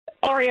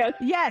 Oreos.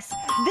 Yes.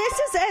 This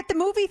is at the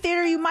movie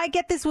theater. You might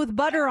get this with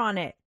butter on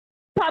it.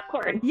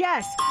 Popcorn.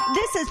 Yes.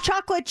 This is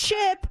chocolate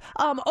chip,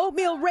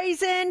 oatmeal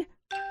raisin.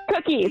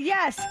 Cookies.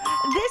 Yes.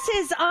 This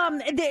is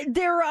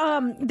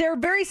they're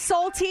very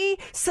salty.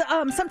 So,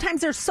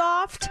 sometimes they're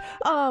soft.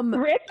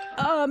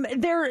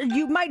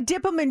 You might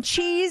dip them in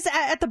cheese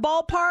at the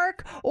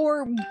ballpark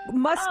or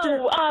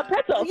mustard.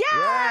 Pretzels.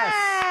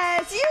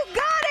 Yes. You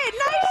got it.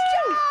 Nice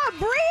job.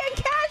 Bree and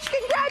Cash,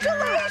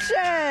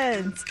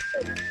 congratulations.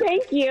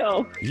 Thank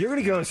you. You're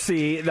going to go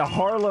see the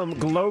Harlem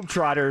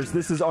Globetrotters.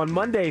 This is on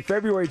Monday,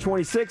 February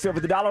 26th over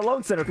at the Dollar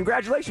Loan Center.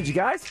 Congratulations, you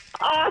guys.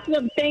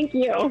 Awesome. Thank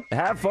you.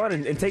 Have fun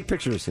and take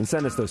pictures and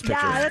send us those pictures.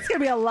 Yeah, that's going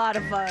to be a lot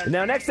of fun.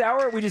 Now, next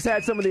hour, we just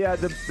had some of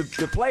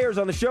the players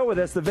on the show with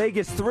us, the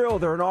Vegas Thrill,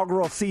 their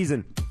inaugural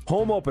season.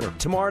 Home opener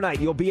tomorrow night.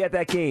 You'll be at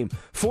that game.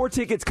 4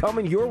 tickets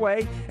coming your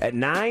way at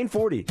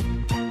 9:40.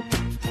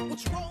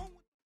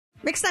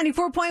 Mix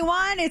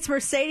 94.1, it's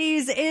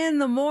Mercedes in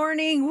the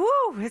morning. Woo,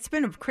 it's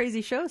been a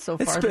crazy show so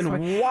far. It's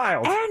been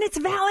wild. And it's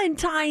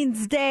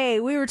Valentine's Day.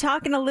 We were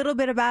talking a little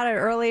bit about it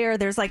earlier.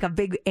 There's like a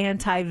big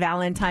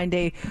anti-Valentine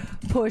Day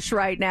push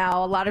right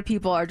now. A lot of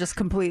people are just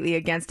completely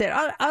against it.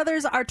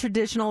 Others are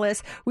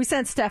traditionalists. We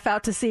sent Steph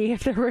out to see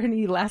if there were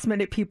any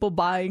last-minute people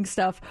buying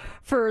stuff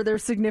for their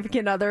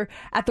significant other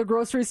at the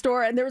grocery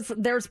store. And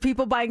there's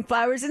people buying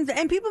flowers. And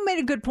people made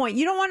a good point.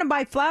 You don't want to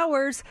buy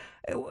flowers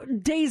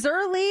days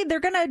early.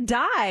 They're going to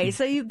die.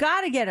 So you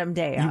got to get them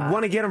day You off.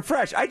 want to get them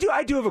fresh. I do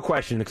have a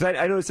question because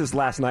I noticed this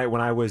last night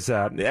when I was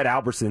at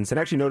Albertsons, and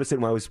actually noticed it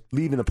when I was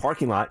leaving the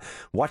parking lot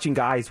watching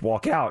guys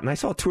walk out, and I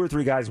saw 2 or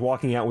 3 guys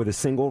walking out with a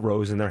single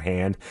rose in their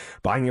hand,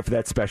 buying it for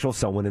that special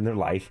someone in their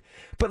life.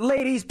 But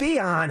ladies, be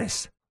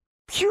honest.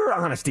 Pure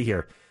honesty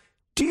here.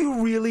 Do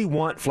you really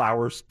want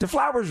flowers? Do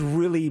flowers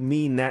really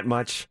mean that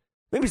much?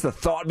 Maybe it's the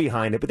thought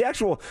behind it, but the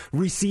actual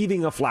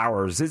receiving of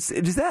flowers, is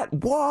that,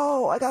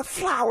 whoa, I got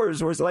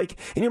flowers? Or is it like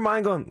in your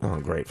mind going, oh,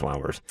 great,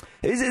 flowers?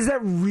 Is that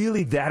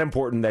really that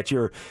important that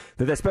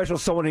that special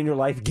someone in your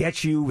life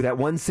gets you that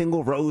one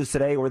single rose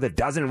today or the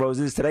dozen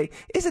roses today?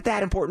 Is it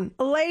that important?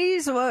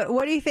 Ladies,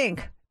 what do you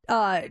think?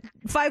 5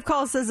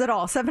 calls says it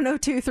all.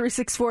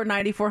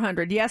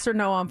 702-364-9400. Yes or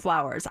no on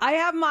flowers. I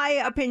have my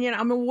opinion.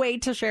 I'm going to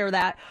wait to share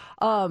that.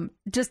 I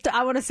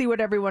want to see what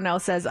everyone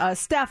else says.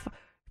 Steph,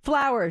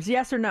 flowers,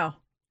 yes or no?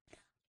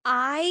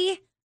 I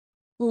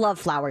love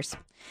flowers.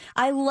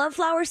 I love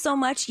flowers so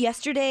much.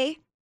 Yesterday,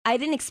 I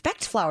didn't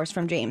expect flowers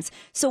from James.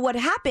 So what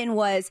happened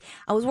was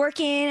I was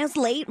working. It was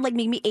late, like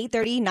maybe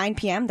 8:30, 9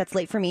 p.m. That's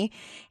late for me.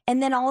 And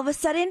then all of a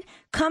sudden,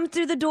 come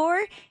through the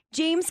door,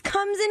 James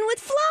comes in with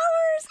flowers.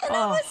 And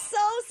I was so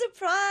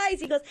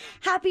surprised. He goes,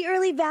 happy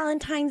early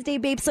Valentine's Day,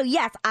 babe. So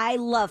yes, I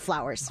love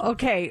flowers.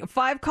 Okay,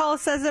 5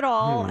 calls says it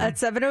all at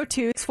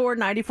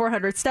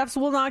 702-649-9400. Steph's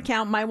will not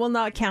count. Mine will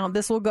not count.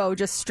 This will go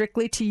just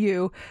strictly to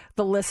you,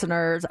 the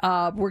listeners.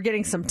 We're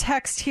getting some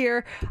text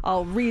here.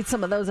 I'll read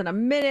some of those in a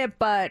minute,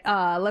 but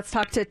let's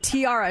talk to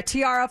Tiara.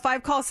 Tiara,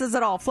 5 calls says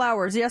it all.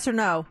 Flowers, yes or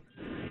no?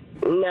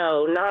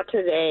 No, not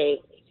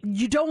today.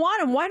 You don't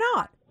want them. Why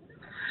not?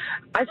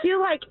 I feel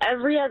like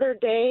every other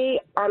day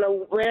on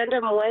a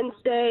random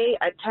Wednesday,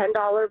 a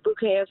 $10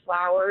 bouquet of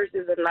flowers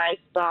is a nice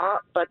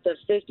thought, but the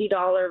 $50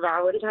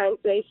 Valentine's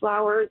Day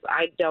flowers,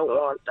 I don't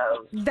want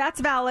those. That's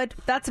valid.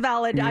 That's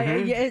valid.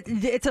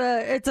 Mm-hmm.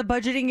 It's a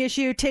budgeting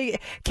issue. Take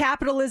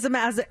capitalism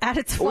at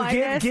its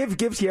finest.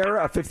 Give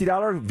Sierra a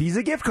 $50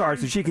 Visa gift card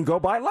so she can go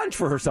buy lunch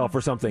for herself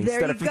or something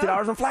instead of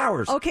 $50 on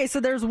flowers. Okay, so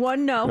there's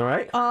one no. All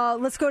right.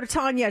 Let's go to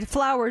Tanya.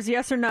 Flowers,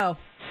 yes or no?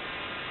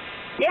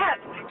 Yes.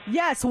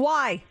 Yes.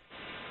 Why?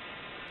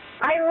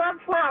 I love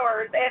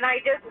flowers, and I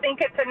just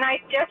think it's a nice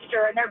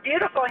gesture, and they're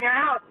beautiful in your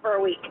house for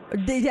a week.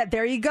 Yeah,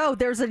 there you go.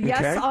 There's a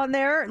yes on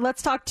there.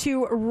 Let's talk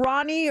to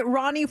Ronnie.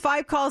 Ronnie,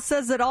 5 calls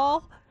says it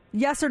all.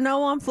 Yes or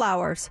no on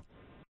flowers?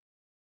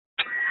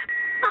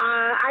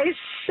 I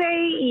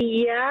say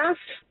yes,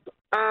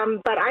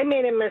 but I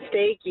made a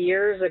mistake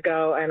years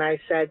ago, and I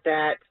said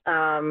that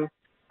I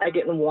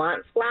didn't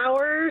want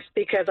flowers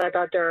because I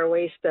thought they were a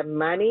waste of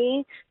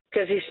money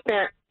because he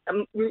spent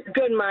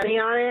good money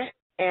on it,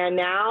 and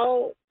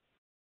now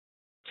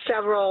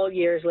several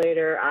years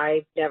later,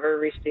 I never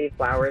received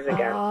flowers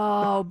again.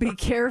 Oh, be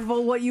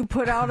careful what you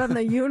put out in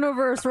the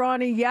universe,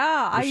 Ronnie.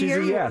 Yeah, I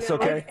hear you. Yes,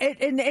 okay.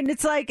 And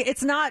it's like,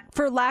 it's not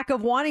for lack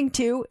of wanting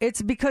to.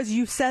 It's because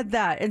you said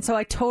that. And so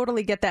I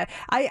totally get that.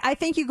 I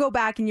think you go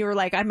back and you were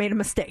like, I made a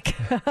mistake.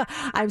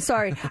 I'm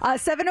sorry.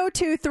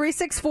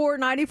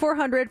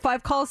 702-364-9400.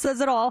 5 calls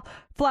says it all.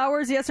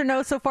 Flowers, yes or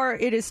no? So far,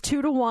 it is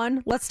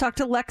 2-1. Let's talk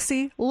to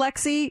Lexi.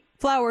 Lexi,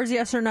 flowers,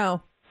 yes or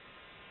no?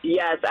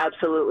 Yes,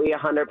 absolutely,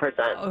 100%.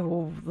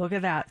 Oh, look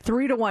at that.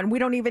 3-1. We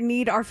don't even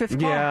need our 5th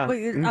call. Yeah,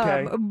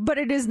 okay. But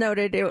it is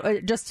noted.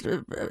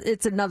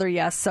 It's another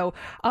yes. So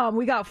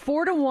we got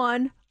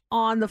 4-1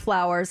 on the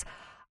flowers.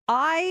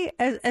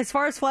 As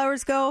far as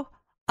flowers go,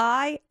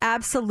 I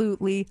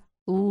absolutely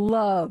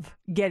love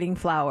getting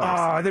flowers. Oh,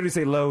 I thought you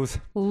say loathe.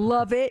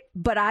 Love it,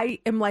 but I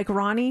am like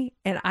Ronnie,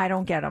 and I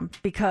don't get them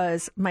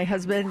because my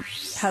husband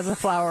has a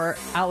flower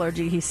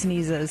allergy. He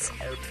sneezes.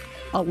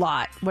 a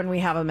lot when we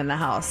have them in the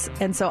house.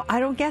 And so I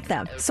don't get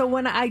them. So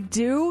when I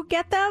do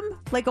get them,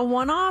 like a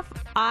one-off,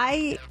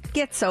 I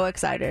get so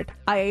excited.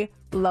 I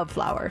love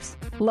flowers.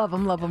 Love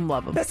them, love them,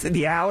 love them. That's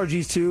the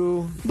allergies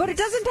too. But it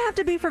doesn't have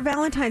to be for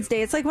Valentine's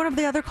Day. It's like one of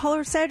the other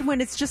callers said, when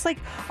it's just like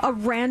a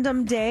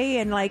random day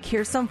and like,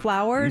 here's some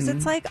flowers.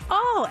 It's like,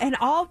 oh, and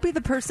I'll be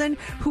the person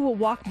who will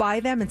walk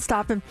by them and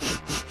stop and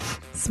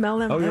smell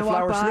them. Oh, and you're a walk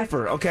flower by.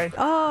 sniffer. Okay.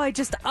 Oh,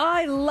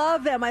 I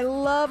love them. I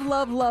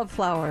love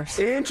flowers.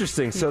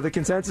 Interesting. So the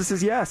consensus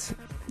is yes.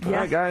 All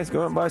right, guys,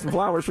 go out and buy some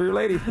flowers for your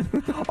lady.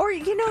 Or,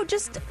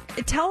 just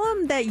tell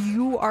them that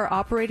you are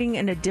operating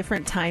in a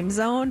different time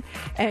zone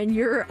and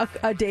you're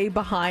a day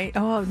behind.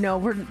 Oh, no,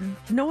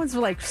 no one's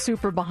like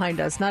super behind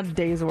us. Not a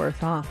day's worth,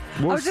 huh?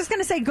 I was just going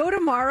to say, go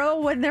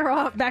tomorrow when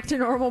they're back to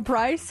normal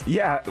price.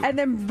 Yeah. And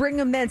then bring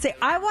them then. Say,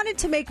 I wanted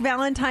to make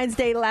Valentine's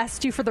Day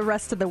last you for the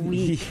rest of the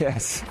week.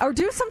 Yes. Or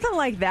do something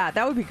like that.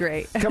 That would be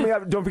great. Coming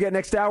up, don't forget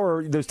next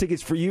hour, those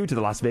tickets for you to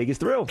the Las Vegas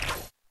Thrill.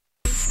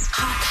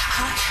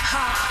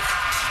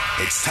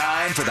 It's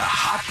time for the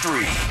Hot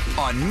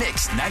 3 on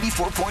Mix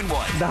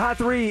 94.1. The Hot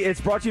 3, it's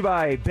brought to you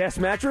by Best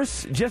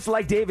Mattress. Just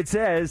like David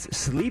says,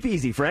 sleep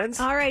easy, friends.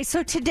 All right,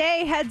 so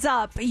today, heads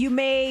up, you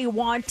may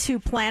want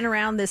to plan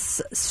around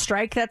this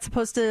strike that's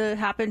supposed to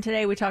happen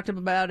today. We talked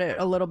about it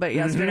a little bit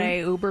yesterday.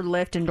 Uber,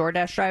 Lyft, and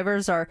DoorDash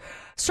drivers are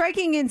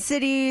striking in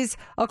cities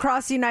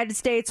across the United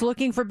States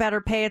looking for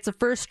better pay. It's the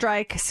first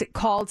strike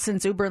called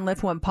since Uber and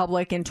Lyft went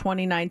public in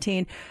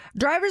 2019.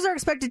 Drivers are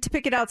expected to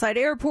picket outside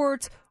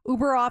airports,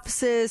 Uber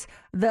offices.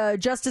 The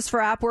Justice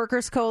for App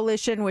Workers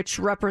Coalition, which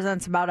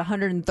represents about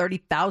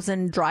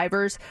 130,000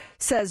 drivers,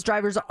 says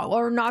drivers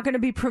are not going to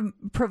be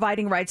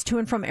providing rides to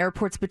and from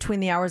airports between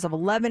the hours of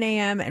 11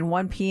 a.m. and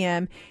 1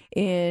 p.m.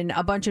 in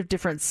a bunch of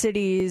different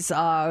cities.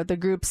 The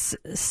groups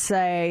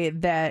say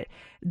that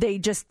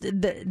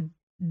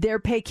their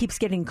pay keeps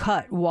getting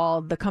cut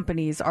while the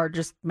companies are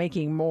just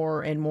making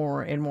more and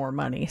more and more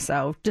money.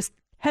 So just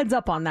heads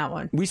up on that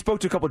one. We spoke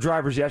to a couple of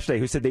drivers yesterday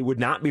who said they would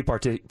not be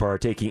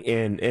partaking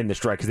in the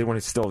strike because they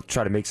want to still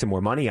try to make some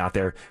more money out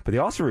there. But they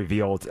also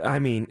revealed, I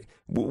mean,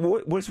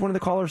 what's one of the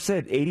callers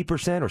said?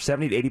 80% or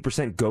 70 to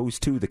 80% goes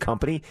to the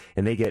company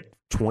and they get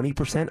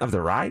 20% of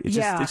the ride? It's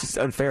just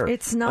unfair.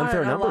 It's not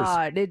unfair numbers.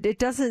 Lot. It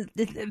doesn't,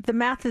 the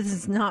math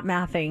is not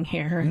mathing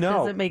here. No. It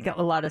doesn't make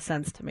a lot of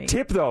sense to me.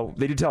 Tip, though,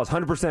 they did tell us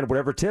 100% of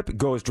whatever tip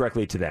goes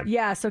directly to them.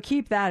 Yeah, so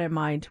keep that in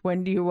mind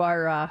when you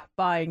are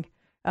buying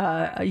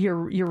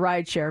your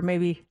ride share.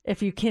 Maybe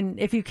if you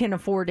can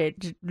afford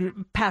it,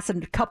 pass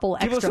a couple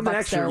extra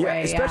bucks their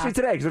way. Especially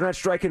today because they're not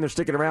striking, they're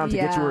sticking around to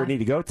get you where you need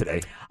to go today.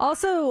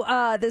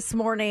 Also, this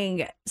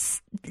morning,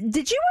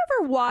 did you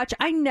ever watch?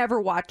 I never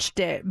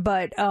watched it,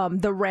 but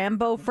the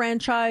Rambo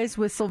franchise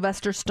with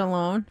Sylvester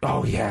Stallone.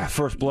 Oh yeah,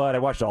 First Blood. I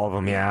watched all of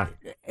them. Yeah,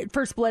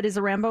 First Blood is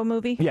a Rambo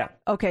movie. Yeah.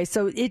 Okay,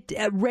 so it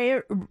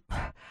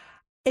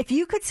if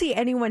you could see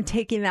anyone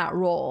taking that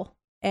role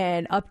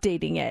and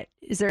updating it,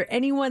 is there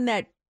anyone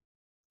that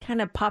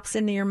kind of pops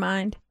into your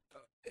mind?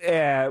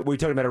 Were you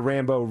talking about a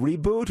Rambo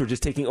reboot or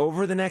just taking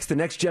over the next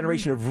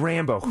generation of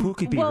Rambo? Who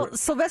could be? Well,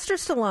 Sylvester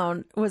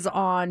Stallone was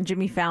on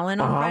Jimmy Fallon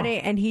on Friday,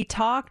 and he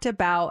talked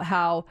about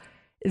how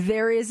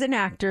there is an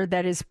actor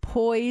that is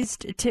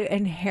poised to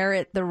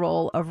inherit the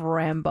role of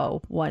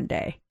Rambo one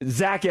day.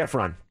 Zac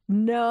Efron.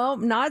 No,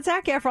 not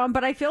Zac Efron,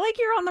 but I feel like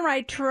you're on the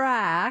right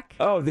track.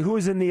 Oh, who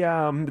was in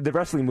the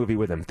wrestling movie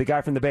with him? The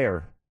guy from The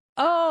Bear.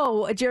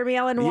 Oh, Jeremy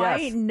Allen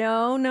White? Yes.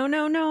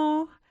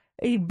 No.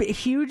 A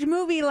huge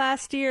movie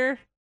last year.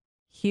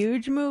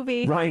 Huge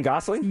movie. Ryan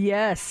Gosling?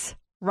 Yes.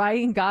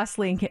 Ryan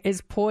Gosling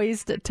is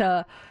poised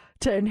to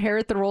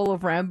inherit the role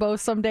of Rambo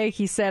someday.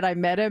 He said, I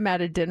met him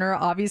at a dinner.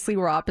 Obviously,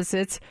 we're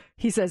opposites.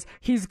 He says,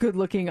 he's good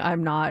looking.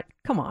 I'm not.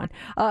 Come on.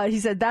 He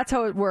said, that's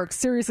how it works.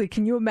 Seriously,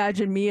 can you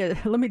imagine me?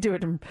 Let me do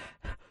it.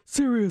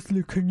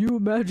 Seriously, can you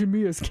imagine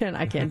me as Ken?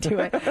 I can't do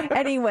it.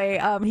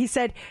 Anyway, he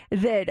said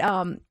that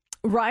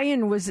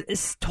Ryan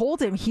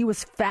told him he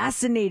was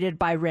fascinated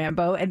by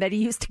Rambo and that he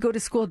used to go to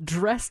school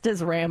dressed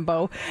as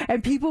Rambo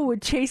and people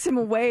would chase him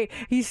away.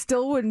 He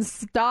still wouldn't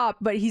stop,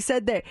 but he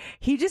said that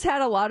he just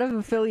had a lot of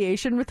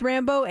affiliation with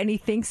Rambo and he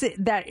thinks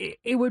that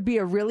it would be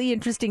a really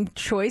interesting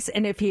choice.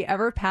 And if he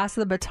ever passed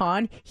the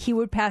baton, he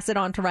would pass it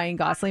on to Ryan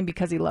Gosling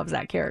because he loves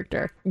that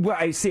character. Well,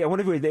 I see. I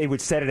wonder if they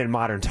would set it in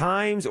modern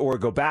times or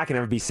go back and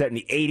ever be set in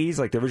the 80s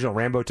like the original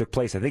Rambo took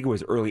place. I think it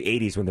was early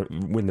 80s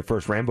when the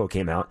first Rambo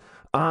came out.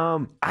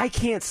 I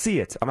can't see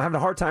it. I'm having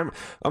a hard time.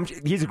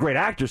 He's a great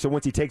actor, so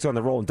once he takes on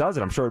the role and does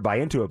it, I'm sure I'd buy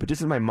into it. But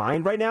just in my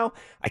mind right now,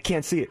 I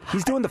can't see it.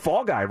 He's doing the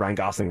Fall Guy, Ryan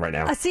Gosling, right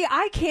now. See,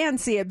 I can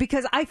see it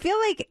because I feel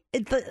like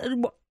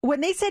when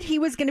they said he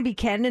was going to be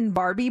Ken in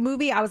Barbie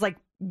movie, I was like,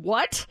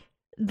 what?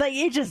 Like,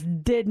 it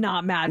just did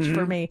not match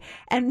for me.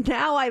 And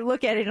now I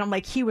look at it and I'm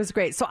like, he was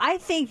great. So I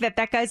think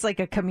that guy's like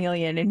a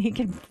chameleon and he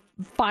can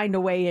find a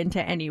way into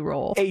any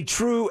role. A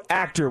true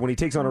actor, when he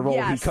takes on a role,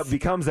 Yes. he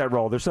becomes that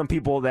role. There's some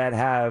people that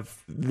have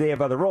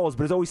other roles,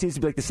 but it always seems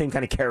to be like the same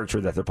kind of character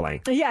that they're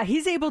playing. Yeah,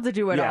 he's able to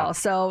do it Yeah. all.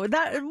 So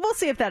that we'll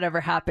see if that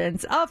ever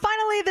happens.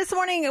 Finally, this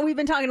morning, we've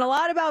been talking a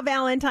lot about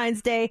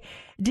Valentine's Day.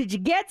 Did you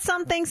get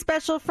something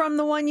special from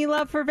the one you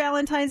love for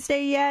Valentine's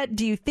Day yet?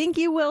 Do you think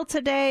you will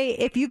today?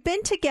 If you've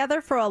been together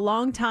for a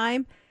long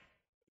time,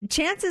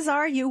 chances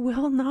are you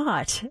will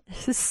not.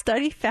 This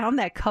study found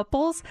that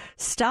couples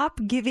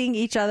stop giving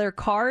each other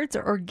cards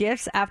or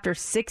gifts after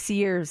 6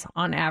 years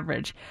on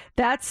average.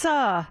 That's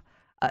a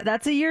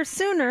year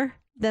sooner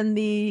than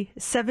the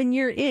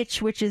 7-year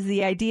itch, which is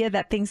the idea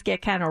that things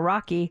get kind of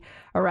rocky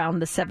around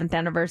the 7th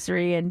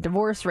anniversary, and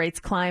divorce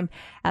rates climb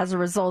as a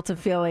result of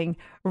feeling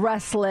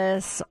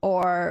restless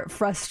or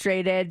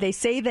frustrated. They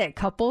say that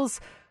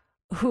couples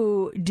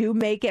who do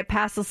make it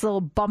past this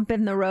little bump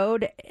in the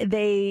road,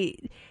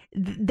 they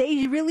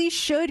really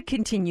should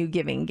continue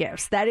giving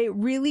gifts, that it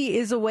really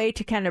is a way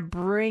to kind of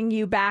bring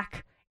you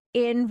back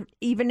in,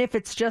 even if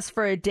it's just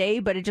for a day,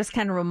 but it just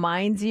kind of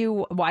reminds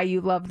you why you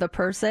love the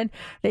person.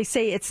 They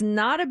say it's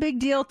not a big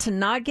deal to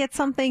not get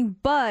something,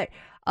 but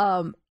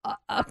a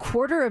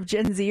quarter of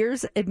Gen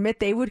Zers admit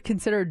they would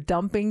consider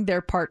dumping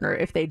their partner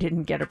if they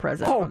didn't get a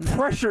present. Oh, from them.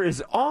 pressure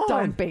is on.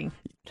 Dumping.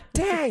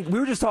 Dang, we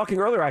were just talking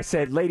earlier. I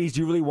said, ladies,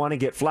 do you really want to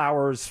get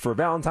flowers for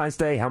Valentine's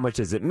Day? How much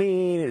does it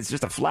mean? It's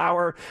just a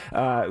flower.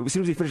 As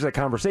soon as we finished that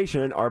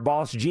conversation, our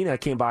boss, Gina,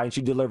 came by and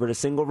she delivered a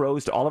single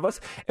rose to all of us.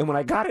 And when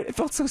I got it, it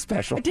felt so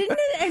special. Didn't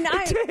it? And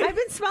I've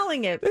been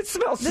smelling it. It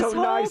smells this so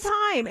nice. This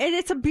whole time. And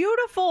it's a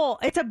beautiful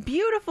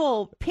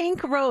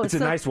pink rose. It's a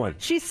nice one.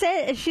 She's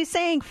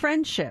saying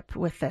friendship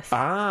with this.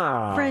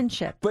 Ah.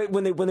 Friendship. But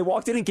when they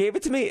walked in and gave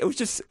it to me, it was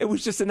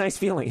just a nice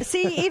feeling.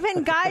 See,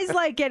 even guys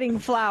like getting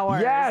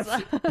flowers. Yes.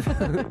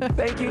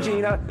 Thank you,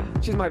 Gina.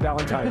 She's my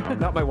Valentine,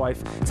 not my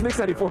wife. It's Mix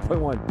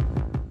 94.1.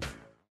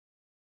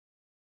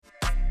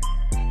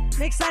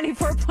 Mix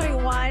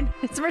 94.1.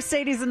 It's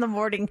Mercedes in the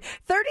morning.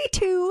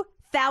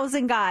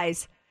 32,000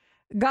 guys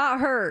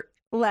got hurt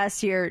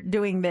last year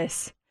doing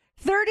this.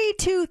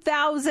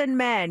 32,000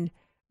 men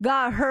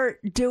got hurt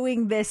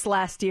doing this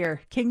last year.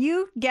 Can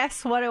you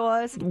guess what it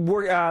was?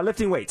 We're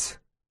lifting weights.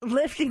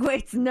 Lifting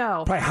weights,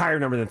 no. Probably higher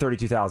number than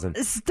 32,000.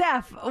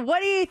 Steph, what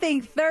do you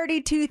think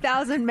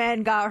 32,000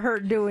 men got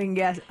hurt doing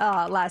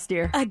last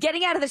year?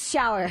 Getting out of the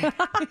shower.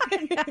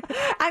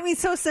 I mean,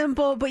 so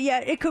simple, but yeah,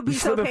 it could be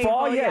so slip and painful.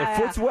 fall, yeah.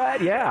 Foot's wet,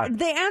 yeah.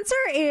 The answer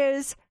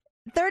is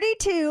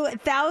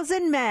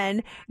 32,000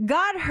 men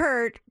got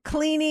hurt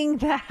cleaning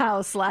the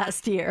house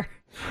last year.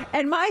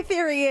 And my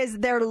theory is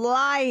they're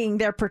lying.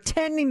 They're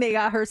pretending they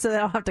got hurt so they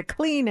don't have to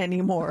clean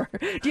anymore.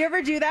 Do you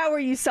ever do that where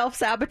you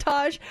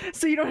self-sabotage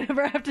so you don't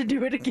ever have to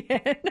do it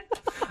again?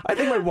 I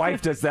think my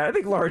wife does that. I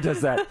think Laura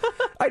does that.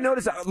 I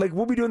noticed, like,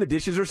 we'll be doing the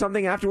dishes or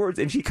something afterwards,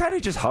 and she kind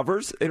of just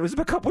hovers. And it was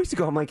a couple weeks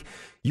ago. I'm like,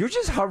 you're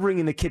just hovering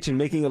in the kitchen,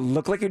 making it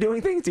look like you're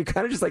doing things. You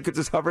kind of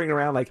just hovering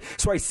around, like,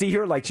 so I see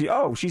her, like,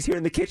 she's here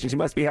in the kitchen. She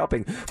must be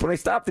helping. When I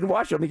stopped and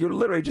watched her, I'm like, you're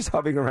literally just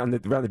hovering around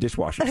the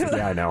dishwasher. So,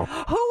 yeah, I know.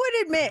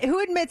 Who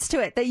admits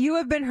to it that you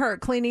have been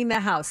hurt cleaning the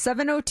house?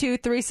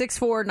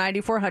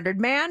 702-364-9400.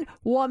 Man,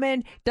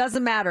 woman,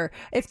 doesn't matter.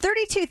 If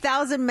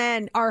 32,000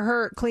 men are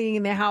hurt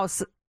cleaning the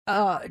house,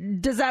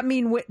 does that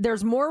mean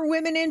there's more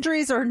women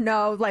injuries, or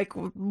no? Like,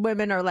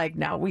 women are like,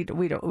 no, we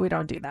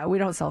don't do that. We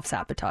don't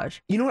self-sabotage.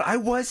 You know what? I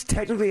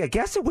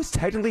guess it was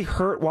technically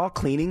hurt while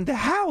cleaning the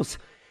house.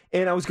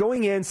 And I was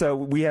going in, so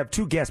we have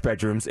 2 guest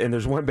bedrooms, and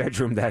there's one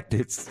bedroom that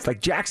it's like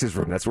Jax's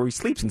room. That's where he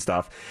sleeps and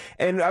stuff.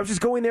 And I was just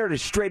going there to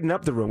straighten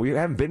up the room. We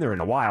haven't been there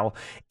in a while.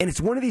 And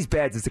it's one of these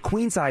beds. It's a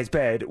queen-size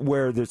bed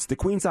where it's the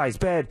queen-size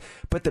bed,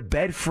 but the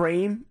bed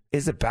frame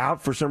is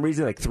about, for some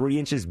reason, like 3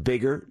 inches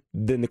bigger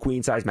than the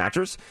queen-size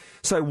mattress.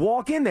 So I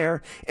walk in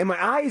there, and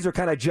my eyes are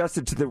kind of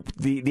adjusted to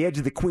the edge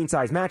of the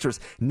queen-size mattress,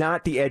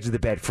 not the edge of the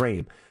bed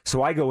frame.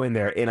 So I go in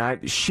there, and I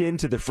shin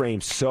to the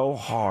frame so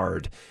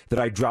hard that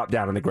I drop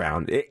down on the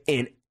ground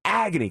in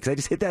agony, because I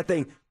just hit that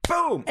thing,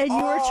 boom! And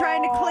you were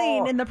trying to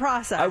clean in the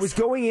process. I was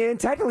going in,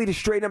 technically, to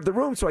straighten up the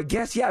room, so I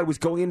guess, I was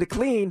going in to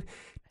clean.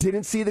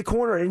 Didn't see the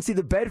corner. I didn't see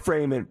the bed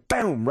frame, and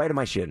boom, right in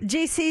my shin.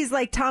 JC's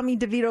like Tommy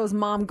DeVito's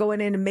mom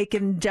going in and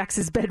making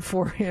Jax's bed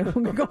for him.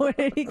 Going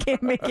in, he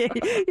can't make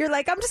it. You're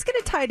like, I'm just going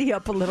to tidy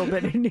up a little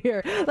bit in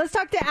here. Let's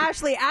talk to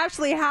Ashley.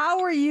 Ashley,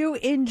 how were you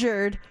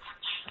injured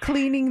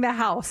cleaning the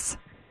house?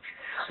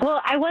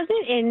 Well, I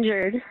wasn't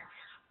injured,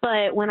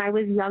 but when I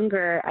was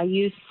younger, I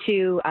used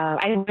to,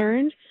 I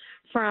learned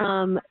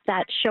from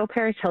that show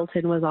Paris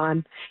Hilton was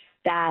on,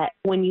 that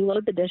when you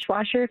load the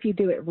dishwasher, if you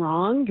do it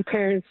wrong, your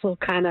parents will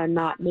kind of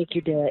not make you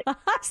do it.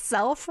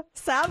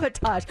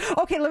 Self-sabotage.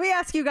 Okay, let me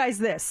ask you guys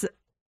this.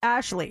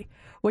 Ashley,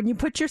 when you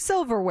put your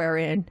silverware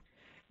in,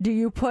 do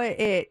you put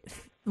it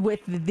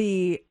with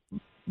the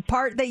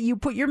part that you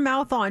put your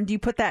mouth on, do you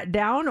put that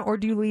down or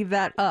do you leave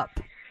that up?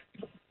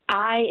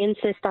 I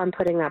insist on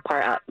putting that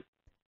part up.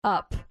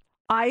 Up.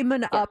 I'm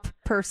an up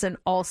person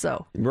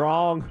also.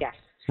 Wrong. Yes.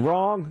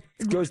 Wrong.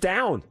 It goes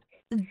down.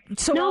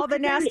 So all the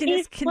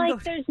nastiness can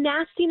there's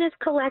nastiness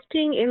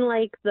collecting in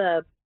like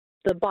the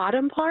the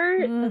bottom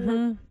part. And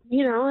then,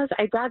 you know,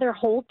 I'd rather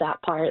hold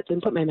that part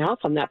than put my mouth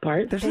on that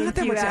part. There's not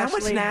that much. How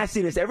much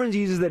nastiness? Everyone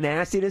uses the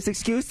nastiness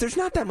excuse. There's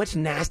not that much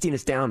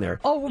nastiness down there.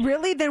 Oh,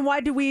 really? Then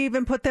why do we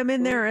even put them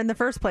in there in the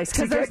first place?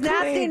 Because there's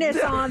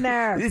nastiness on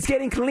there. It's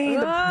getting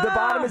cleaned. The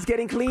bottom is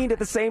getting cleaned at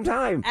the same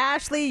time.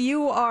 Ashley,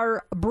 you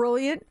are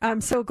brilliant.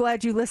 I'm so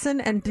glad you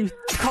listened and you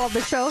called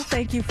the show.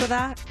 Thank you for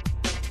that.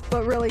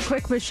 But really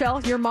quick,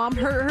 Michelle, your mom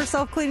hurt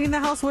herself cleaning the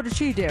house. What did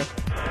she do?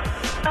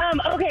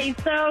 Okay,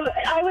 so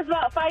I was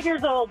about 5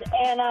 years old,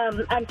 and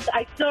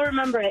I still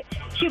remember it.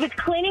 She was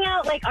cleaning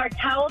out, like, our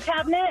towel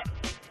cabinet.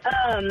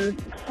 There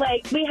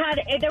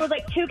was,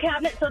 like, 2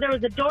 cabinets, so there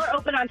was a door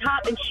open on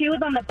top, and she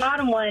was on the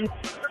bottom one.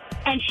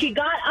 And she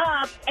got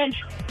up and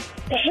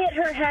hit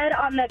her head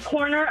on the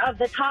corner of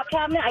the top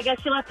cabinet. I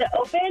guess she left it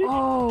open.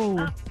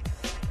 Oh.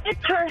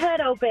 It's her head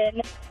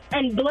open.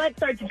 And blood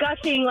starts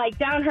gushing, like,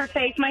 down her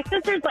face. My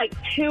sister's, like,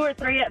 2 or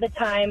 3 at the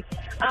time.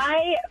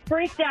 I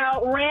freaked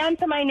out, ran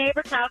to my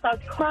neighbor's house. I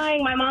was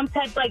crying. My mom's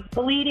head's, like,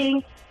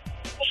 bleeding.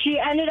 She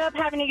ended up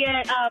having to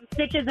get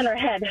stitches in her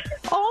head.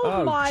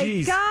 Oh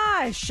my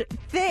gosh.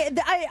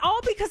 All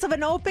because of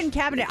an open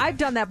cabinet. I've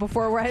done that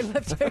before where I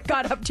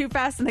got up too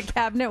fast and the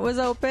cabinet was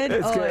open.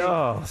 It's good.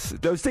 Oh,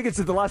 those tickets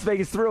to the Las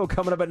Vegas Thrill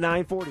coming up at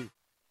 9:40.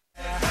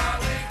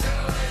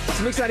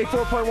 It's Mix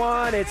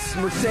 94.1. It's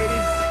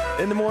Mercedes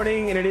in the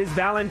morning, and it is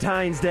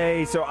Valentine's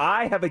Day. So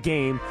I have a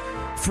game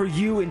for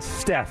you and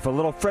Steph, a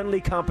little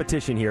friendly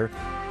competition here.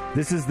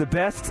 This is the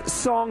best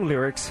song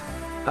lyrics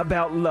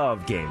about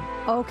love game.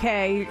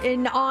 Okay,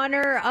 in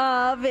honor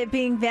of it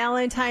being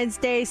Valentine's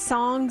Day,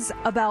 songs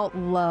about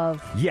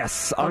love.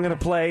 Yes, I'm going to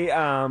play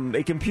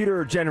a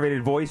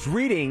computer-generated voice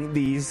reading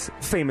these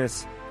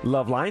famous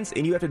love lines,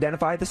 and you have to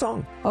identify the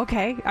song.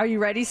 Okay, are you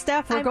ready,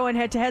 Steph? We're going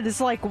head-to-head. This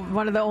is like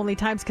one of the only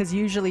times, because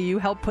usually you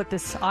help put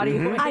this audio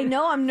in. I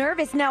know, I'm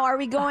nervous. Now, are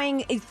we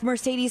going if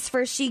Mercedes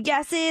first she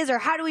guesses, or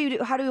how do we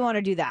want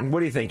to do that?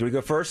 What do you think? Do we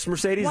go first,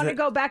 Mercedes? Want to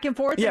go back and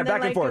forth? Yeah, and then,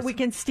 back and forth. We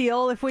can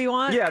steal if we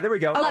want. Yeah, there we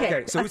go.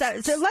 Okay, so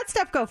let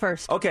Steph go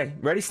first. Okay,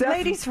 ready, Steph?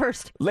 Ladies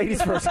first.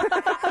 Ladies first.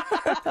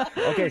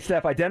 Okay,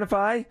 Steph,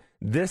 identify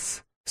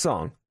this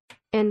song.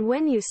 And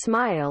when you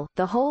smile,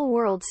 the whole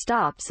world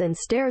stops and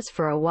stares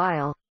for a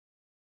while.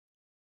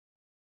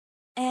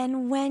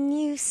 And when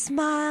you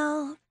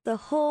smile, the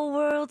whole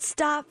world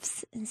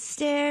stops and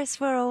stares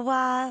for a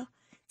while.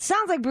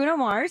 Sounds like Bruno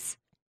Mars.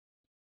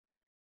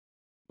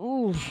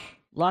 Ooh,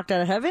 Locked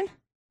Out of Heaven?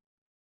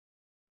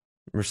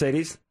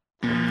 Mercedes?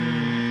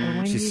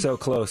 She's so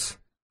close.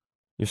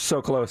 You're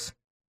so close.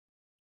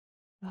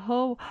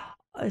 The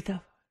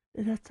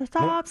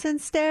stops and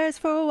stares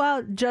for a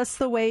while. Just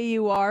the Way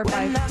You Are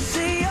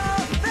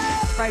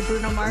by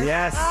Bruno Mars.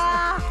 Yes.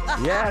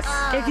 Yes.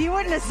 If you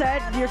wouldn't have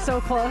said you're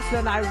so close,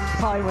 then I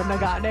probably wouldn't have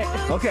gotten it.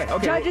 Okay.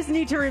 Judges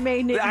need to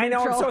remain neutral. I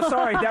know. I'm so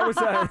sorry. That was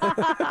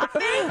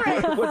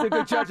was a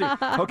good judging.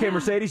 Okay,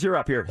 Mercedes, you're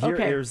up here.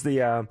 Here's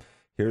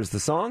the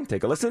song.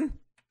 Take a listen.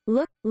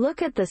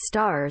 Look at the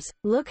stars.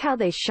 Look how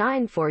they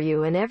shine for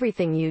you in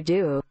everything you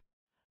do.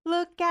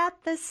 Look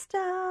at the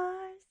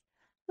stars.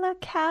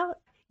 Look how...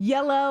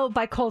 Yellow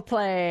by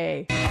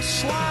Coldplay.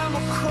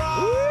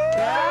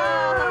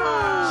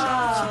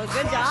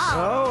 Good job.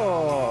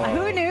 Oh.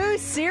 Who knew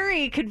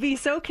Siri could be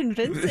so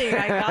convincing?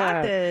 I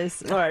got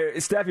this. All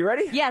right, Steph, you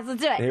ready? Yes, let's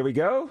do it. Here we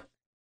go.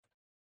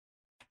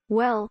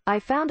 Well, I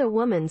found a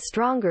woman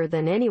stronger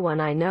than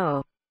anyone I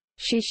know.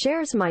 She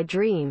shares my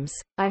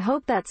dreams. I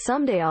hope that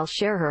someday I'll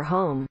share her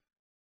home.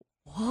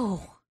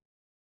 Whoa.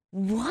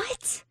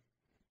 What?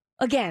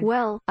 Again.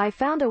 Well, I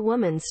found a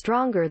woman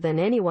stronger than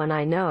anyone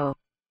I know.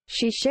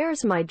 She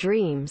shares my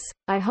dreams.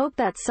 I hope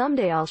that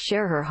someday I'll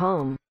share her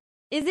home.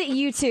 Is it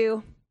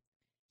U2?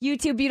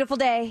 U2, Beautiful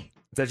Day.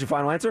 Is that your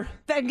final answer?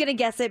 I'm going to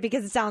guess it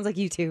because it sounds like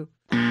U2.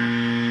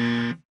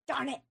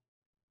 Darn it.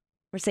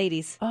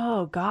 Mercedes.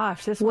 Oh,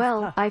 gosh.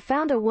 Well, I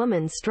found a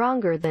woman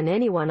stronger than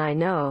anyone I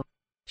know.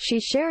 She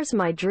shares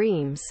my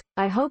dreams.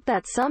 I hope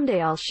that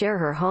someday I'll share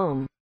her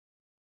home.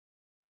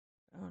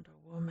 Found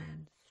a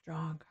woman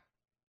stronger.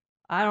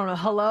 I don't know.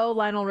 Hello,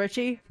 Lionel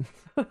Richie?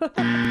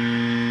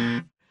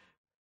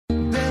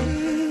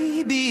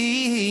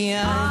 Baby,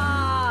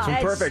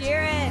 perfect.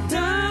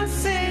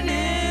 Dancing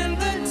in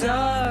the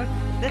dark.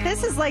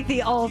 This is like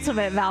the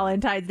ultimate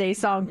Valentine's Day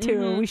song, too.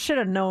 Mm-hmm. We should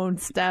have known,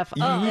 Steph.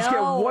 You each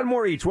get one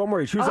more each.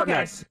 Who's up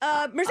next?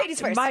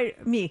 Mercedes first.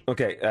 Me.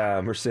 Okay,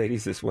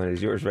 Mercedes, this one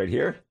is yours right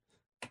here.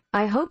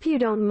 I hope you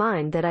don't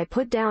mind that I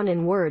put down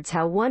in words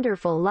how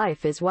wonderful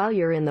life is while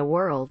you're in the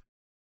world.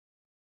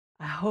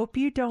 I hope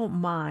you don't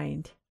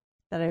mind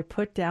that I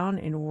put down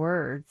in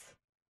words.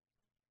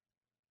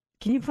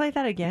 Can you play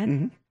that again?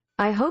 Mm-hmm.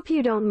 I hope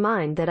you don't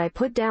mind that I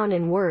put down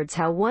in words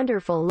how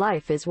wonderful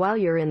life is while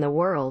you're in the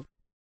world.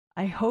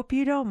 I hope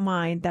you don't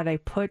mind that I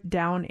put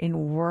down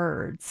in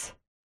words.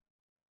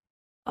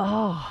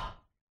 Oh.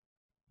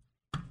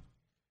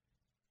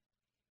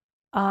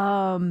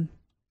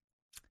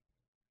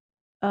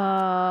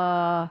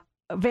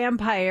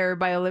 Vampire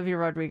by Olivia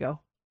Rodrigo.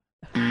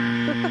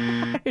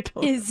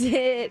 Is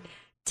it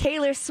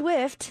Taylor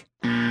Swift?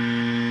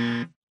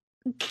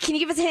 Can you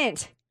give us a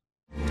hint?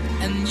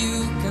 And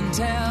you can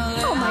tell.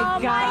 Oh my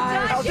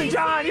God. Elton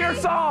John, your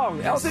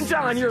song. Elton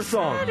John, your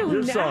song.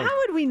 Your song. How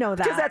would we know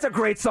that? Because that's a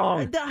great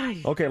song.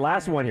 Okay,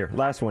 last one here.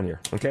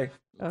 Okay?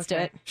 Let's do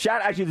it.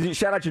 Shout out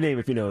your name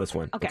if you know this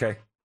one. Okay?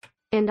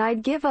 And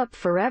I'd give up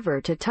forever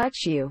to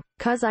touch you,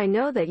 'cause I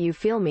know that you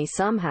feel me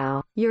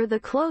somehow. You're the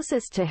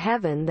closest to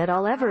heaven that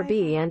I'll ever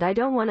be, and I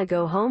don't want to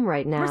go home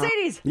right now.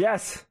 Mercedes.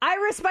 Yes.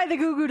 Iris by the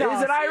Goo Goo Dolls.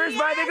 Is it Iris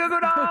by the Goo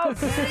Goo Dolls?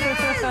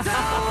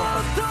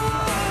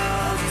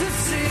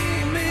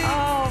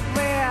 Oh,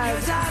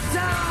 man.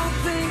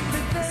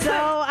 So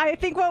I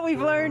think what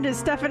we've learned is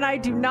Steph and I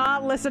do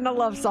not listen to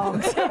love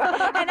songs.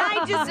 And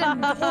I just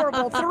am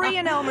horrible.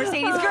 3-0,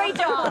 Mercedes. Great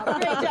job.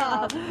 Great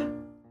job.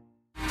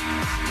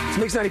 It's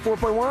Mix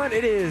 94.1.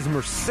 It is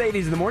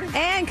Mercedes in the Morning.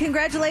 And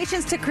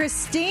congratulations to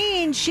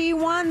Christine. She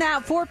won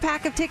that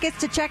 4-pack of tickets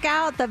to check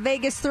out the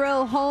Vegas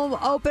Thrill home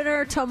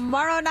opener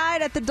tomorrow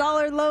night at the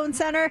Dollar Loan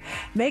Center.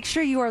 Make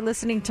sure you are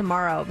listening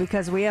tomorrow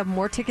because we have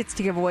more tickets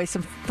to give away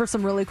for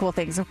some really cool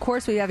things. Of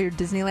course, we have your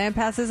Disneyland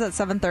passes at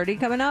 7:30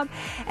 coming up.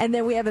 And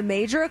then we have a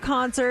major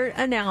concert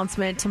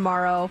announcement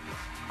tomorrow.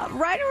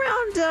 Right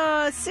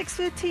around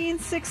 6:15,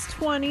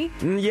 6:20.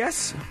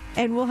 Yes.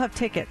 And we'll have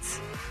tickets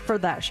for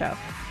that show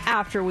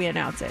after we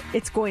announce it.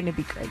 It's going to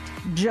be great.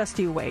 Just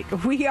you wait.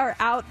 We are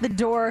out the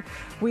door.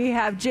 We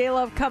have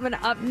J-Love coming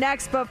up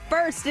next, but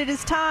first it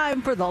is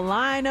time for the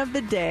line of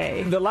the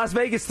day. The Las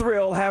Vegas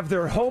Thrill have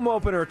their home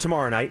opener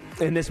tomorrow night,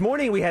 and this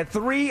morning we had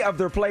 3 of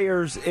their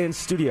players in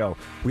studio.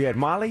 We had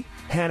Molly,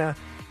 Hannah,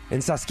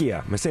 and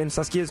Saskia. Am I saying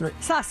Saskia's name?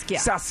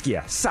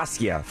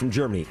 Saskia from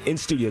Germany in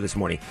studio this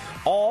morning.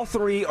 All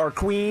 3 are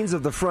queens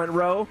of the front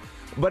row,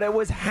 but it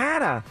was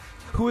Hannah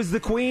who is the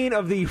queen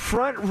of the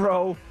front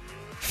row.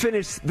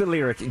 Finish the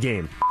lyric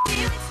game.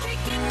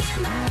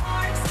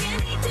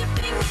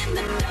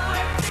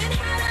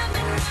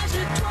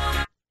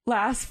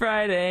 Last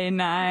Friday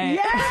night.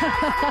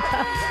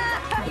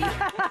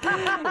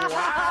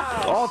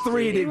 Wow. All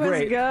 3 did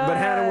great, but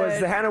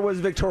Hannah was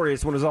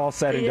victorious when it was all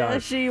said and done. Yeah,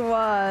 she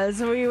was.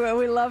 We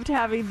loved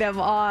having them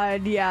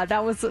on. Yeah,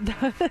 that was.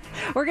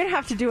 We're gonna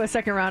have to do a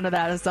second round of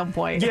that at some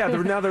point. Yeah,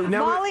 now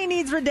Molly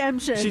needs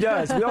redemption. She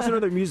does. We also know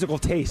their musical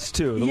tastes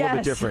too, a little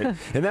bit different.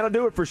 And that'll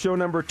do it for show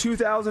number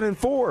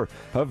 2004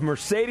 of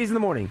Mercedes in the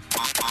Morning.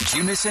 Did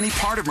you miss any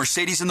part of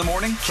Mercedes in the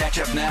Morning? Catch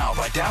up now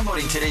by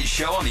downloading today's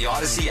show on the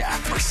Odyssey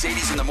app.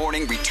 Mercedes in the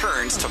Morning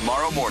returns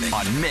tomorrow morning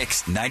on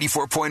Mix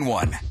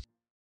 94.1.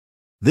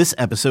 This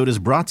episode is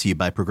brought to you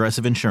by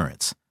Progressive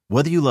Insurance.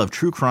 Whether you love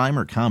true crime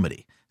or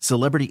comedy,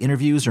 celebrity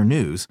interviews or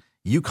news,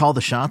 you call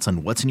the shots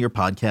on what's in your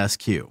podcast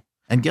queue.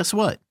 And guess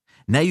what?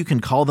 Now you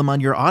can call them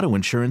on your auto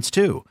insurance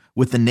too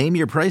with the Name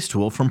Your Price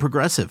tool from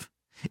Progressive.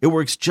 It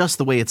works just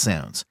the way it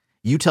sounds.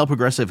 You tell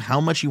Progressive how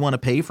much you want to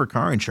pay for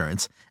car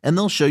insurance, and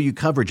they'll show you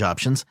coverage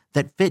options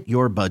that fit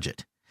your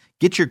budget.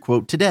 Get your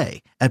quote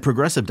today at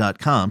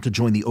Progressive.com to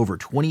join the over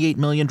 28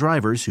 million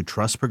drivers who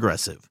trust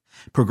Progressive.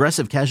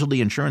 Progressive Casualty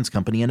Insurance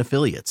Company and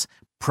Affiliates.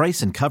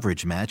 Price and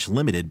coverage match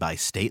limited by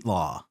state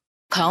law.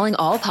 Calling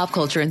all pop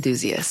culture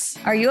enthusiasts.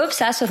 Are you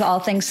obsessed with all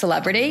things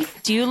celebrity?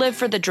 Do you live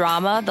for the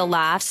drama, the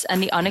laughs,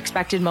 and the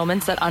unexpected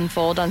moments that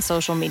unfold on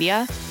social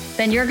media?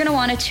 Then you're going to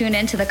want to tune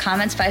in to the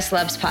Comments by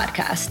Celebs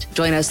podcast.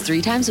 Join us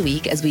 3 times a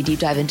week as we deep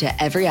dive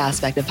into every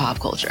aspect of pop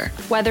culture.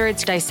 Whether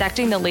it's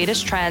dissecting the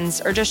latest trends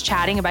or just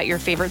chatting about your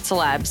favorite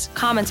celebs,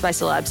 Comments by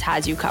Celebs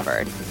has you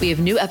covered. We have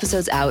new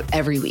episodes out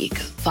every week.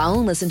 Follow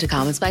and listen to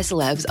Comments by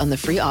Celebs on the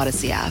free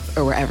Odyssey app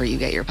or wherever you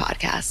get your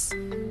podcasts.